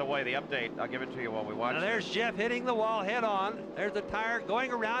 Report, by the way, the update. I'll give it to you while we watch. Now there's Jeff hitting the wall head on. There's the tire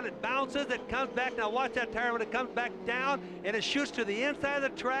going around. It bounces. It comes back. Now watch that tire when it comes back down, and it shoots to the inside of the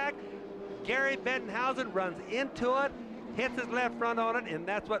track. Gary Bettenhausen runs into it, hits his left front on it, and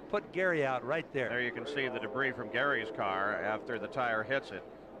that's what put Gary out right there. There you can see the debris from Gary's car after the tire hits it,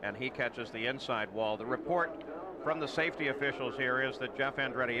 and he catches the inside wall. The report from the safety officials here is that Jeff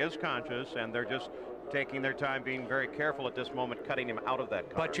Andretti is conscious, and they're just taking their time, being very careful at this moment, cutting him out of that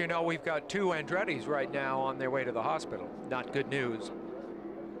car. But you know, we've got 2 Andrettis right now on their way to the hospital. Not good news.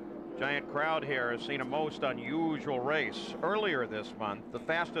 Giant crowd here has seen a most unusual race. Earlier this month, the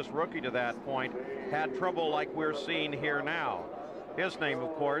fastest rookie to that point had trouble like we're seeing here now. His name,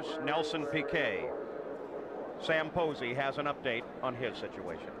 of course, Nelson Piquet. Sam Posey has an update on his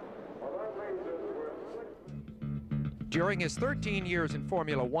situation. During his 13 years in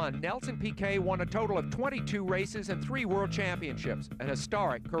Formula One, Nelson Piquet won a total of 22 races and 3 world championships, an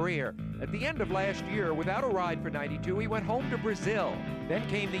historic career. At the end of last year, without a ride for 92, he went home to Brazil. Then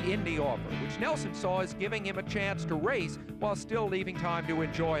came the Indy offer, which Nelson saw as giving him a chance to race while still leaving time to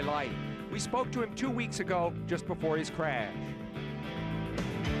enjoy life. We spoke to him 2 weeks ago, just before his crash.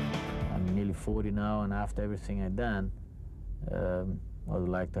 I'm nearly nearly 40 now, and after everything I've done, I would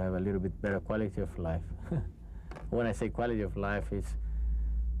like to have a little bit better quality of life. When I say quality of life, it's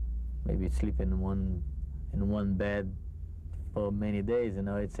maybe sleeping in one bed for many days. You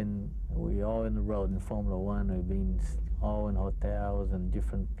know, we all on the road in Formula One. We've been all in hotels and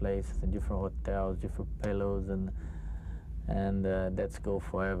different places and different hotels, different pillows, and that's go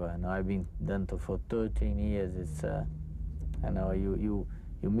forever. And I've been done to for 13 years. It's I know you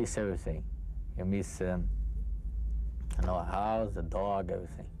miss everything. You miss a house, a dog,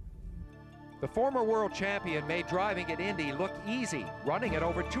 everything. The former world champion made driving at Indy look easy, running at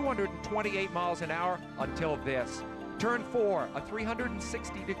over 228 miles an hour until this. Turn 4, a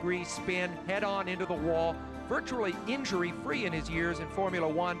 360-degree spin head-on into the wall. Virtually injury-free in his years in Formula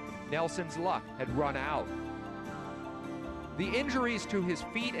One, Nelson's luck had run out. The injuries to his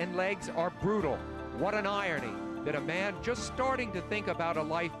feet and legs are brutal. What an irony that a man just starting to think about a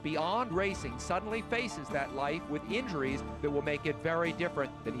life beyond racing suddenly faces that life with injuries that will make it very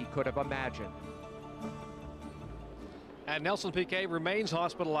different than he could have imagined. And Nelson Piquet remains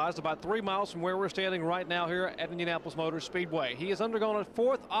hospitalized about 3 miles from where we're standing right now here at Indianapolis Motor Speedway. He has undergone a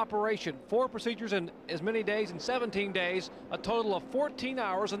 4th operation, 4 procedures in as many days, in 17 days, a total of 14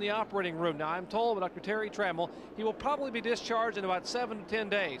 hours in the operating room. Now, I'm told by Dr. Terry Trammell he will probably be discharged in about 7 to 10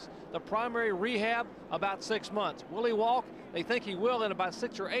 days. The primary rehab, about 6 months. Will he walk? They think he will in about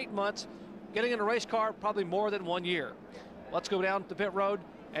 6 or 8 months. Getting in a race car, probably more than 1 year. Let's go down to pit road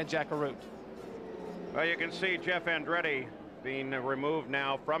and Jack Arute. Well, you can see Jeff Andretti being removed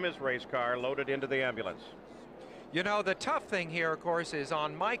now from his race car, loaded into the ambulance. You know, the tough thing here, of course, is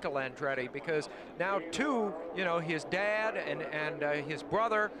on Michael Andretti, because now his dad and his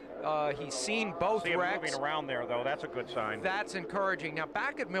brother, he's seen both wrecks. Moving around there, though, that's a good sign. That's encouraging. Now,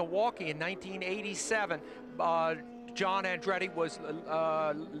 back at Milwaukee in 1987,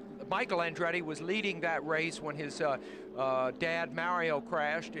 Michael Andretti was leading that race when his dad Mario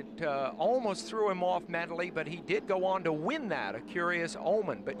crashed. It almost threw him off mentally, but he did go on to win that, a curious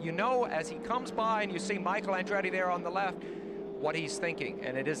omen. But you know, as he comes by and you see Michael Andretti there on the left, what he's thinking,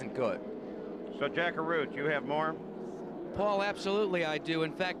 and it isn't good. So Jack Arute, you have more? Paul, absolutely I do.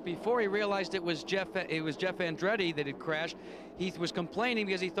 In fact, before he realized it was Jeff Andretti that had crashed, he was complaining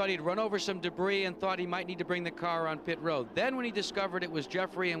because he thought he'd run over some debris and thought he might need to bring the car on pit road. Then when he discovered it was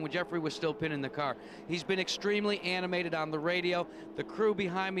Jeffrey, and when Jeffrey was still pinning the car, he's been extremely animated on the radio. The crew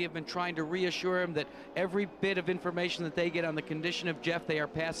behind me have been trying to reassure him that every bit of information that they get on the condition of Jeff, they are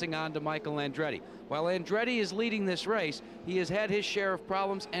passing on to Michael Andretti. While Andretti is leading this race, he has had his share of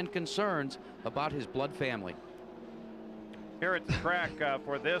problems and concerns about his blood family. Here at the track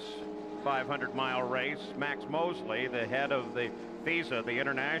for this 500-mile race, Max Mosley, the head of the FISA, the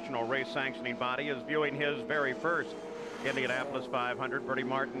international race sanctioning body, is viewing his very first Indianapolis 500. Bertie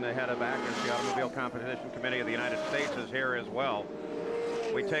Martin, the head of ACTRS, the Automobile Competition Committee of the United States, is here as well.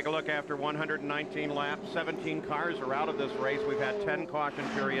 We take a look after 119 laps. 17 cars are out of this race. We've had 10 caution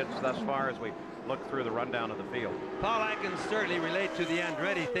periods thus far as we look through the rundown of the field. Paul, I can certainly relate to the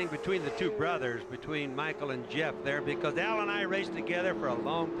Andretti thing between the two brothers, between Michael and Jeff there, because Al and I raced together for a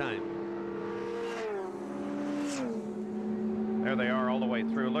long time. There they are all the way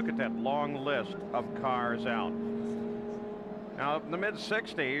through. Look at that long list of cars out. Now, in the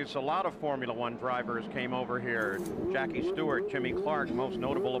mid-'60s, a lot of Formula One drivers came over here. Jackie Stewart, Jimmy Clark, most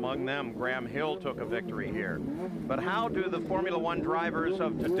notable among them. Graham Hill took a victory here. But how do the Formula One drivers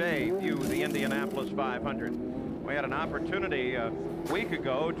of today view the Indianapolis 500? We had an opportunity a week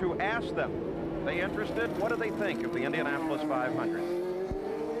ago to ask them. Are they interested? What do they think of the Indianapolis 500?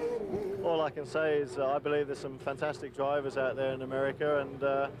 All I can say is I believe there's some fantastic drivers out there in America, and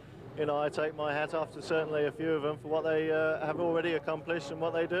you know, I take my hat off to certainly a few of them for what they have already accomplished and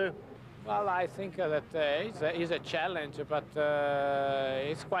what they do. Well, I think that it's a challenge, but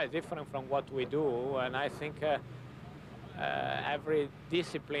it's quite different from what we do, and I think every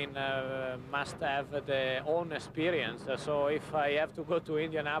discipline must have their own experience. So if I have to go to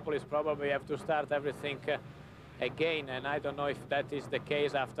Indianapolis, probably have to start everything again, and I don't know if that is the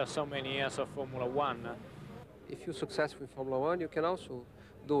case after so many years of Formula One. If you're successful in Formula One, you can also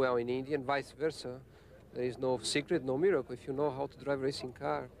do well in Indy, and vice versa. There is no secret, no miracle. If you know how to drive a racing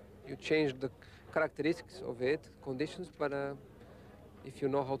car, you change the characteristics of it, conditions, but if you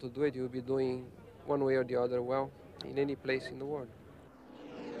know how to do it, you'll be doing one way or the other well in any place in the world.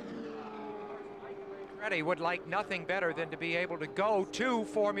 Andretti would like nothing better than to be able to go to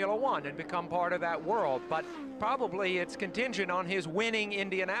Formula One and become part of that world, but probably it's contingent on his winning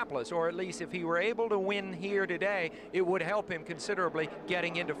Indianapolis, or at least if he were able to win here today, it would help him considerably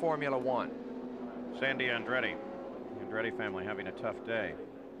getting into Formula One. Sandy Andretti. Andretti family having a tough day.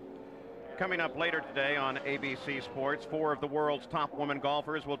 Coming up later today on ABC Sports, 4 of the world's top women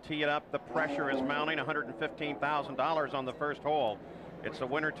golfers will tee it up. The pressure is mounting. $115,000 on the first hole. It's a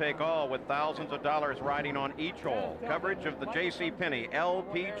winner-take-all with thousands of dollars riding on each hole. Coverage of the J.C. Penney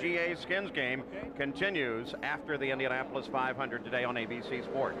LPGA Skins game continues after the Indianapolis 500 today on ABC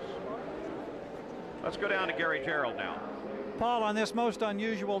Sports. Let's go down to Gary Gerald now. Paul, on this most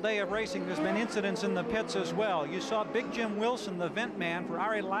unusual day of racing, there's been incidents in the pits as well. You saw Big Jim Wilson, the vent man for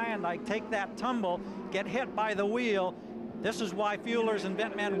Ari Lyondike, take that tumble, get hit by the wheel. This is why fuelers and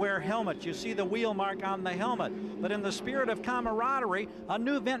vent men wear helmets. You see the wheel mark on the helmet. But in the spirit of camaraderie, a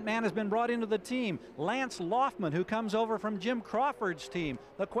new vent man has been brought into the team. Lance Loftman, who comes over from Jim Crawford's team,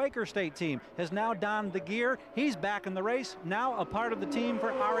 the Quaker State team, has now donned the gear. He's back in the race, now a part of the team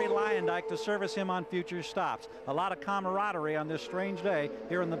for Ari Lyondike to service him on future stops. A lot of camaraderie on this strange day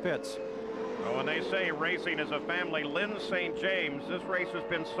here in the pits. Well, when they say racing is a family, Lynn St. James, this race has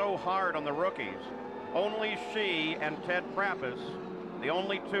been so hard on the rookies. Only she and Ted Prappis, the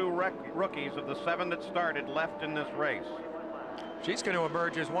only 2 rookies of the 7 that started, left in this race. She's going to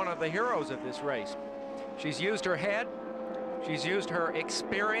emerge as one of the heroes of this race. She's used her head. She's used her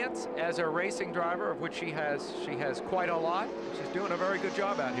experience as a racing driver, of which she has quite a lot. She's doing a very good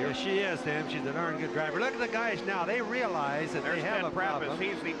job out here. Yeah, she is, Sam. She's a darn good driver. Look at the guys now. They realize that they have a problem.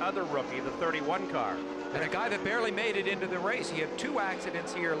 He's the other rookie, the 31 car. And a guy that barely made it into the race. He had 2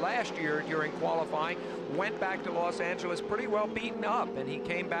 accidents here last year during qualifying, went back to Los Angeles pretty well beaten up, and he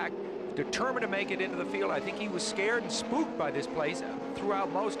came back determined to make it into the field. I think he was scared and spooked by this place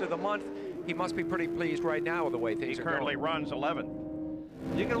throughout most of the month. He must be pretty pleased right now with the way things are going. He currently runs 11.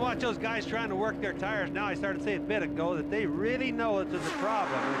 You can watch those guys trying to work their tires now. I started to say a bit ago that they really know that there's a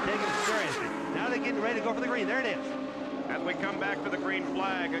problem. They're taking it seriously. Now they're getting ready to go for the green. There it is. As we come back to the green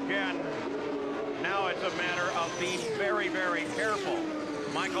flag again, now it's a matter of being very, very careful.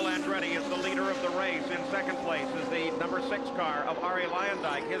 Michael Andretti is the leader of the race. In second place is the number 6 car of Ari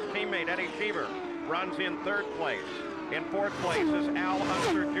Lyondike. His teammate Eddie Cheever runs in 3rd place. In 4th place is Al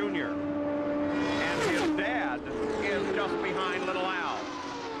Unser Jr. And his dad is just behind little Al.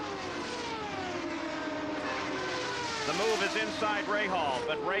 The move is inside Rahal,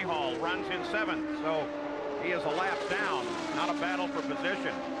 but Rahal runs in 7th, so he is a lap down, not a battle for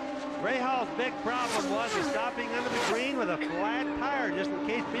position. Rahal's big problem was stopping under the green with a flat tire, just in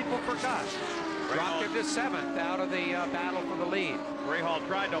case people forgot. Dropped him to 7th out of the battle for the lead. Rahal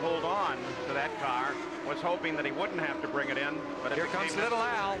tried to hold on to that car, was hoping that he wouldn't have to bring it in. But here comes little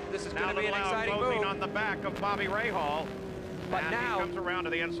Al. This is going to be an exciting move. Closing on the back of Bobby Rahal. But and now, he comes around to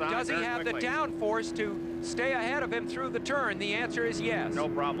the inside. Does he have the downforce to stay ahead of him through the turn? The answer is yes. No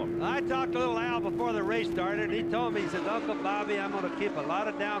problem. I talked to little Al before the race started, and he told me, he said, Uncle Bobby, I'm going to keep a lot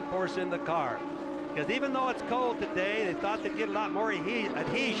of downforce in the car. Because even though it's cold today, they thought they'd get a lot more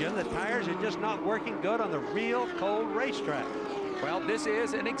adhesion. The tires are just not working good on the real cold racetrack. Well, this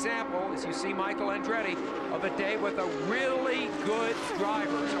is an example, as you see Michael Andretti, of a day with a really good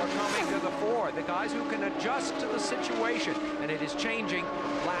drivers are coming to the fore. The guys who can adjust to the situation, and it is changing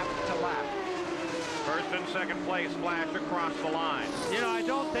lap to lap. First and second place flash across the line. You know, I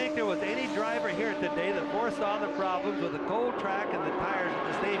don't think there was any driver here today that foresaw the problems with the cold track and the tires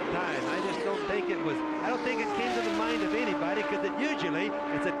at the same time. I just don't think it was, I don't think it came to the mind of anybody, because usually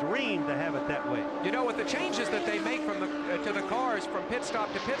it's a dream to have it that way. You know, with the changes that they make from to the cars from pit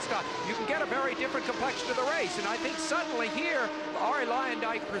stop to pit stop, you can get a very different complexion to the race. And I think suddenly here, Ari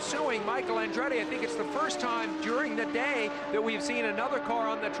Lyondike pursuing Michael Andretti. I think it's the first time during the day that we've seen another car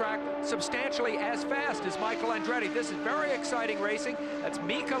on the track substantially as fast as Michael Andretti. This is very exciting racing. That's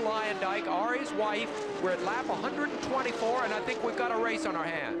Mika Lyondike, Ari's wife. We're at lap 124, and I think we've got a race on our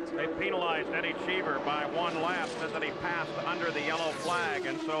hands. They penalized Eddie Cheever by 1 lap, said that he passed under the yellow flag,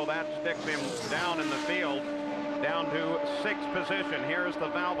 and so that sticks him down in the field, down to 6th position. Here's the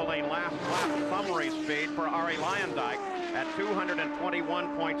Valvoline last lap thumb race speed for Ari Lyondike at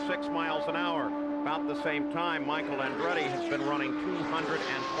 221.6 miles an hour. About the same time, Michael Andretti has been running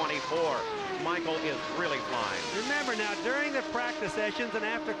 224. Michael is really flying. Remember now, during the practice sessions and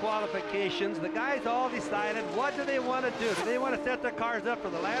after qualifications, the guys all decided what do they want to do. Do they want to set their cars up for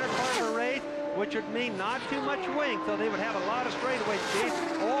the latter part of the race, which would mean not too much wing, so they would have a lot of straightaway speed,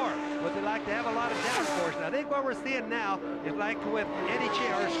 or would they like to have a lot of downforce? And I think what we're seeing now is like with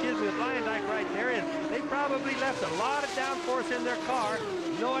with Lyondike right there, is they probably left a lot of downforce in their car,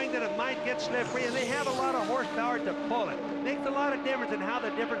 knowing that it might get slippery, and they have a lot of horsepower to pull it. Makes a lot of difference in how the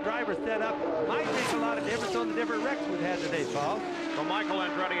different drivers set up. Might make a lot of difference on the different wrecks we've had today, Paul. So Michael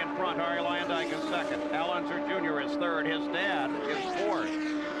Andretti in front, Ari Lyondike in second. Al Unser Jr. is third. His dad is fourth.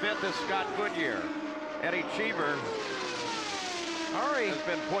 Fifth is Scott Goodyear. Eddie Cheever Ari has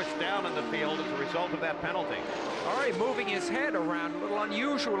been pushed down in the field as a result of that penalty. Ari moving his head around a little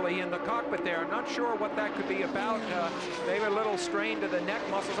unusually in the cockpit there. I'm not sure what that could be about. Maybe a little strain to the neck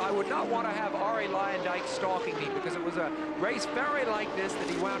muscles. I would not want to have Ari Leyendijk stalking me, because it was a race very like this that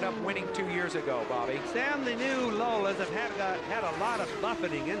he wound up winning 2 years ago, Bobby. Sam, the new Lolas have had a lot of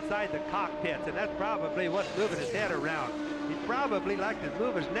buffeting inside the cockpits, and that's probably what's moving his head around. He probably likes to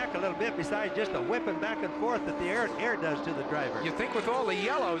move his neck a little bit, besides just the whipping back and forth that the air does to the driver. You think with all the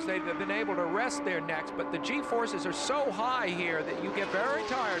yellows they'd have been able to rest their necks, but the G-forces are so high here that you get very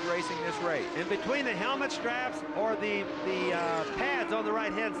tired racing this race. And between the helmet straps or the pads on the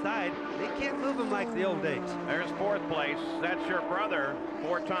right-hand side, they can't move them like the old days. There's fourth place. That's your brother,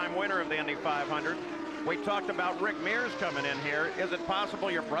 four-time winner of the Indy 500. We talked about Rick Mears coming in here. Is it possible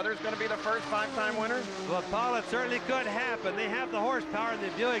your brother's going to be the first five-time winner? Well, Paul, it certainly could happen. They have the horsepower in the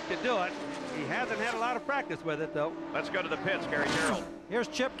Buick to do it. He hasn't had a lot of practice with it, though. Let's go to the pits, Gary Gerald. Here's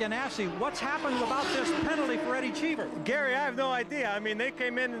Chip Ganassi. What's happened about this penalty for Eddie Cheever? Gary, I have no idea. I mean, they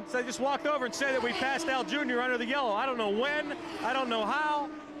came in and just walked over and said that we passed Al Jr. under the yellow. I don't know when. I don't know how.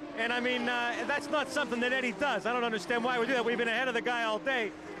 And I mean, that's not something that Eddie does. I don't understand why we do that. We've been ahead of the guy all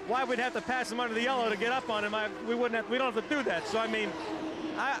day. Why we'd have to pass him under the yellow to get up on him? We don't have to do that. So I mean,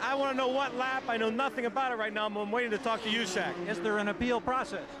 I want to know what lap. I know nothing about it right now. I'm waiting to talk to USAC. Is there an appeal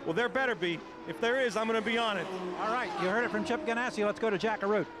process? Well, there better be. If there is, I'm going to be on it. All right, you heard it from Chip Ganassi. Let's go to Jack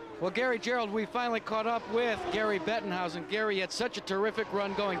Arute. Well, Gary Gerald, we finally caught up with Gary Bettenhausen. Gary had such a terrific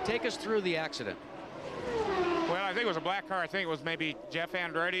run going. Take us through the accident. Well, I think it was a black car. I think it was maybe Jeff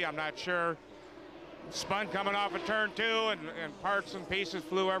Andretti. I'm not sure. Spun coming off of turn 2, and parts and pieces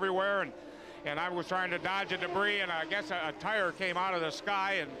flew everywhere, and I was trying to dodge the debris, and I guess a tire came out of the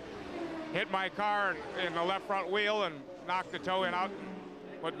sky and hit my car in the left front wheel and knocked the toe in out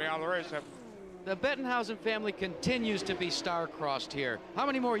and put me out of the race. The Bettenhausen family continues to be star-crossed here. How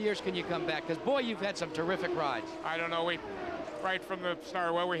many more years can you come back? Because, boy, you've had some terrific rides. I don't know. Right from the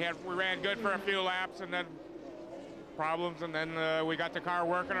start, well, we ran good for a few laps, and then problems, and then we got the car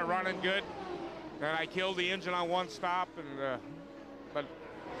working and running good. And I killed the engine on one stop, and but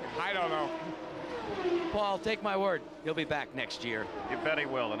I don't know. Paul, take my word, he'll be back next year. You bet he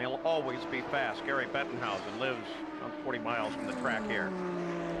will, and he'll always be fast. Gary Bettenhausen lives on 40 miles from the track here.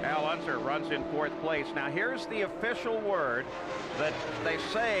 Al Unser runs in fourth place. Now here's the official word that they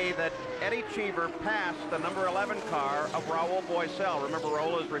say that Eddie Cheever passed the number 11 car of Raul Boesel. Remember,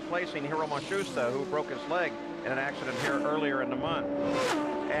 Raul is replacing Hiro Matsushita, who broke his leg in an accident here earlier in the month.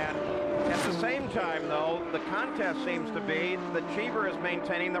 And at the same time, though, the contest seems to be that Cheever is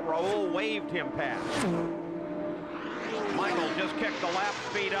maintaining that Raul waved him past. Michael just kicked the lap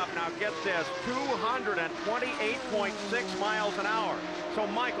speed up. Now get this, 228.6 miles an hour. So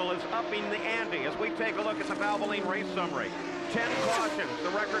Michael is upping the ante as we take a look at the Valvoline race summary. 10 cautions,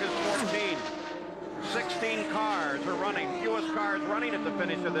 the record is 14. 16 cars are running, fewest cars running at the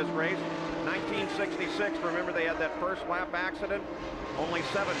finish of this race. 1966, remember they had that first lap accident? Only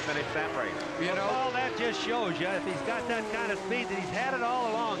 7 finished that race. You know, all that just shows you, if he's got that kind of speed, that he's had it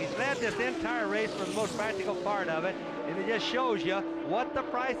all along. He's led this entire race for the most practical part of it, and it just shows you what the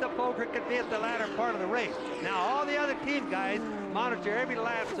price of poker could be at the latter part of the race. Now, all the other team guys monitor every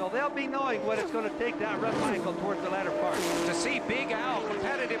lap, so they'll be knowing what it's going to take to outrun Michael towards the latter part. To see Big Al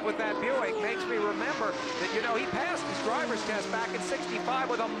competitive with that Buick makes me remember that, you know, he passed his driver's test back in '65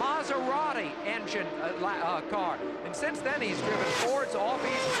 with a Maserati engine car. And since then, he's driven Fords,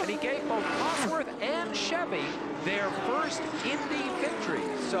 Audis, and he gave both Cosworth and Chevy their first Indy victory.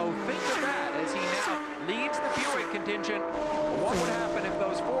 So think of that as he now leads the Buick contingent. What would happen if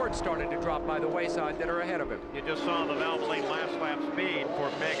those Fords started to drop by the wayside that are ahead of him? You just saw the Valvoline last lap speed for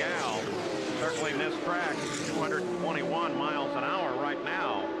Big Al. Circling this track, 221 miles an hour right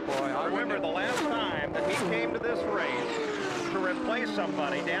now. Boy, I remember the last time that he came to this race to replace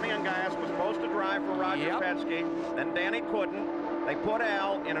somebody. Danny Ungaius was supposed to drive for Roger Penske, then Danny couldn't. They put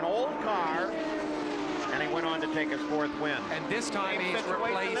Al in an old car, and he went on to take his 4th win. And this time he's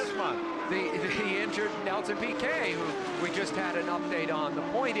replaced the injured Nelson Piquet, who we just had an update on. The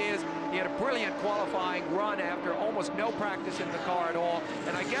point is, he had a brilliant qualifying run after almost no practice in the car at all.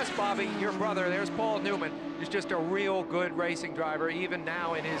 And I guess, Bobby, your brother, there's Paul Newman, is just a real good racing driver, even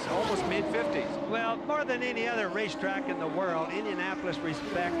now in his almost mid-50s. Well, more than any other racetrack in the world, Indianapolis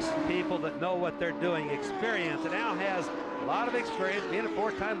respects people that know what they're doing, experience. And Al has a lot of experience. Being a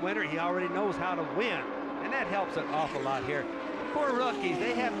 4-time winner, he already knows how to win. And that helps an awful lot here. Poor rookies,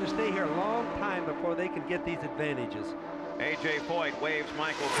 they have to stay here a long time before they can get these advantages. A.J. Foyt waves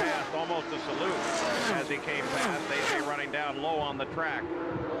Michael past, almost a salute as he came past. A.J. running down low on the track.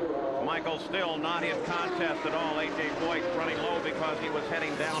 Michael still not in contest at all. A.J. Boyd running low because he was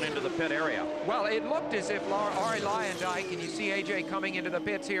heading down into the pit area. Well, it looked as if Ari Lyondike, and you see A.J. coming into the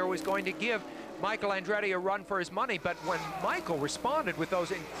pits here, was going to give Michael Andretti a run for his money, but when Michael responded with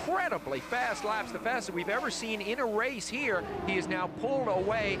those incredibly fast laps, the fastest we've ever seen in a race here, he is now pulled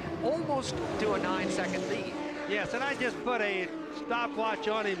away almost to a 9-second lead. Yes, and I just put a stopwatch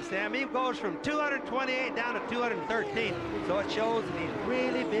on him, Sam. He goes from 228 down to 213, so it shows that he's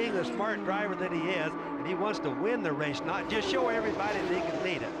really being the smart driver that he is, and he wants to win the race, not just show everybody that he can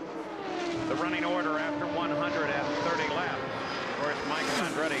lead it. The running order after 130 laps. Of course, Michael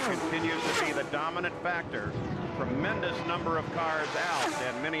Andretti continues to be the dominant factor. Tremendous number of cars out,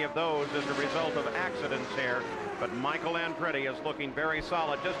 and many of those as a result of accidents here. But Michael Andretti is looking very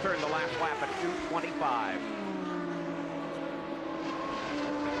solid. Just turned the last lap at 2:25.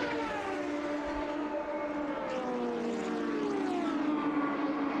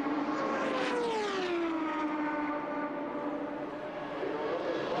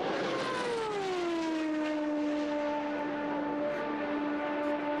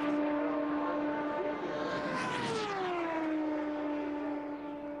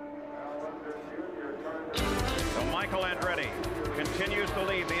 Michael Andretti continues to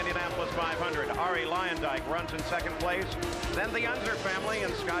lead the Indianapolis 500. Ari Lyondike runs in second place. Then the Unser family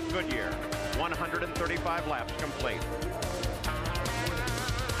and Scott Goodyear. 135 laps complete.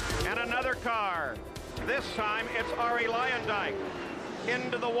 And another car. This time it's Ari Lyondike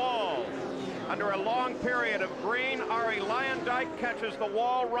into the wall. Under a long period of green, Ari Lyondike catches the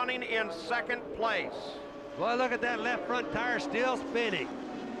wall running in second place. Well, look at that left front tire still spinning.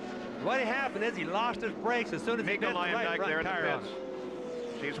 What happened is he lost his brakes as soon as he bent the right front tire on.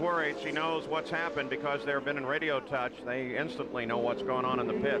 She's worried. She knows what's happened because they've been in radio touch. They instantly know what's going on in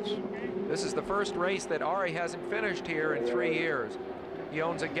the pits. This is the first race that Ari hasn't finished here in 3 years. He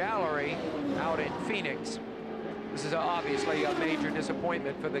owns a gallery out in Phoenix. This is obviously a major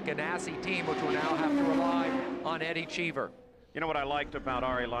disappointment for the Ganassi team, which will now have to rely on Eddie Cheever. You know what I liked about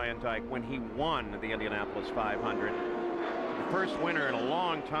Ari Lyondike when he won the Indianapolis 500? The first winner in a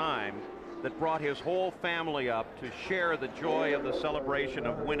long time that brought his whole family up to share the joy of the celebration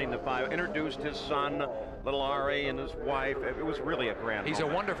of winning the 500. Introduced his son, little Ari, and his wife. It was really a grand He's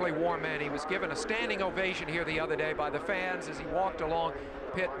moment. a wonderfully warm man. He was given a standing ovation here the other day by the fans as he walked along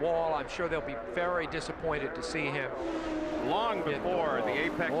pit wall. I'm sure they'll be very disappointed to see him. Long before the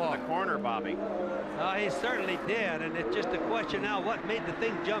apex of the corner, Bobby. He certainly did, and it's just a question now, what made the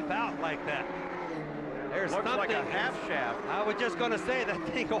thing jump out like that? There's looks something, like a half shaft. I was just going to say that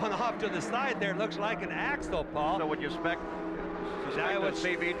thing going off to the side there looks like an axle, Paul. So would you suspect a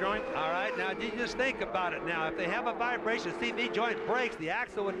CV joint? All right, now you just think about it now. If they have a vibration, CV joint breaks, the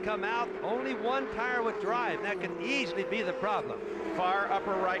axle would come out, only one tire would drive. That could easily be the problem. Far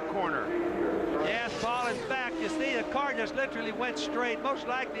upper right corner. Yes, Paul, in fact, you see the car just literally went straight. Most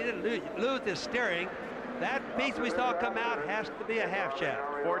likely didn't lose his steering. That piece we saw come out has to be a half shaft.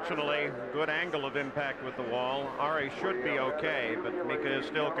 Fortunately, good angle of impact with the wall. Ari should be okay, but Mika is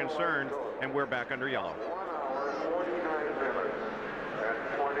still concerned, and we're back under yellow.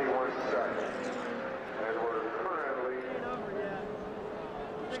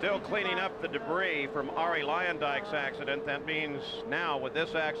 Still cleaning up the debris from Ari Lyondike's accident. That means now with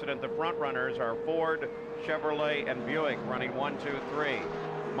this accident, the front runners are Ford, Chevrolet, and Buick running 1, 2, 3.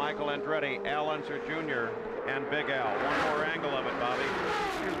 Michael Andretti, Al Unser Jr., and Big Al. One more angle of it, Bobby.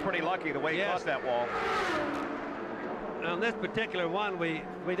 He was pretty lucky the way he caught that wall. On this particular one, we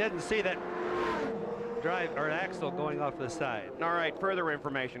didn't see that drive or axle going off the side. All right, further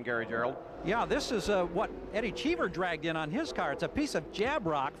information, Gary Gerald. Yeah, this is what Eddie Cheever dragged in on his car. It's a piece of jab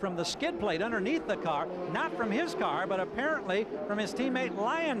rock from the skid plate underneath the car, not from his car, but apparently from his teammate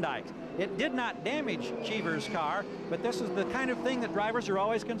Lyondike's. It did not damage Cheever's car, but this is the kind of thing that drivers are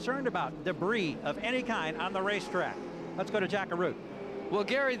always concerned about, debris of any kind on the racetrack. Let's go to Jack Arute. Well,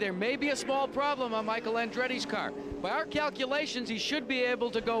 Gary, there may be a small problem on Michael Andretti's car. By our calculations, he should be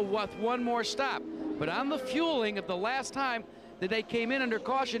able to go with one more stop. But on the fueling of the last time that they came in under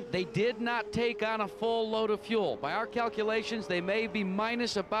caution, they did not take on a full load of fuel. By our calculations, they may be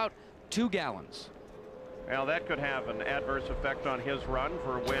minus about 2 gallons. Well, that could have an adverse effect on his run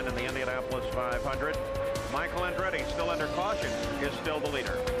for a win in the Indianapolis 500. Michael Andretti, still under caution, is still the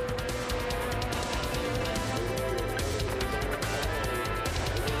leader.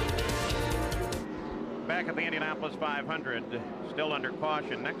 Back at the Indianapolis 500, still under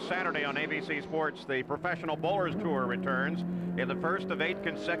caution. Next Saturday on ABC Sports, the Professional Bowlers Tour returns in the first of 8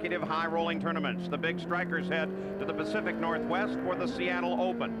 consecutive high-rolling tournaments. The big strikers head to the Pacific Northwest for the Seattle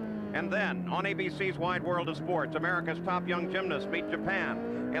Open. And then, on ABC's Wide World of Sports, America's top young gymnasts meet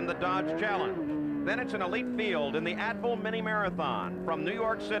Japan in the Dodge Challenge. Then it's an elite field in the Advil Mini Marathon from New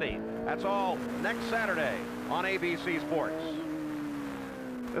York City. That's all next Saturday on ABC Sports.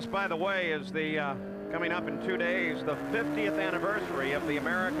 This, by the way, is the coming up in 2 days, the 50th anniversary of the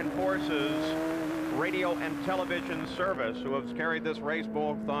American Forces radio and television service, who has carried this race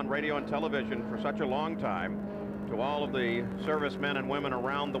both on radio and television for such a long time, to all of the servicemen and women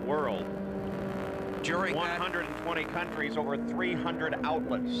around the world. During 120 countries, over 300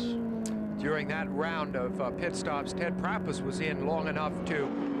 outlets. During that round of pit stops, Ted Prappus was in long enough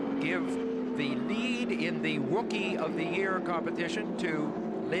to give the lead in the Rookie of the Year competition to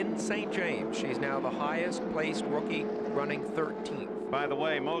Lynn St. James. She's now the highest placed rookie, running 13th. By the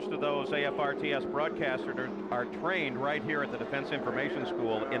way, most of those AFRTS broadcasters are trained right here at the Defense Information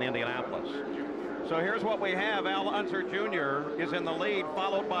School in Indianapolis. So here's what we have. Al Unser Jr. is in the lead,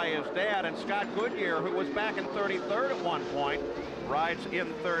 followed by his dad, and Scott Goodyear, who was back in 33rd at one point, rides in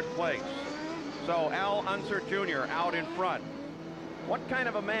 3rd place. So Al Unser Jr. out in front. What kind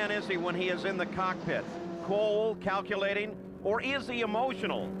of a man is he when he is in the cockpit? Cool, calculating, or is he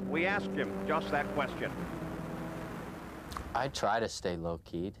emotional? We asked him just that question. I try to stay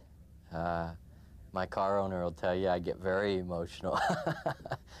low-keyed. My car owner will tell you I get very emotional.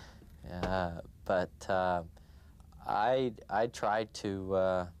 But I try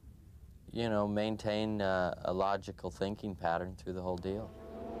to, you know, maintain a logical thinking pattern through the whole deal.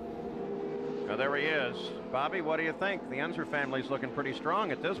 Now there he is. Bobby, what do you think? The Unser family's looking pretty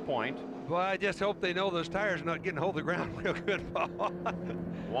strong at this point. Well, I just hope they know those tires are not getting hold of the ground real good, Paul.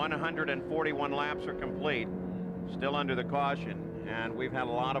 141 laps are complete, still under the caution, and we've had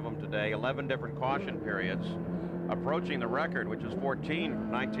a lot of them today, 11 different caution periods, approaching the record, which is 14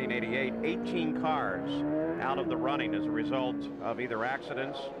 from 1988, 18 cars out of the running as a result of either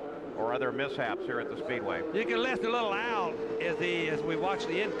accidents or other mishaps here at the Speedway. You can listen to little Al as we watch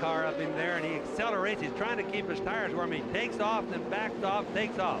the in car up in there, and he accelerates. He's trying to keep his tires warm. He takes off, then backs off,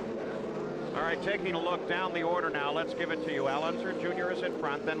 takes off. All right, taking a look down the order now. Let's give it to you. Al Unser Jr. is in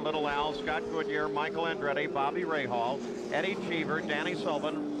front, then Little Al, Scott Goodyear, Michael Andretti, Bobby Rahal, Eddie Cheever, Danny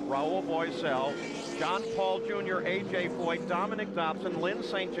Sullivan, Raul Boisel, John Paul Jr., A.J. Foyt, Dominic Dobson, Lynn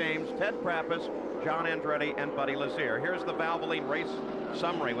St. James, Ted Prappus, John Andretti, and Buddy Lazier. Here's the Valvoline race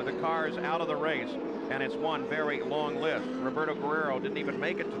summary with the cars out of the race, and it's one very long list. Roberto Guerrero didn't even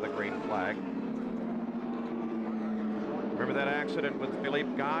make it to the green flag. Remember that accident with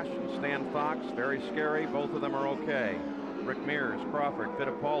Philippe Gosch and Stan Fox? Very scary. Both of them are okay. Rick Mears, Crawford,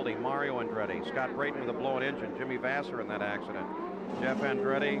 Fittipaldi, Mario Andretti, Scott Brayton with a blown engine, Jimmy Vasser in that accident, Jeff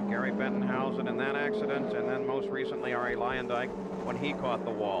Andretti, Gary Bentonhausen in that accident, and then most recently Arie Luyendyk when he caught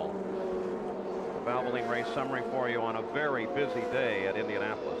the wall. Valvoline race summary for you on a very busy day at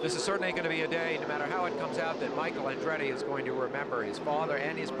Indianapolis. This is certainly going to be a day, no matter how it comes out, that Michael Andretti is going to remember. His father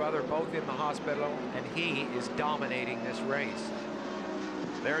and his brother both in the hospital, and he is dominating this race.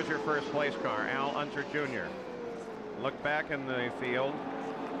 There's your first place car, Al Unser Jr. Look back in the field,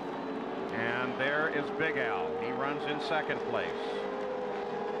 and there is Big Al. He runs in second place.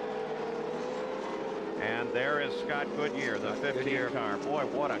 And there is Scott Goodyear, the 15 car. Boy,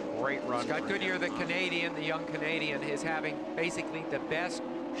 what a great run. Scott Goodyear, the Canadian, the young Canadian, is having basically the best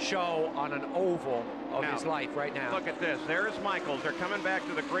show on an oval of his life right now. Look at this. There's Michaels. They're coming back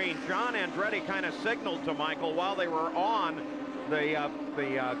to the green. John Andretti kind of signaled to Michael while they were on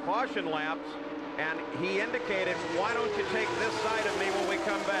the caution laps, and he indicated, why don't you take this side of me when we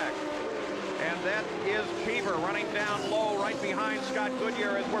come back? And that is Cheever running down low right behind Scott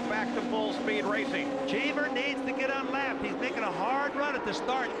Goodyear as we're back to full speed racing. Cheever needs to get unlapped. He's making a hard run at the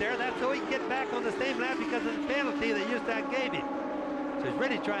start there. That's so he can get back on the same lap because of the penalty that Ustad gave him. So he's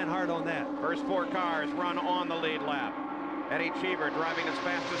really trying hard on that. First four cars run on the lead lap. Eddie Cheever driving as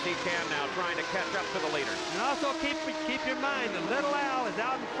fast as he can now, trying to catch up to the leaders. And also keep in mind that Little Al is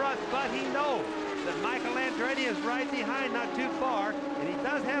out in front, but he knows that Michael Andretti is right behind, not too far, and he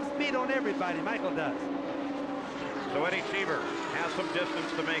does have speed on everybody. Michael does. So Eddie Cheever has some distance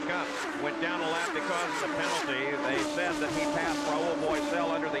to make up. Went down a lap because of the penalty. They said that he passed Raul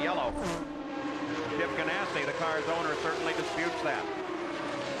Boisel under the yellow. Chip Ganassi, the car's owner, certainly disputes that.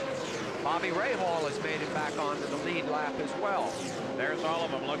 Bobby Rahal has made it back onto the lead lap as well. There's all of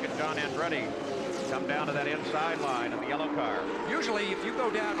them. Look at John Andretti come down to that inside line of the yellow car. Usually, if you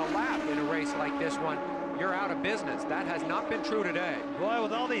go down a lap in a race like this one, you're out of business. That has not been true today. Boy,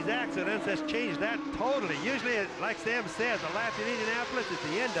 with all these accidents, that's changed that totally. Usually, like Sam says, a lap in Indianapolis is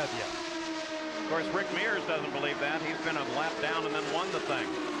the end of you. Of course, Rick Mears doesn't believe that. He's been a lap down and then won the thing.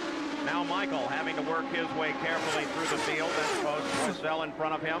 Now Michael having to work his way carefully through the field. That's Boisel in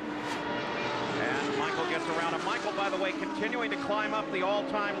front of him. And Michael gets around him. Michael, by the way, continuing to climb up the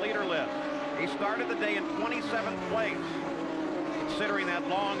all-time leader list. He started the day in 27th place. Considering that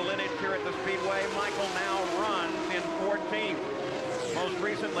long lineage here at the Speedway, Michael now runs in 14th. Most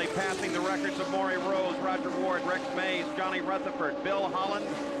recently passing the records of Maury Rose, Roger Ward, Rex Mays, Johnny Rutherford, Bill Holland,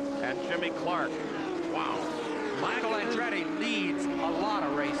 and Jimmy Clark. Wow. Michael Andretti leads a lot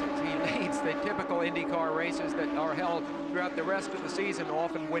of races. He leads the typical IndyCar races that are held throughout the rest of the season,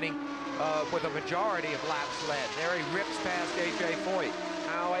 often winning with a majority of laps led. There he rips past A.J. Foyt.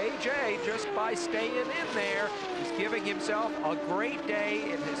 Now AJ, just by staying in there, is giving himself a great day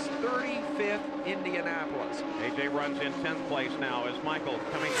in his 35th Indianapolis. AJ runs in 10th place now as Michael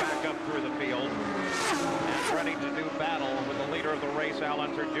coming back up through the field and ready to do battle with the leader of the race, Al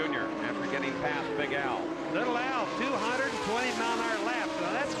Unser Jr., after getting past Big Al. Little Al, 220-mile-an-hour laps.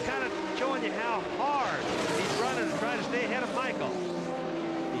 Now that's kind of showing you how hard he's running to try to stay ahead of Michael.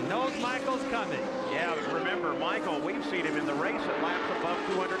 He knows Michael's coming. Yeah, but remember, Michael, we've seen him in the race at laps above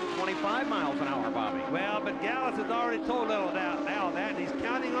 225 miles an hour, Bobby. Well, but Gallus has already told little Al that, and he's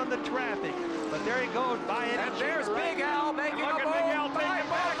counting on the traffic. But there he goes by it. And there's Big Al making a move. Big Al take it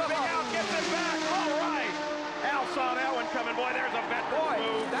back. Big Al gets it back. All right. Al saw that one coming. Boy, there's a veteran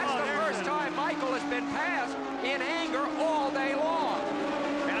move. That's the first time Michael has been passed in anger all day long.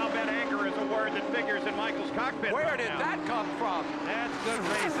 And I'll bet anger is a word that figures in Michael's cockpit. Where did that come from? That's good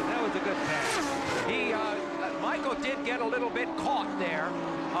racing. That was a good pass. Michael did get a little bit caught there.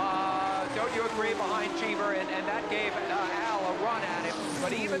 Don't you agree, behind Cheever, and that gave Al a run at him.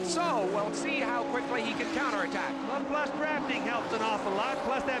 But even so, we'll see how quickly he can counterattack. Well, plus drafting helps an awful lot.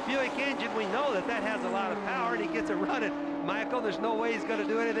 Plus that Buick engine, we know that has a lot of power, and he gets a run at Michael. There's no way he's going to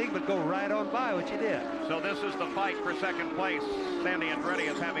do anything but go right on by, which he did. So this is the fight for second place. Sandy Andretti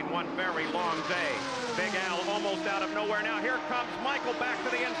is having one very long day. Big Al almost out of nowhere. Now here comes Michael back to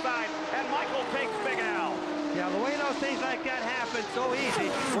the inside, and Michael takes Big Al. Yeah, the way those things like that happen so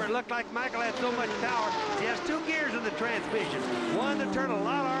easy, where it looked like Michael had so much power. He has two gears in the transmission. One to turn a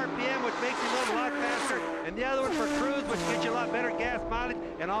lot of RPM, which makes him run a lot faster, and the other one for cruise, which gets you a lot better gas mileage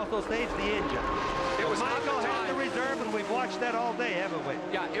and also saves the engine. It was Michael not the had time. the reserve, and we've watched that all day, haven't we?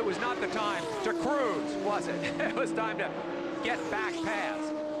 Yeah, it was not the time to cruise, was it? It was time to get back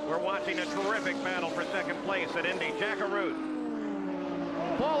past. We're watching a terrific battle for second place at Indy. Jack Arute.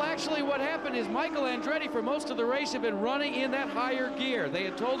 Paul, actually what happened is Michael Andretti for most of the race had been running in that higher gear. They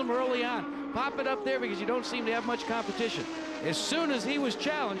had told him early on, pop it up there because you don't seem to have much competition. As soon as he was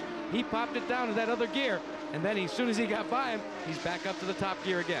challenged, he popped it down to that other gear, and then as soon as he got by him, he's back up to the top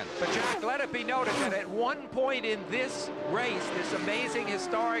gear again. But Jack, let it be noted that at one point in this race, this amazing,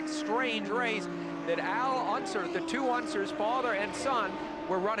 historic, strange race, that Al Unser, the two Unsers, father and son,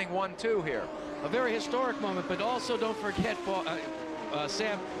 were running 1-2 here. A very historic moment, but also don't forget, Paul,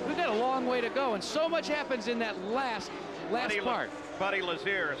 Sam, we've got a long way to go, and so much happens in that last part. Buddy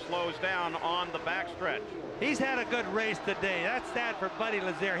Lazier slows down on the backstretch. He's had a good race today. That's sad for Buddy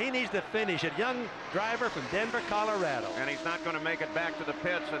Lazier. He needs to finish it. Young driver from Denver, Colorado. And he's not going to make it back to the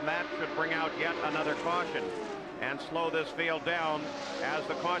pits, and that should bring out yet another caution and slow this field down as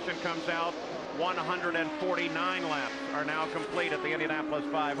the caution comes out. 149 laps are now complete at the Indianapolis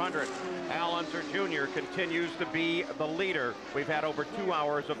 500. Al Unser Jr. continues to be the leader. We've had over 2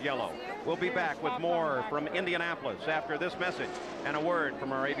 hours of yellow. We'll be back with more from Indianapolis after this message and a word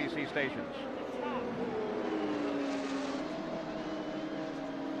from our ABC stations.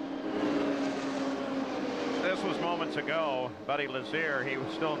 This was moments ago. Buddy Lazier, he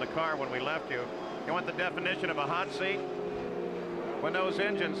was still in the car when we left you. You want the definition of a hot seat? When those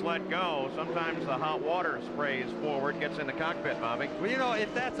engines let go, sometimes the hot water sprays forward, gets in the cockpit, Bobby. Well, you know,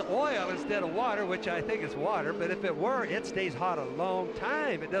 if that's oil instead of water, which I think is water, but if it were, it stays hot a long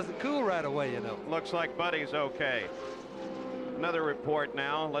time. It doesn't cool right away, you know. Looks like Buddy's okay. Another report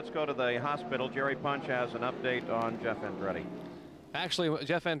now. Let's go to the hospital. Jerry Punch has an update on Jeff Andretti. Actually,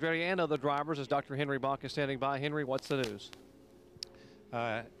 Jeff Andretti and other drivers, as Dr. Henry Bach is standing by. Henry, what's the news?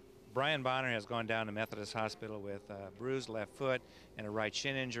 Brian Bonner has gone down to Methodist Hospital with a bruised left foot and a right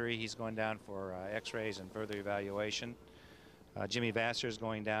shin injury. He's going down for x-rays and further evaluation. Jimmy Vassar is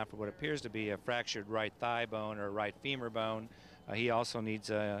going down for what appears to be a fractured right thigh bone or right femur bone. He also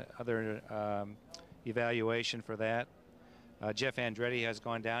needs other evaluation for that. Jeff Andretti has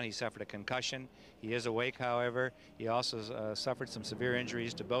gone down. He suffered a concussion. He is awake, however. He also suffered some severe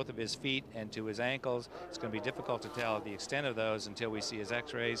injuries to both of his feet and to his ankles. It's going to be difficult to tell the extent of those until we see his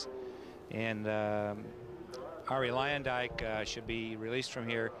x-rays. And Ari Lyondike should be released from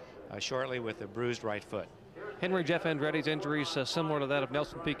here shortly with a bruised right foot. Henry, Jeff Andretti's injuries similar to that of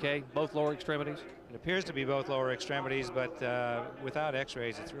Nelson Piquet, both lower extremities? It appears to be both lower extremities, but without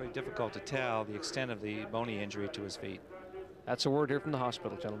x-rays, it's really difficult to tell the extent of the bony injury to his feet. That's a word here from the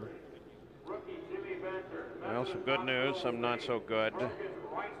hospital, gentlemen. Well, some good news, some not so good.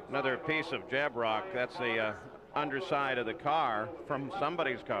 Another piece of jab rock. That's the underside of the car from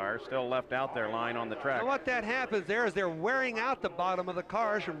somebody's car, still left out there lying on the track. So what that happens there is they're wearing out the bottom of the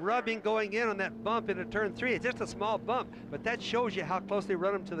cars from rubbing going in on that bump into turn 3. It's just a small bump, but that shows you how close they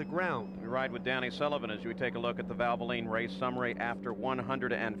run them to the ground. We ride with Danny Sullivan as we take a look at the Valvoline race summary after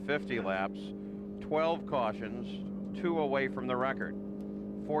 150 laps. 12 cautions, 2 away from the record.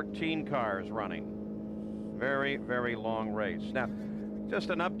 14 cars running. Very, very long race. Now, just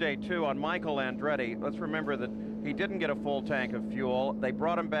an update, too, on Michael Andretti. Let's remember that he didn't get a full tank of fuel. They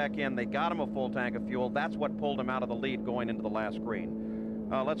brought him back in. They got him a full tank of fuel. That's what pulled him out of the lead going into the last green.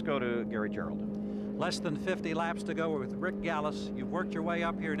 Let's go to Gary Gerald. Less than 50 laps to go with Rick Gallis. You've worked your way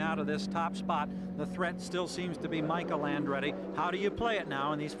up here now to this top spot. The threat still seems to be Michael Andretti. How do you play it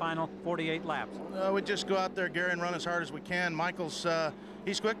now in these final 48 laps? We just go out there, Gary, and run as hard as we can. Michael's,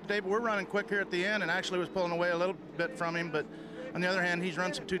 he's quick today, but we're running quick here at the end, and actually was pulling away a little bit from him, but on the other hand, he's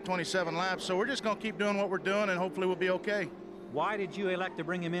run some 227 laps, so we're just going to keep doing what we're doing, and hopefully we'll be okay. Why did you elect to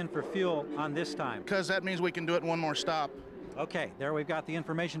bring him in for fuel on this time? Because that means we can do it in one more stop. Okay, there we've got the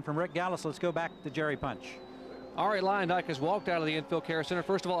information from Rick Gallis. Let's go back to Jerry Punch. Ari Leyendijk has walked out of the infield care center.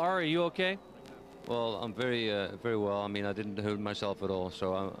 First of all, Ari, are you okay? Well, I'm very well. I mean, I didn't hurt myself at all,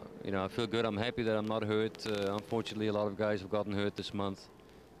 so I feel good. I'm happy that I'm not hurt. Unfortunately, a lot of guys have gotten hurt this month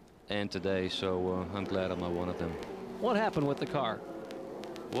and today, so I'm glad I'm not one of them. What happened with the car?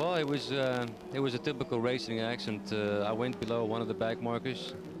 Well, it was a typical racing accident. I went below one of the back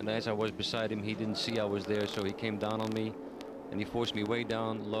markers, and as I was beside him, he didn't see I was there, so he came down on me, and he forced me way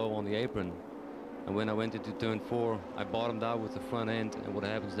down low on the apron. And when I went into turn 4, I bottomed out with the front end, and what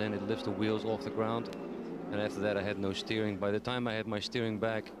happens then, it lifts the wheels off the ground, and after that I had no steering. By the time I had my steering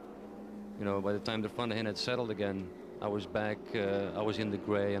back, by the time the front end had settled again, I was back. I was in the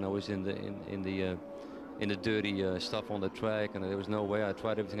gray, and I was in the dirty stuff on the track, and there was no way. I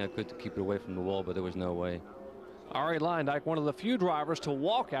tried everything I could to keep it away from the wall, but there was no way. Ari Leyendijk, one of the few drivers to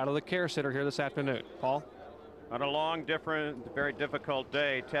walk out of the care center here this afternoon. Paul? On a long, very difficult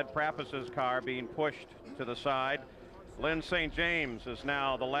day, Ted Prappus's car being pushed to the side. Lynn St. James is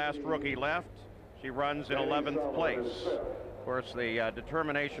now the last rookie left. She runs in 11th place. Of course, the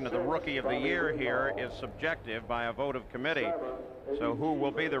determination of the Rookie of the Year here is subjective by a vote of committee. So who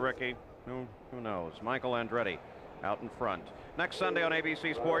will be the rookie? Who knows? Michael Andretti out in front. Next Sunday on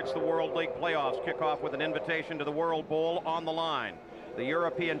ABC Sports, the World League playoffs kick off with an invitation to the World Bowl on the line. The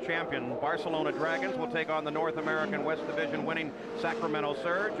European champion Barcelona Dragons will take on the North American West Division winning Sacramento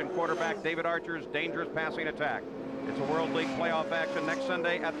Surge and quarterback David Archer's dangerous passing attack. It's a World League playoff action next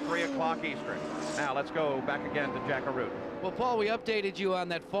Sunday at 3 o'clock Eastern. Now let's go back again to Jack Arute. Well, Paul, we updated you on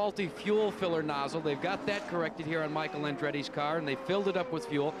that faulty fuel filler nozzle. They've got that corrected here on Michael Andretti's car, and they filled it up with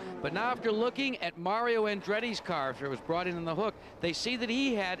fuel. But now after looking at Mario Andretti's car, after it was brought in the hook, they see that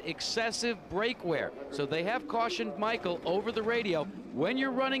he had excessive brake wear. So they have cautioned Michael over the radio, when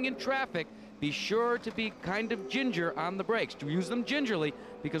you're running in traffic, be sure to be kind of ginger on the brakes. To use them gingerly,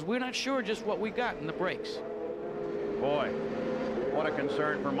 because we're not sure just what we got in the brakes. Boy, what a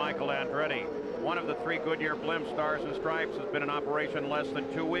concern for Michael Andretti. One of the 3 Goodyear blimp Stars and Stripes has been in operation less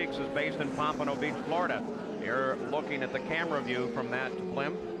than 2 weeks, is based in Pompano Beach, Florida. You're looking at the camera view from that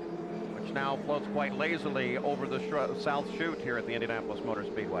blimp, which now floats quite lazily over the South Chute here at the Indianapolis Motor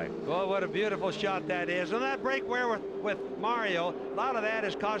Speedway. Well, what a beautiful shot that is. And that brake wear with Mario, a lot of that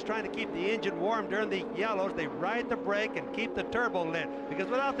is caused trying to keep the engine warm during the yellows. They ride the brake and keep the turbo lit,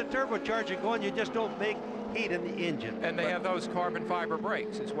 because without the turbocharger going, you just don't make heat in the engine. And they have those carbon fiber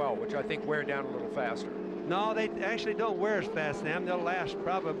brakes as well, which I think wear down a little faster. No, they actually don't wear as fast, Sam. They'll last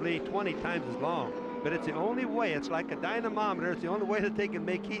probably 20 times as long. But it's the only way. It's like a dynamometer. It's the only way that they can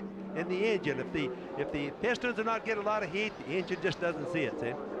make heat in the engine. If the pistons do not get a lot of heat, the engine just doesn't see it,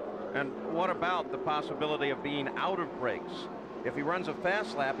 see? And what about the possibility of being out of brakes? If he runs a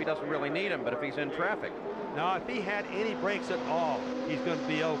fast lap, he doesn't really need them, but if he's in traffic. Now, if he had any brakes at all, he's going to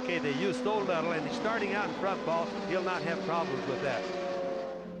be okay. They use so little, and he's starting out in front, Paul. He'll not have problems with that.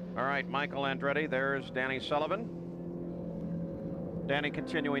 All right, Michael Andretti, there's Danny Sullivan. Danny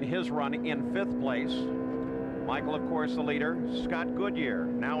continuing his run in 5th place. Michael, of course, the leader. Scott Goodyear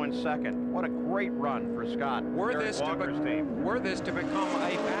now in 2nd. What a great run for Scott. Were this to become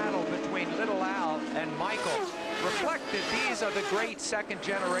a battle between Little Al and Michael, reflect that these are the great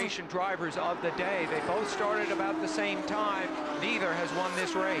second-generation drivers of the day. They both started about the same time. Neither has won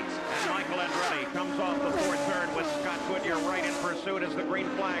this race. And Michael Andretti comes off the fourth turn with Scott Goodyear right in pursuit as the green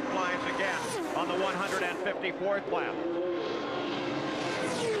flag flies again on the 154th lap.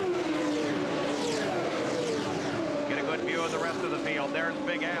 Get a good view of the rest of the field. There's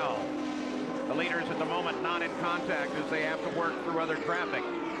Big Al. The leaders at the moment not in contact as they have to work through other traffic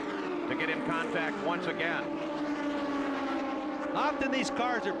to get in contact once again. Often these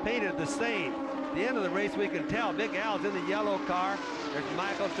cars are painted the same. At the end of the race, we can tell Big Al's in the yellow car. There's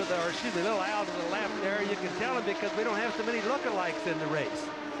Michael to the, or excuse me, Little Al to the left there. You can tell him because we don't have so many lookalikes in the race.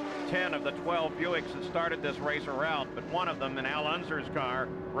 10 of the 12 Buicks that started this race are out, but one of them, in Al Unser's car,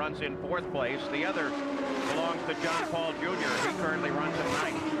 runs in 4th place. The other belongs to John Paul Jr. He currently runs in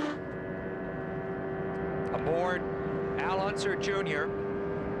 9th. Aboard Al Unser Jr.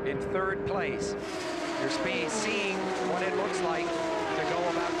 in 3rd place. You're seeing what it looks like to go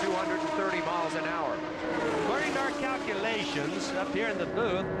about 230 miles an hour. According to our calculations up here in the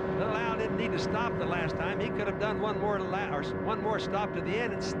booth, Little Al didn't need to stop the last time. He could have done one more stop to the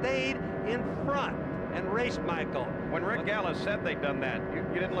end and stayed in front and raced Michael. When Rick Gallis said they'd done that, you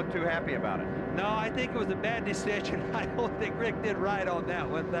didn't look too happy about it. No, I think it was a bad decision. I don't think Rick did right on that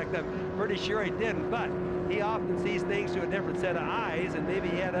one. In fact, I'm pretty sure he didn't, but he often sees things through a different set of eyes, and maybe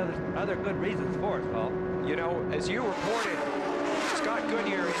he had other good reasons for it, Paul. You know, as you reported, Scott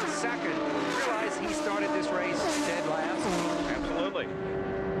Goodyear in 2nd. Realize he started this race dead last. Absolutely.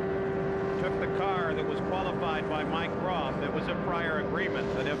 Took the car that was qualified by Mike Roth. It was a prior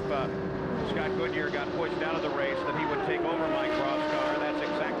agreement that if Scott Goodyear got pushed out of the race, that he would take over Mike Roth's car. That's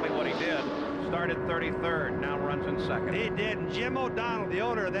exactly what he did. Started 33rd, now runs in 2nd. He did. And Jim O'Donnell, the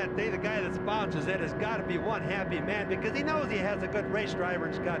owner of that day, the guy that sponsors it, has got to be one happy man because he knows he has a good race driver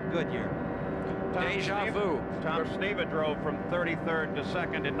in Scott Goodyear. Deja vu. Tom Sneva drove from 33rd to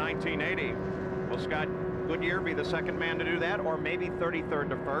 2nd in 1980. Will Scott Goodyear be the second man to do that, or maybe 33rd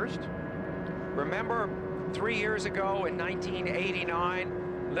to 1st? Remember 3 years ago in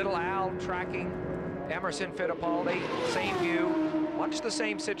 1989, Little Al tracking Emerson Fittipaldi, same view, much the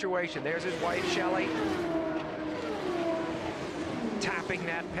same situation. There's his wife, Shelley, tapping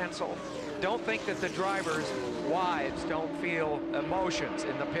that pencil. Don't think that the drivers' wives don't feel emotions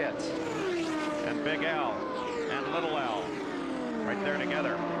in the pits. And Big Al and Little Al right there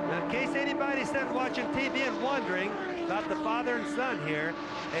together. Now, in case anybody's sitting watching TV and wondering about the father and son here,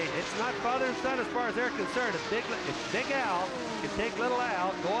 hey, it's not father and son as far as they're concerned. If Big Al can take Little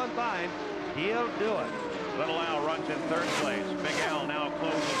Al, go on by him, he'll do it. Little Al runs in 3rd place. Big Al now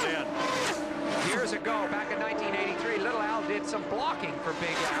closes in. Years ago, back in 1983, Little Al did some blocking for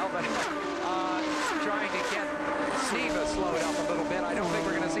Big Al, but trying to get Sneva slowed up a little bit. I don't think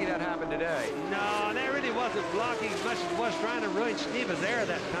we're going to see that happen today. No, that really wasn't blocking as much as was trying to ruin Sneva's air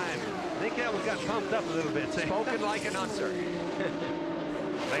that time. I think that one got pumped up a little bit. Spoken like an Unser.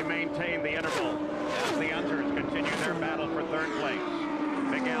 They maintain the interval as the Unsers continue their battle for 3rd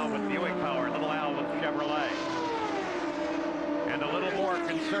place. Big Al with Buick power, Little Al with Chevrolet. And a little more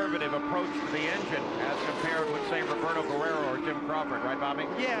conservative approach to the engine as compared with, say, Roberto Guerrero or Jim Crawford, right, Bobby?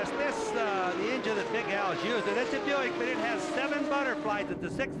 Yes, the engine that Big Al's using, it's a Buick, but it has 7 butterflies. It's a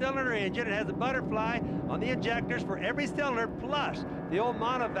 6-cylinder engine. It has a butterfly on the injectors for every cylinder, plus the old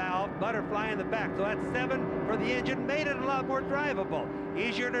monovalve butterfly in the back. So that's 7 for the engine, made it a lot more drivable.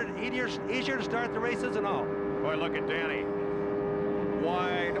 Easier to start the races and all. Boy, look at Danny.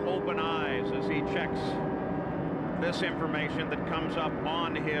 Wide open eyes as he checks this information that comes up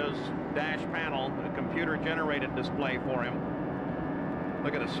on his dash panel, a computer-generated display for him.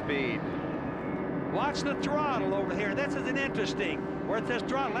 Look at the speed. Watch the throttle over here. This is an interesting, where it says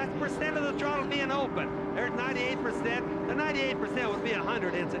throttle. That's percent of the throttle being open. There's 98%. The 98% would be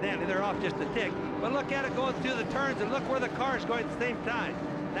 100, incidentally. They're off just a tick. But look at it going through the turns, and look where the car's going at the same time.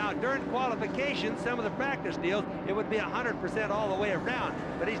 Now, during qualification, some of the practice deals, it would be 100% all the way around,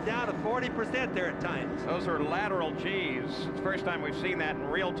 but he's down to 40% there at times. Those are lateral G's. It's the first time we've seen that in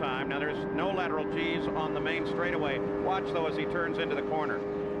real time. Now, there's no lateral G's on the main straightaway. Watch, though, as he turns into the corner.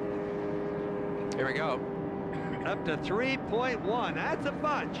 Here we go. Up to 3.1. That's a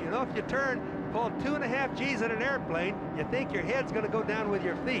bunch. You know, if you pull 2.5 G's in an airplane, you think your head's going to go down with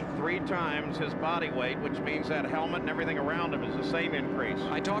your feet. 3 times his body weight, which means that helmet and everything around him is the same increase.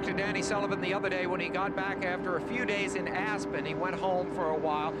 I talked to Danny Sullivan the other day when he got back after a few days in Aspen. He went home for a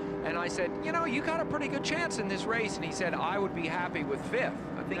while, and I said, you know, you got a pretty good chance in this race. And he said, I would be happy with 5th.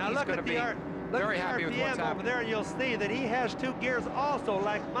 I think now he's going to be... Very at the happy with what's RPM over happening. there, and you'll see that he has 2 gears also,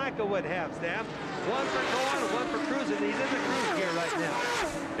 like Michael would have, Sam. One for going, one for cruising. He's in the cruise gear right now.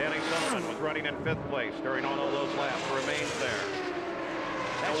 Danny Sullivan was running in 5th place during all of those laps, remains there.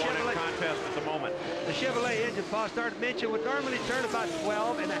 No one in contest at the moment. The Chevrolet engine, Paul, started mentioning, would normally turn about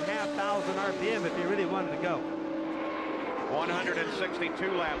 12,500 RPM if you really wanted to go.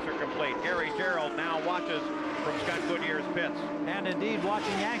 162 laps are complete. Gary Gerald now watches from Scott Goodyear's pits. And indeed,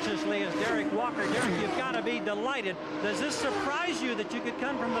 watching anxiously is Derek Walker. Derek, you've got to be delighted. Does this surprise you that you could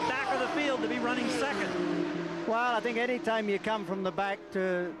come from the back of the field to be running second? Well, I think anytime you come from the back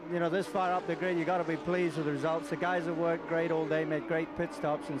to, this far up the grid, you got to be pleased with the results. The guys have worked great all day, made great pit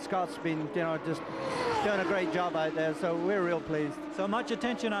stops, and Scott's been, just doing a great job out there, so we're real pleased. So much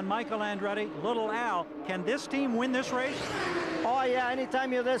attention on Michael Andretti. Little Al, can this team win this race? Oh, yeah,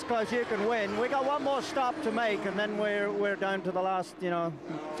 anytime you're this close, you can win. We got one more stop to make, and then we're down to the last,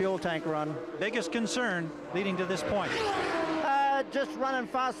 fuel tank run. Biggest concern leading to this point? Just running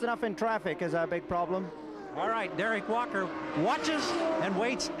fast enough in traffic is our big problem. All right, Derek Walker watches and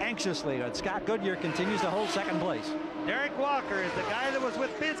waits anxiously. Scott Goodyear continues to hold second place. Derek Walker is the guy that was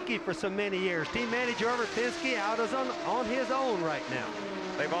with Penske for so many years. Team manager over Penske, out on his own right now.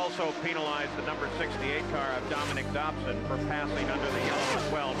 They've also penalized the number 68 car of Dominic Dobson for passing under the yellow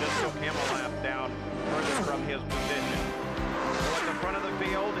as well. Just took him a lap down further from his position. So at the front of the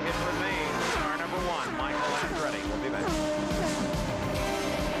field, it remains car number 1, Michael Andretti. We'll be back.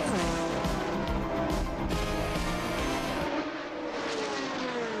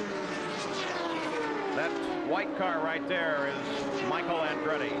 That white car right there is Michael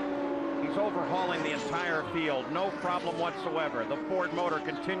Andretti. He's overhauling the entire field, no problem whatsoever. The Ford motor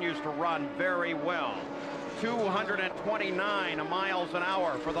continues to run very well. 229 miles an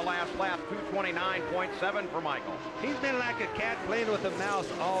hour for the last lap, 229.7 for Michael. He's been like a cat playing with a mouse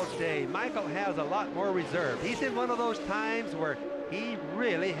all day. Michael has a lot more reserve. He's in one of those times where he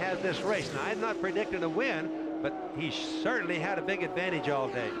really has this race. Now, I'm not predicting a win, but he certainly had a big advantage all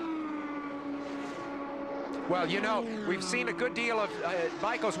day. Well, we've seen a good deal of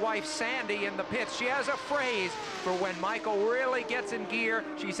Michael's wife, Sandy, in the pits. She has a phrase for when Michael really gets in gear.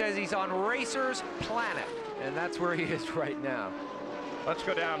 She says he's on Racer's planet, and that's where he is right now. Let's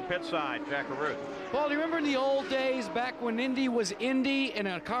go down pit side, Jack Ruth. Paul, do you remember in the old days back when Indy was Indy and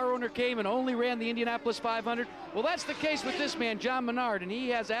a car owner came and only ran the Indianapolis 500? Well, that's the case with this man, John Menard, and he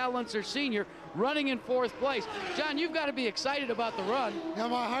has Al Unser Sr. running in 4th place. John, you've got to be excited about the run. Yeah,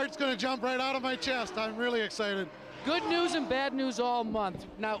 my heart's going to jump right out of my chest. I'm really excited. Good news and bad news all month.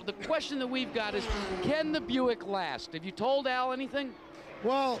 Now, the question that we've got is, can the Buick last? Have you told Al anything?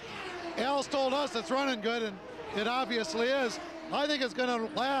 Well, Al's told us it's running good, and it obviously is. I think it's going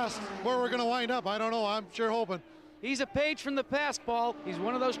to last where we're going to wind up. I don't know. I'm sure hoping. He's a page from the past, Paul. He's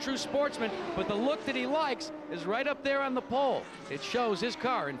one of those true sportsmen, but the look that he likes is right up there on the pole. It shows his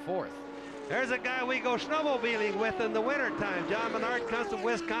car in 4th. There's a guy we go snowmobiling with in the wintertime. John Menard comes from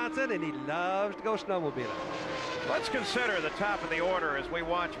Wisconsin, and he loves to go snowmobiling. Let's consider the top of the order as we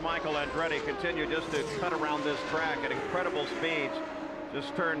watch Michael Andretti continue just to cut around this track at incredible speeds.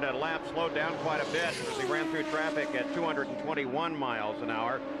 Just turned a lap, slowed down quite a bit as he ran through traffic at 221 miles an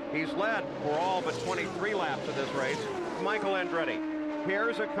hour. He's led for all but 23 laps of this race. Michael Andretti.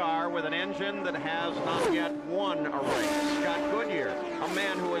 Here's a car with an engine that has not yet won a race. Scott Goodyear, a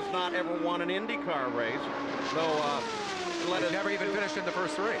man who has not ever won an IndyCar race, though He's never even finished in the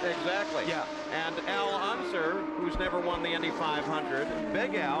first 3. Exactly. Yeah. And Al Unser, who's never won the Indy 500.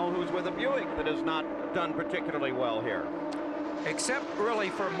 Big Al, who's with a Buick that has not done particularly well here. Except really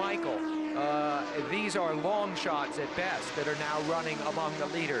for Michael. These are long shots at best that are now running among the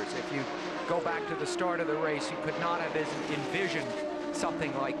leaders. If you go back to the start of the race, you could not have envisioned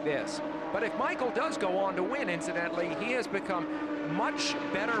something like this. But if Michael does go on to win, incidentally, he has become much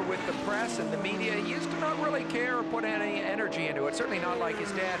better with the press and the media. He used to not really care or put any energy into it. Certainly not like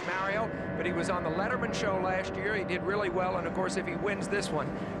his dad, Mario, but he was on the Letterman show last year. He did really well, and of course, if he wins this one,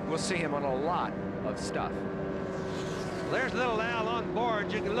 we'll see him on a lot of stuff. There's little Al on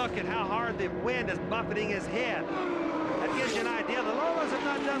board. You can look at how hard the wind is buffeting his head. That gives you an idea. The Lolas have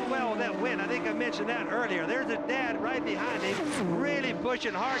not done well with that wind. I think I mentioned that earlier. There's a dad right behind him, really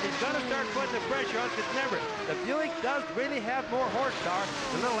pushing hard. He's going to start putting the pressure on, because remember, the Buick does really have more horsepower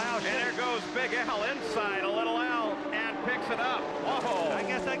than little Al. And there goes Big Al inside a little Al and picks it up. Whoa! I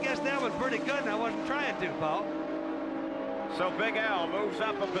guess that was pretty good, and I wasn't trying to, Paul. So Big Al moves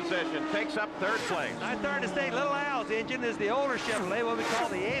up a position, takes up 3rd place. I started to say Little Al's engine is the older Chevrolet, what we call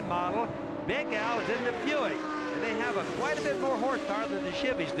the A model. Big Al is in the Buick, and they have quite a bit more horsepower than the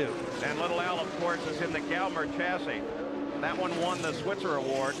Chevys do. And Little Al, of course, is in the Galmer chassis. That one won the Switzer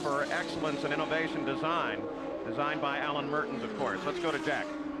Award for Excellence in Innovation Design, designed by Alan Mertens, of course. Let's go to Jack.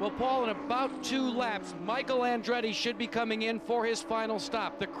 Well, Paul, in about 2 laps, Michael Andretti should be coming in for his final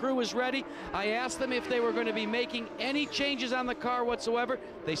stop. The crew is ready. I asked them if they were going to be making any changes on the car whatsoever.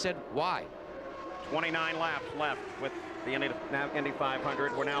 They said, why? 29 laps left with the Indy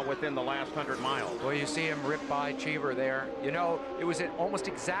 500. We're now within the last 100 miles. Well, you see him rip by Cheever there. You know, it was almost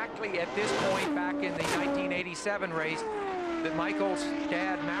exactly at this point back in the 1987 race that Michael's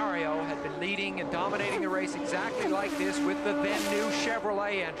dad, Mario, had been leading and dominating the race exactly like this with the then new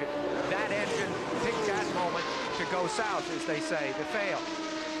Chevrolet engine. That engine picked that moment to go south, as they say, to fail.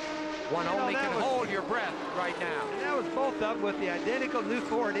 One only can hold your breath right now. And that was both of them with the identical new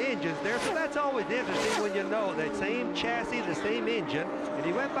Ford engines there, so that's always interesting when you know the same chassis, the same engine, and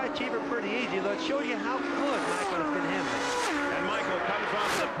he went by Cheever pretty easy. That shows you how good Michael has been handling. And Michael comes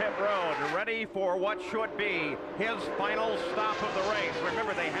onto the pit road, ready for what should be his final stop of the race.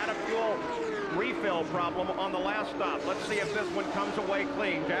 Remember, they had a fuel refill problem on the last stop. Let's see if this one comes away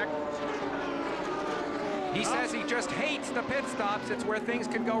clean, Jack. He says he just hates the pit stops. It's where things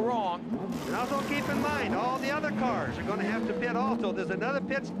can go wrong. And also keep in mind, all the other cars are going to have to pit also. There's another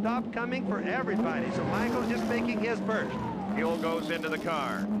pit stop coming for everybody. So Michael's just making his first. Fuel goes into the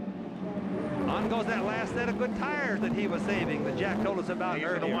car. On goes that last set of good tires that he was saving that Jack told us about These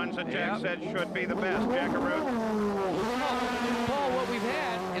earlier. are the ones that Jack said should be the best, Jackaroo. Paul, what we've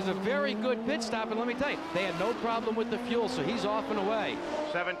had is a very good pit stop, and let me tell you, they had no problem with the fuel, so he's off and away.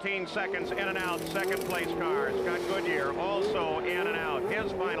 17 seconds in and out, second place car. Scott Goodyear also in and out.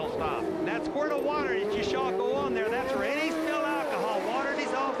 His final stop. That squirt of water that you saw go on there, that's for any spilled alcohol. Water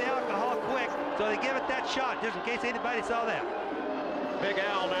dissolves the alcohol quick, so they give it that shot, just in case anybody saw that. Big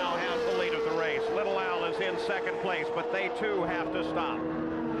Al now has the lead of the race. Little Al is in second place, but they too have to stop.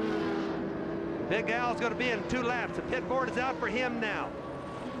 Big Al's going to be in 2 laps. The pit board is out for him now.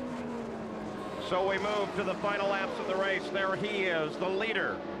 So we move to the final laps of the race. There he is, the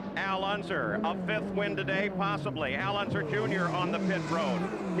leader, Al Unser. A 5th win today, possibly. Al Unser Jr. on the pit road.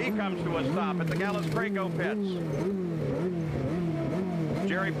 He comes to a stop at the Gallus Craco pits.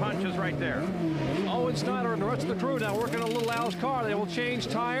 Jerry Punch is right there. Owen Snyder and the rest of the crew now working on Little Al's car. They will change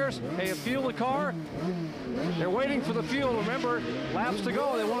tires. They have fuel the car. They're waiting for the fuel. Remember, laps to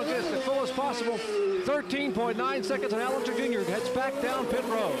go. They want to get as full as possible. 13.9 seconds, and Al Unser Jr. heads back down pit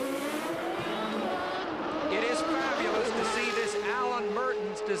road. It is fabulous to see this Alan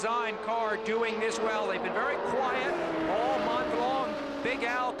Mertens design car doing this well. They've been very quiet all month long. Big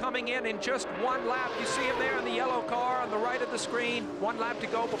Al coming in just 1 lap. You see him there in the yellow car on the right of the screen. 1 lap to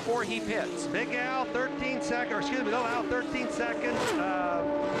go before he pits. Big Al 13 seconds, or excuse me, Little Al 13 seconds.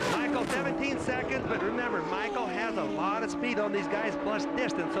 Michael 17 seconds, but remember, Michael has a lot of speed on these guys plus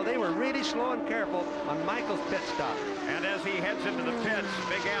distance, so they were really slow and careful on Michael's pit stop. And as he heads into the pits,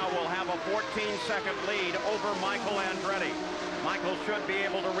 Big Al will have a 14-second lead over Michael Andretti. Michael should be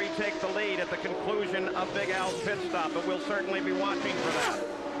able to retake the lead at the conclusion of Big Al's pit stop, but we'll certainly be watching for that.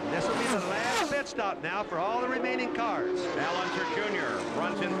 This will be the last pit stop now for all the remaining cars. Al Unser Jr.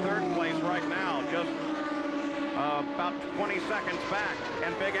 runs in 3rd place right now, just about 20 seconds back,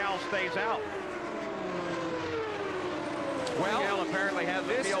 and Big Al stays out. Well, Big Al apparently has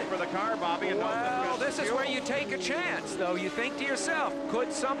a feel for the car, Bobby. And well, this is where you take a chance, though. You think to yourself,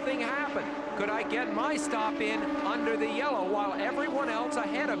 could something happen? Could I get my stop in under the yellow while everyone else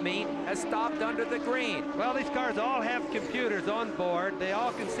ahead of me has stopped under the green? Well, these cars all have computers on board. They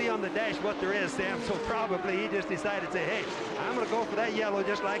all can see on the dash what there is, Sam, so probably he just decided to say, hey, I'm going to go for that yellow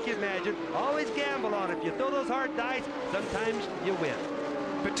just like you imagined. Always gamble on it. If you throw those hard dice, sometimes you win.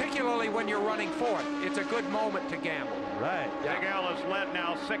 Particularly when you're running 4th. It's a good moment to gamble. Right. Big Al has led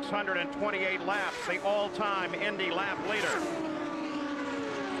now 628 laps, the all-time Indy lap leader.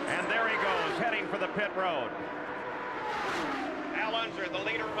 And there he goes, heading for the pit road. Al Unser, the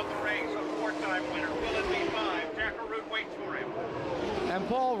leader of the race, a 4-time winner. Will it be 5? Jackaroo waits for him. And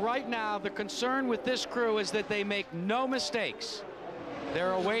Paul, right now, the concern with this crew is that they make no mistakes.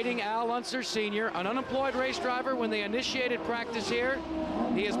 They're awaiting Al Unser Sr., an unemployed race driver. When they initiated practice here,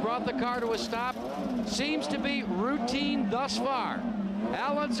 he has brought the car to a stop. Seems to be routine thus far.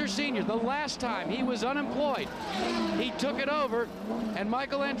 Al Unser Sr., the last time he was unemployed, he took it over, and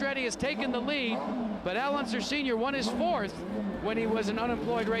Michael Andretti has taken the lead, but Al Unser Sr. won his 4th when he was an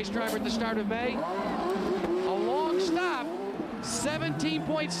unemployed race driver at the start of May. A long stop,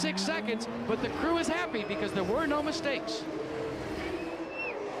 17.6 seconds, but the crew is happy because there were no mistakes.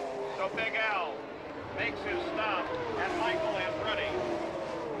 So Big Al makes his stop at Michael Andretti.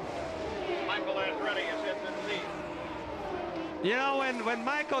 Michael Andretti is in the lead. You know, when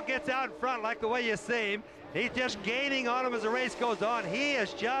Michael gets out in front like the way you see him, He's just gaining on him as the race goes on. He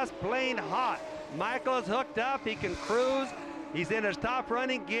is just plain hot. Michael is hooked up. He can cruise. He's in his top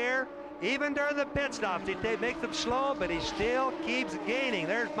running gear. Even during the pit stops, he makes them slow, but he still keeps gaining.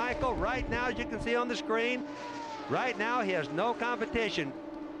 There's Michael right now, as you can see on the screen. Right now, he has no competition.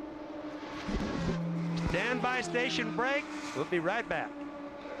 Stand by, station break. We'll be right back.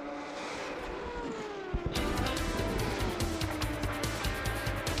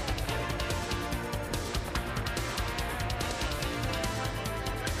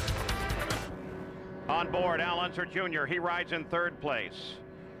 On board, Al Unser Jr. He rides in third place.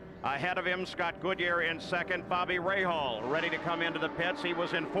 Ahead of him, Scott Goodyear in second. Bobby Rahal ready to come into the pits. He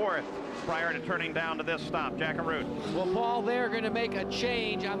was in fourth prior to turning down to this stop. Jack Arute. Well, Paul, they're going to make a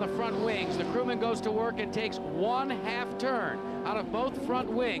change on the front wings. The crewman goes to work and takes 1/2 turn out of both front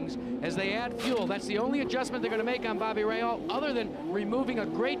wings as they add fuel. That's the only adjustment they're going to make on Bobby Rahal, other than removing a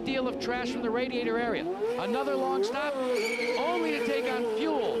great deal of trash from the radiator area. Another long stop, only to take on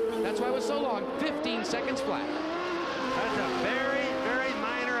fuel. That's why it was so long, 15 seconds flat. That's a very, very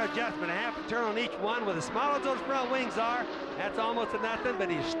minor adjustment. A 1/2 turn on each one. With as small as those front wings are, that's almost a nothing, but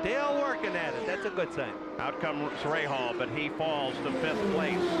he's still working at it. That's a good sign. Out comes Rahal, but he falls to 5th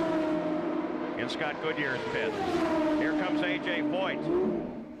place in Scott Goodyear's pit. Here comes A.J. Voigt,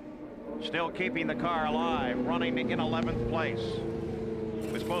 still keeping the car alive, running in 11th place.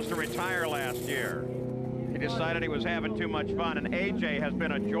 He was supposed to retire last year. He decided he was having too much fun, and A.J. has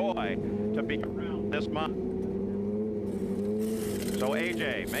been a joy to be around this month. So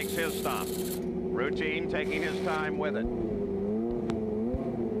A.J. makes his stop. Routine, taking his time with it.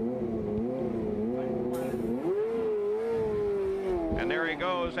 And there he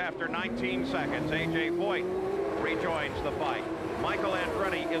goes after 19 seconds. A.J. Voigt rejoins the fight. Michael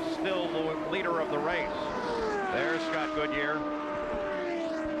Andretti is still the leader of the race. There's Scott Goodyear.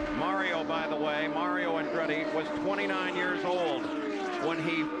 Mario, by the way, Mario Andretti was 29 years old when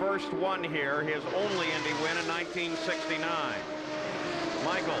he first won here, his only Indy win in 1969.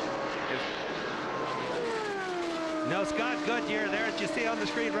 Michael is... No, Scott Goodyear there, as you see on the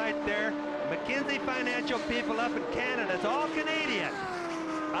screen right there. McKinsey Financial people up in Canada. It's all Canadian.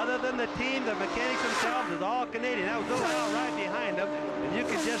 Other than the team, the mechanics themselves is all Canadian. That was Little Al right behind them. And you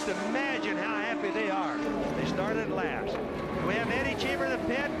can just imagine how happy they are. They started last. We have Eddie Cheever in the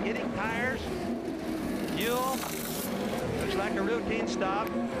pit, getting tires, fuel. Looks like a routine stop.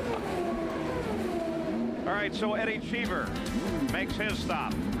 All right, so Eddie Cheever makes his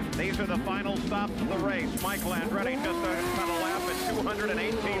stop. These are the final stops of the race. Michael Andretti just on a lap at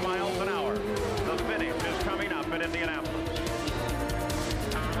 218 miles an hour. The finish is coming up in Indianapolis.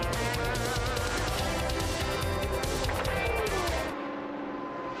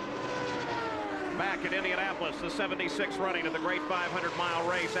 Back at Indianapolis, the 76th running of the great 500-mile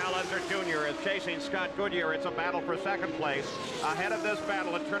race. Al Unser Jr. is chasing Scott Goodyear. It's a battle for second place. Ahead of this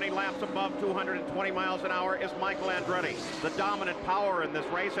battle and turning laps above 220 miles an hour is Michael Andretti, the dominant power in this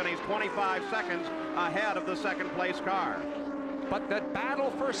race, and he's 25 seconds ahead of the second-place car. But the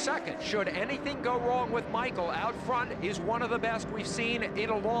battle for second, should anything go wrong with Michael out front, is one of the best we've seen in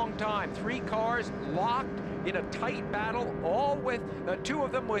a long time. 3 cars locked in a tight battle, all with 2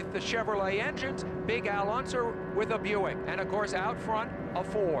 of them with the Chevrolet engines, Big Al Unser with a Buick, and of course out front a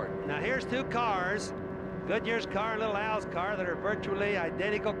Ford. Now here's 2 cars, Goodyear's car and Little Al's car, that are virtually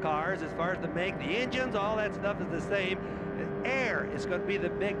identical cars as far as the make. The engines, all that stuff is the same. Air is going to be the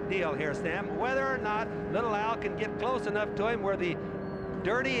big deal here, Sam. Whether or not Little Al can get close enough to him where the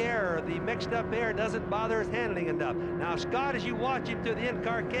dirty air, or the mixed up air, doesn't bother his handling enough. Now Scott, as you watch him through the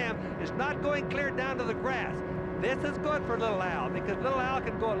in-car cam, is not going clear down to the grass. This is good for Little Al, because Little Al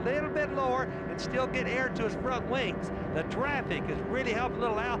can go a little bit lower and still get air to his front wings. The traffic is really helping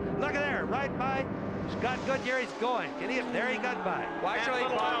Little Al. Look at there, right by Scott Goodyear. He's going. Can he? There he got by. Well, actually,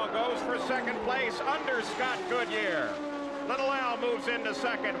 Little Al goes for second place under Scott Goodyear. Little Al moves into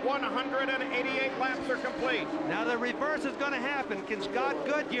second. 188 laps are complete. Now the reverse is going to happen. Can Scott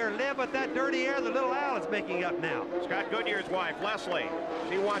Goodyear live with that dirty air that Little Al is making up now? Scott Goodyear's wife, Leslie,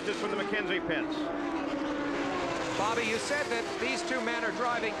 she watches from the McKinsey pits. Bobby, you said that these 2 men are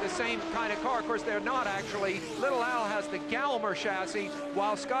driving the same kind of car. Of course, they're not actually. Little Al has the Galmer chassis,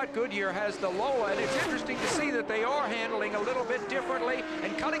 while Scott Goodyear has the Lola. And it's interesting to see that they are handling a little bit differently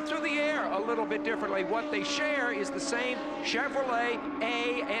and cutting through the air a little bit differently. What they share is the same Chevrolet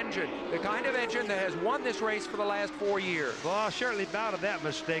A engine, the kind of engine that has won this race for the last 4 years. Well, I'll surely bow to that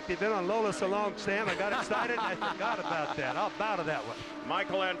mistake. They've been on Lola so long, Sam. I got excited and I forgot about that. I'll bow to that one.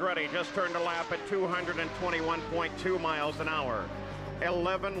 Michael Andretti just turned a lap at 221.2 miles an hour.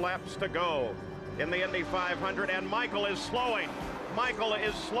 11 laps to go in the Indy 500, and Michael is slowing. Michael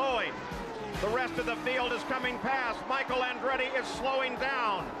is slowing. The rest of the field is coming past. Michael Andretti is slowing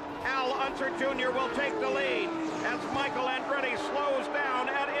down. Al Unser Jr. will take the lead as Michael Andretti slows down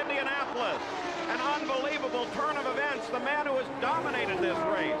at Indianapolis. An unbelievable turn of events. The man who has dominated this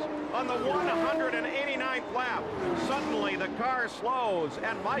race on the 189th lap. Suddenly the car slows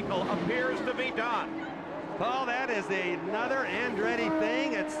and Michael appears to be done. Paul, that is another Andretti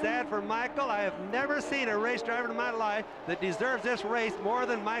thing. It's sad for Michael. I have never seen a race driver in my life that deserves this race more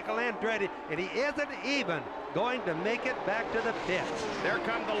than Michael Andretti, and he isn't even going to make it back to the pits. There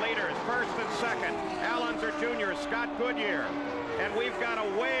come the leaders, first and second. Al Unser Jr., Scott Goodyear. And we've got a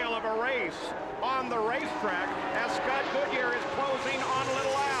whale of a race on the racetrack as Scott Goodyear is closing on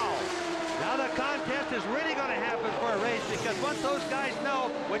Little Al. Now the contest is really going to happen for a race, because once those guys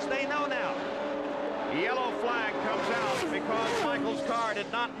know, which they know now, yellow flag comes out because Michael's car did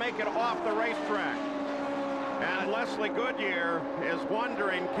not make it off the racetrack. And Leslie Goodyear is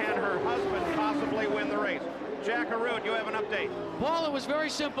wondering, can her husband possibly win the race? Jack Arute, you have an update. Paul, it was very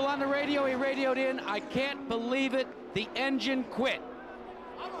simple on the radio. He radioed in, I can't believe it, the engine quit.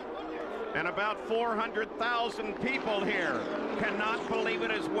 And about 400,000 people here cannot believe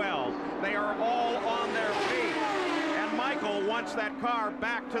it as well. They are all on their feet. And Michael wants that car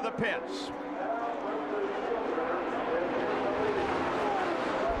back to the pits.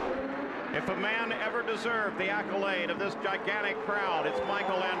 If a man ever deserved the accolade of this gigantic crowd, it's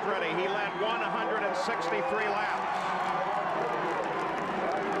Michael Andretti. He led 163 laps.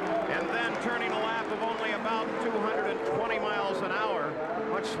 And then turning a lap of only about 220 miles an hour,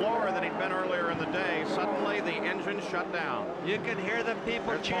 much slower than he'd been earlier in the day, suddenly the engine shut down. You can hear the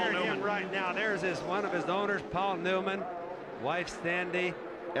people There's cheering him right now. There's one of his owners, Paul Newman, wife Sandy.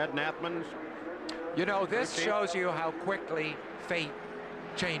 Ed Nathman. You know, this shows you how quickly fate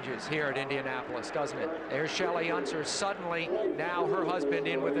changes here at Indianapolis, doesn't it? There's Shelley Unser, suddenly now her husband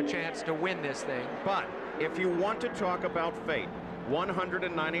in with a chance to win this thing. But if you want to talk about fate,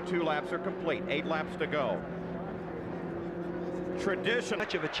 192 laps are complete, 8 laps to go. Tradition.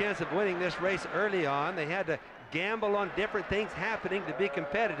 Much of a chance of winning this race early on. They had to gamble on different things happening to be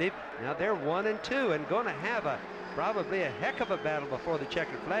competitive. Now they're 1 and 2 and going to have probably a heck of a battle before the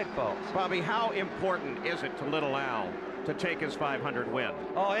checkered flag falls. Bobby, how important is it to Little Al to take his 500 win?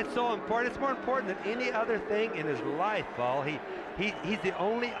 Oh, it's so important. It's more important than any other thing in his life, Paul. He's the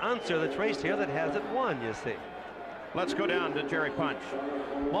only Unser that's raced here that hasn't won, you see. Let's go down to Jerry Punch.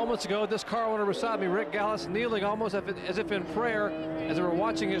 Moments ago, this car owner beside me, Rick Gallis, kneeling almost as if in prayer as they were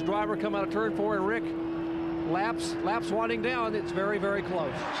watching his driver come out of turn 4, and Rick, laps winding down. It's very, very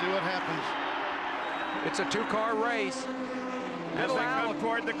close. See what happens. It's a 2-car race. As they come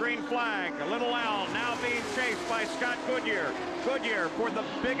toward the green flag, Little Al now being chased by Scott Goodyear. Goodyear for the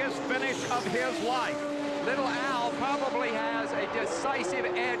biggest finish of his life. Little Al probably has a decisive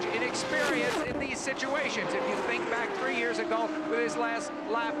edge in experience in these situations. If you think back 3 years ago with his last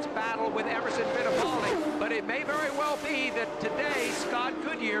lap's battle with Emerson Fittipaldi. But it may very well be that today Scott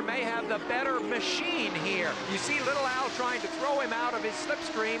Goodyear may have the better machine here. You see Little Al trying to throw him out of his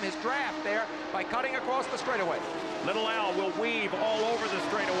slipstream, his draft there, by cutting across the straightaway. Little Al will weave all over the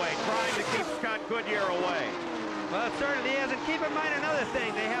straightaway, trying to keep Scott Goodyear away. Well, it certainly is. And keep in mind another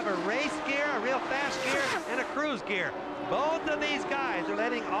thing. They have a race gear, a real fast gear, and a cruise gear. Both of these guys are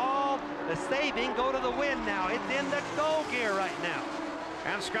letting all the saving go to the wind now. It's in the go gear right now.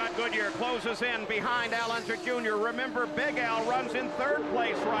 And Scott Goodyear closes in behind Al Unser Jr. Remember, Big Al runs in 3rd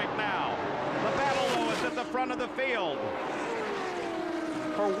place right now. The battle, though, is at the front of the field.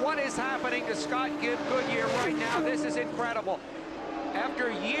 For what is happening to Scott Goodyear right now, this is incredible.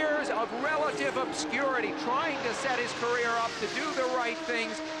 After years of relative obscurity, trying to set his career up to do the right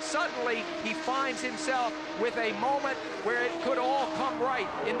things, suddenly he finds himself with a moment where it could all come right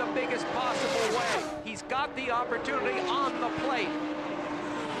in the biggest possible way. He's got the opportunity on the plate.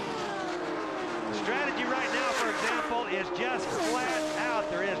 The strategy right now, for example, is just flat out.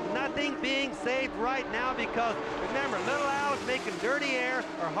 There is nothing being saved right now because, remember, Little Al is making dirty air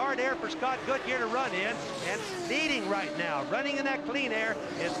or hard air for Scott Goodyear to run in, and leading right now. Running in that clean air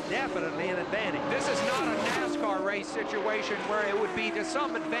is definitely an advantage. This is not a NASCAR race situation where it would be to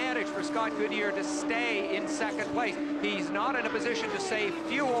some advantage for Scott Goodyear to stay in 2nd place. He's not in a position to save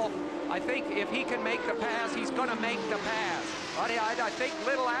fuel. I think if he can make the pass, he's going to make the pass. I think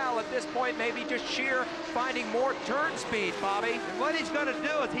Little Al at this point maybe just sheer finding more turn speed, Bobby. And what he's going to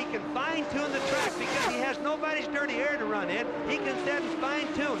do is he can fine-tune the track because he has nobody's dirty air to run in. He can set and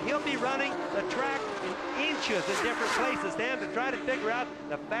fine-tune. He'll be running the track in inches in different places, Sam, to try to figure out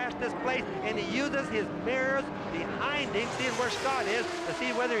the fastest place, and he uses his mirrors behind him, seeing where Scott is, to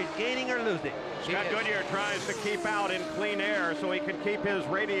see whether he's gaining or losing. Scott Goodyear tries to keep out in clean air so he can keep his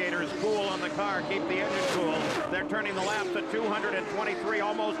radiators cool on the car, keep the engine cool. They're turning the laps at 223,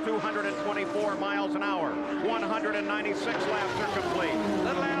 almost 224 miles an hour. 196 laps are complete.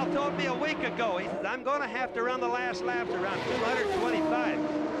 Little Al told me a week ago, he says, I'm going to have to run the last laps around 225.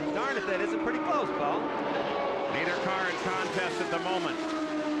 Darn if that isn't pretty close, Paul. Neither car in contest at the moment.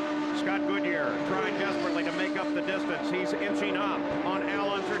 Scott Goodyear trying desperately to make up the distance. He's inching up on Al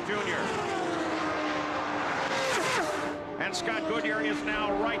Unser Jr. And Scott Goodyear is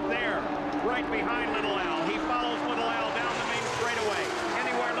now right there, right behind Little Al. He follows Little Al down the main straightaway.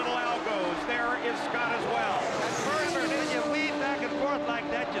 Anywhere Little Al goes, there is Scott as well. Remember, when you weave back and forth like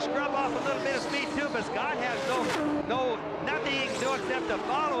that, you scrub off a little bit of speed too, but Scott has nothing he can do except to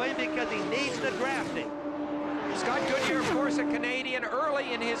follow him because he needs the drafting. Scott Goodyear, of course, a Canadian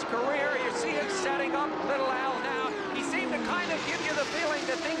early in his career. You see him setting up Little Al now. He seemed to kind of give you the feeling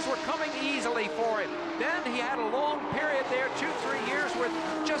that things were coming easily for him. Then he had a long period there, 2-3 years, where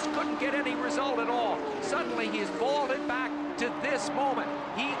just couldn't get any result at all. Suddenly he's vaulted back to this moment.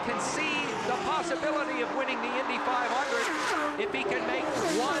 He can see the possibility of winning the Indy 500 if he can make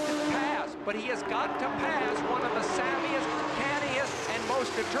one pass. But he has got to pass one of the savviest, canniest, and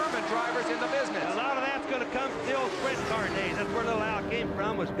most determined drivers in the business. A lot of that's going to come from the old sprint car days. That's where Little Al came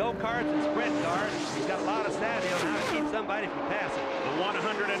from, was go-karts and sprint cars. He's got a lot of savvy on how to keep somebody from passing. The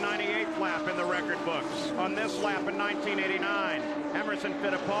 198th lap in the record books. On this lap in 1989, Emerson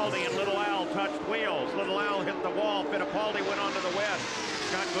Fittipaldi and Little Al touched wheels. Little Al hit the wall. Fittipaldi went onto the west.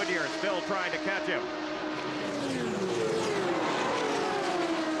 Scott Goodyear still trying to catch him.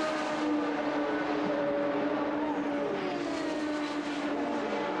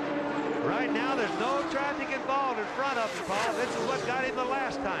 Right now, there's no traffic involved in front of him, Paul. This is what got him the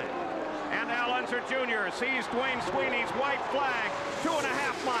last time. And Al Unser Jr. sees Dwayne Sweeney's white flag. 2.5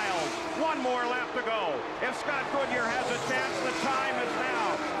 miles. One more lap to go. If Scott Goodyear has a chance, the time is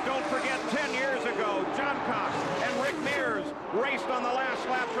now. Don't forget, 10 years ago, John Cox and Rick Mears raced on the last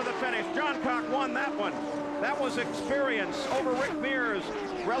lap for the finish. John Cox won that one. That was experience over Rick Mears'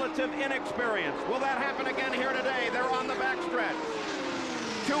 relative inexperience. Will that happen again here today? They're on the backstretch.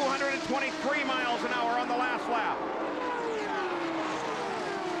 223 miles an hour on the last lap.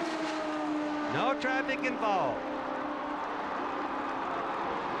 No traffic involved.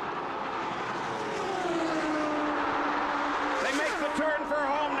 They make the turn for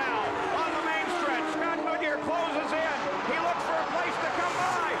home now. On the main stretch, Scott Goodyear closes in. He looks for a place to come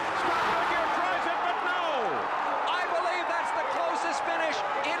by. Scott Goodyear tries it, but no. I believe that's the closest finish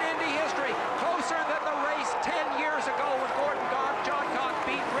in Indy history. Closer than the race 10 years ago when John Cox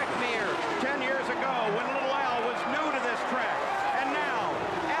beat Rick Mears. 10 years ago when Little Al was new to this track. And now,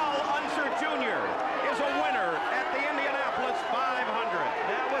 Al Unser Jr. is a winner at the Indianapolis 500.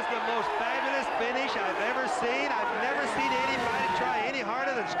 That was the most fabulous finish I've ever seen. I've never seen anybody try any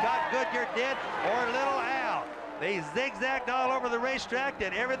harder than Scott Goodyear did or Little Al. They zigzagged all over the racetrack,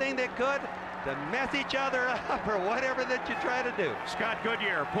 did everything they could to mess each other up or whatever that you try to do. Scott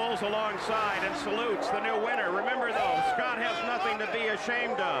Goodyear pulls alongside and salutes the new winner. Remember, though, Scott has nothing to be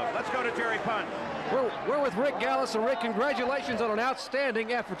ashamed of. Let's go to Jerry Punt. We're with Rick Gallis, and Rick, congratulations on an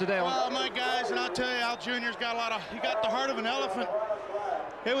outstanding effort today. Well, my guys, and I'll tell you, Al Jr.'s got he got the heart of an elephant.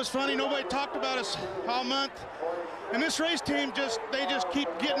 It was funny, nobody talked about us all month. And this race team, they just keep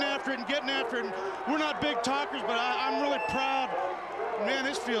getting after it and getting after it. And we're not big talkers, but I'm really proud. Man,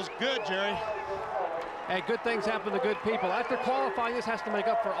 this feels good, Jerry. Hey, good things happen to good people. After qualifying, this has to make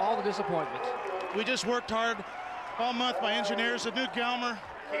up for all the disappointments. We just worked hard all month. My engineers, the new Gelmer.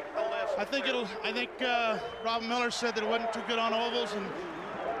 I think Rob Miller said that it wasn't too good on ovals, and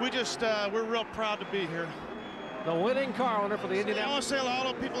we're real proud to be here. The winning car owner for the Indianapolis. I want to say to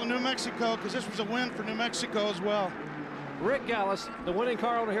all the people in New Mexico, because this was a win for New Mexico as well. Rick Gallis, the winning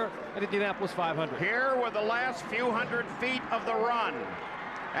car owner here at Indianapolis 500. Here were the last few hundred feet of the run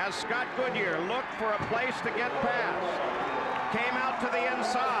as Scott Goodyear looked for a place to get past. Came out to the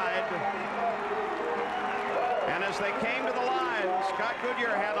inside. And as they came to the line, Scott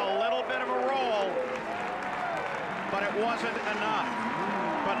Goodyear had a little bit of a roll, but it wasn't enough.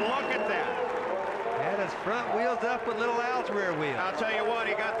 But look at that. Had his front wheels up with Little Al's rear wheel. I'll tell you what,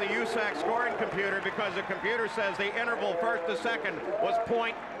 he got the USAC scoring computer because the computer says the interval first to second was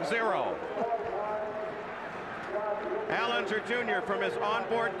 .0. Al Unser Jr. from his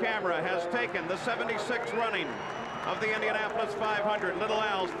onboard camera has taken the 76 running of the Indianapolis 500. Little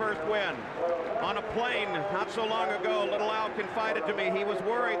Al's first win. On a plane not so long ago, Little Al confided to me he was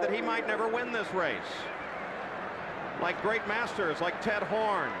worried that he might never win this race. Like great masters like Ted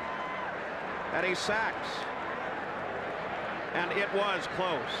Horn, Eddie Sachs. And it was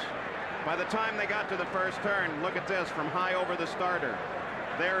close. By the time they got to the first turn, look at this, from high over the starter.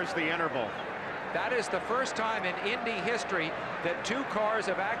 There's the interval. That is the first time in Indy history that two cars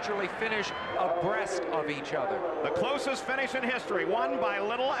have actually finished abreast of each other. The closest finish in history, won by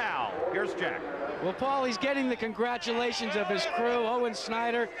Little Al. Here's Jack. Well, Paul, he's getting the congratulations of his crew, Owen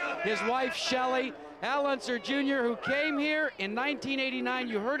Snyder, his wife, Shelley, Al Unser Jr., who came here in 1989.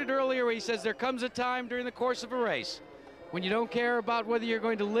 You heard it earlier where he says there comes a time during the course of a race when you don't care about whether you're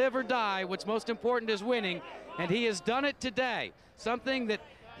going to live or die. What's most important is winning, and he has done it today. Something that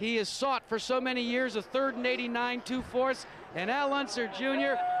he has sought for so many years, a third in 89, 2/4. And Al Unser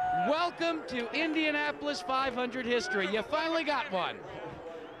Jr., welcome to Indianapolis 500 history. You finally got one.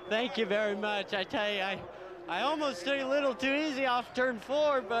 Thank you very much. I tell you, I almost took it a little too easy off turn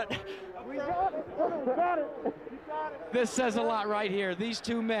 4, but we got it. We got it. This says a lot right here. These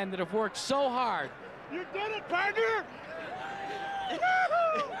two men that have worked so hard. You did it, partner!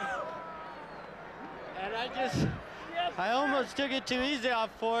 And I almost took it too easy off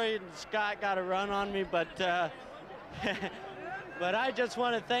 4, and Scott got a run on me, but but I just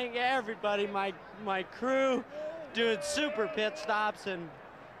want to thank everybody, my crew doing super pit stops, and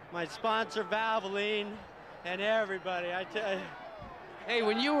my sponsor Valvoline, and everybody. I tell you. Hey,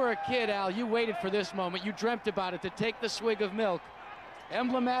 when you were a kid, Al, you waited for this moment. You dreamt about it, to take the swig of milk,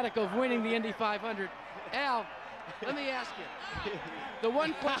 emblematic of winning the Indy 500. Al, let me ask you. The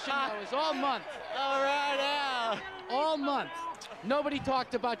one question now is all month. All right, Al. All month, nobody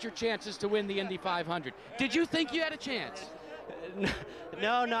talked about your chances to win the Indy 500. Did you think you had a chance?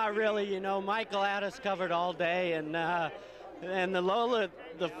 No, not really. You know, Michael had us covered all day, and the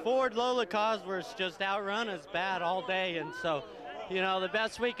Ford Lola cars were just outrun us bad all day, and so, you know, the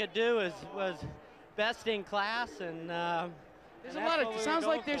best we could do was best in class, and there's a lot of. Sounds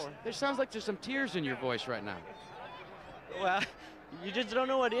like there's some tears in your voice right now. Well, you just don't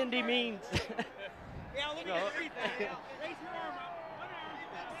know what Indy means. Yeah, look at everything. Raise your arm up. One arm.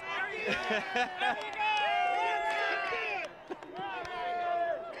 There you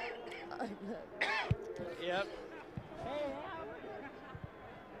go. Yep.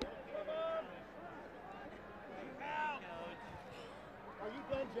 Are you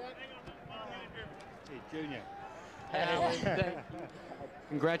done, Jack? Hey, Junior.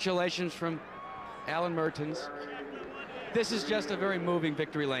 Congratulations from Alan Mertens. This is just a very moving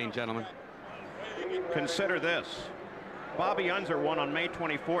victory lane, gentlemen. Consider this. Bobby Unser won on May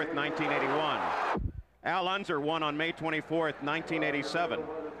 24th, 1981. Al Unser won on May 24th, 1987.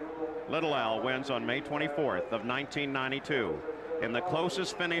 Little Al wins on May 24th of 1992 in the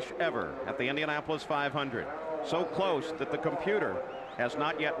closest finish ever at the Indianapolis 500. So close that the computer has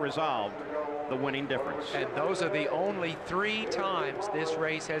not yet resolved the winning difference. And those are the only 3 times this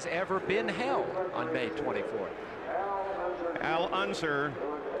race has ever been held on May 24th. Al Unser,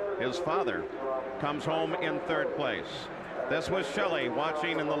 his father, comes home in 3rd place. This was Shelley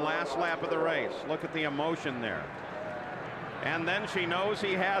watching in the last lap of the race. Look at the emotion there. And then she knows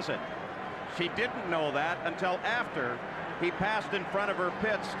he has it. She didn't know that until after he passed in front of her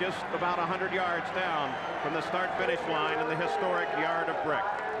pits just about 100 yards down from the start-finish line in the historic Yard of Brick.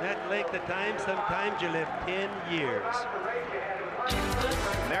 That length of time, sometimes you live 10 years.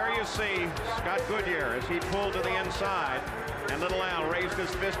 There you see Scott Goodyear as he pulled to the inside, and Little Al raised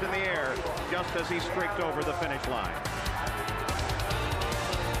his fist in the air just as he streaked over the finish line.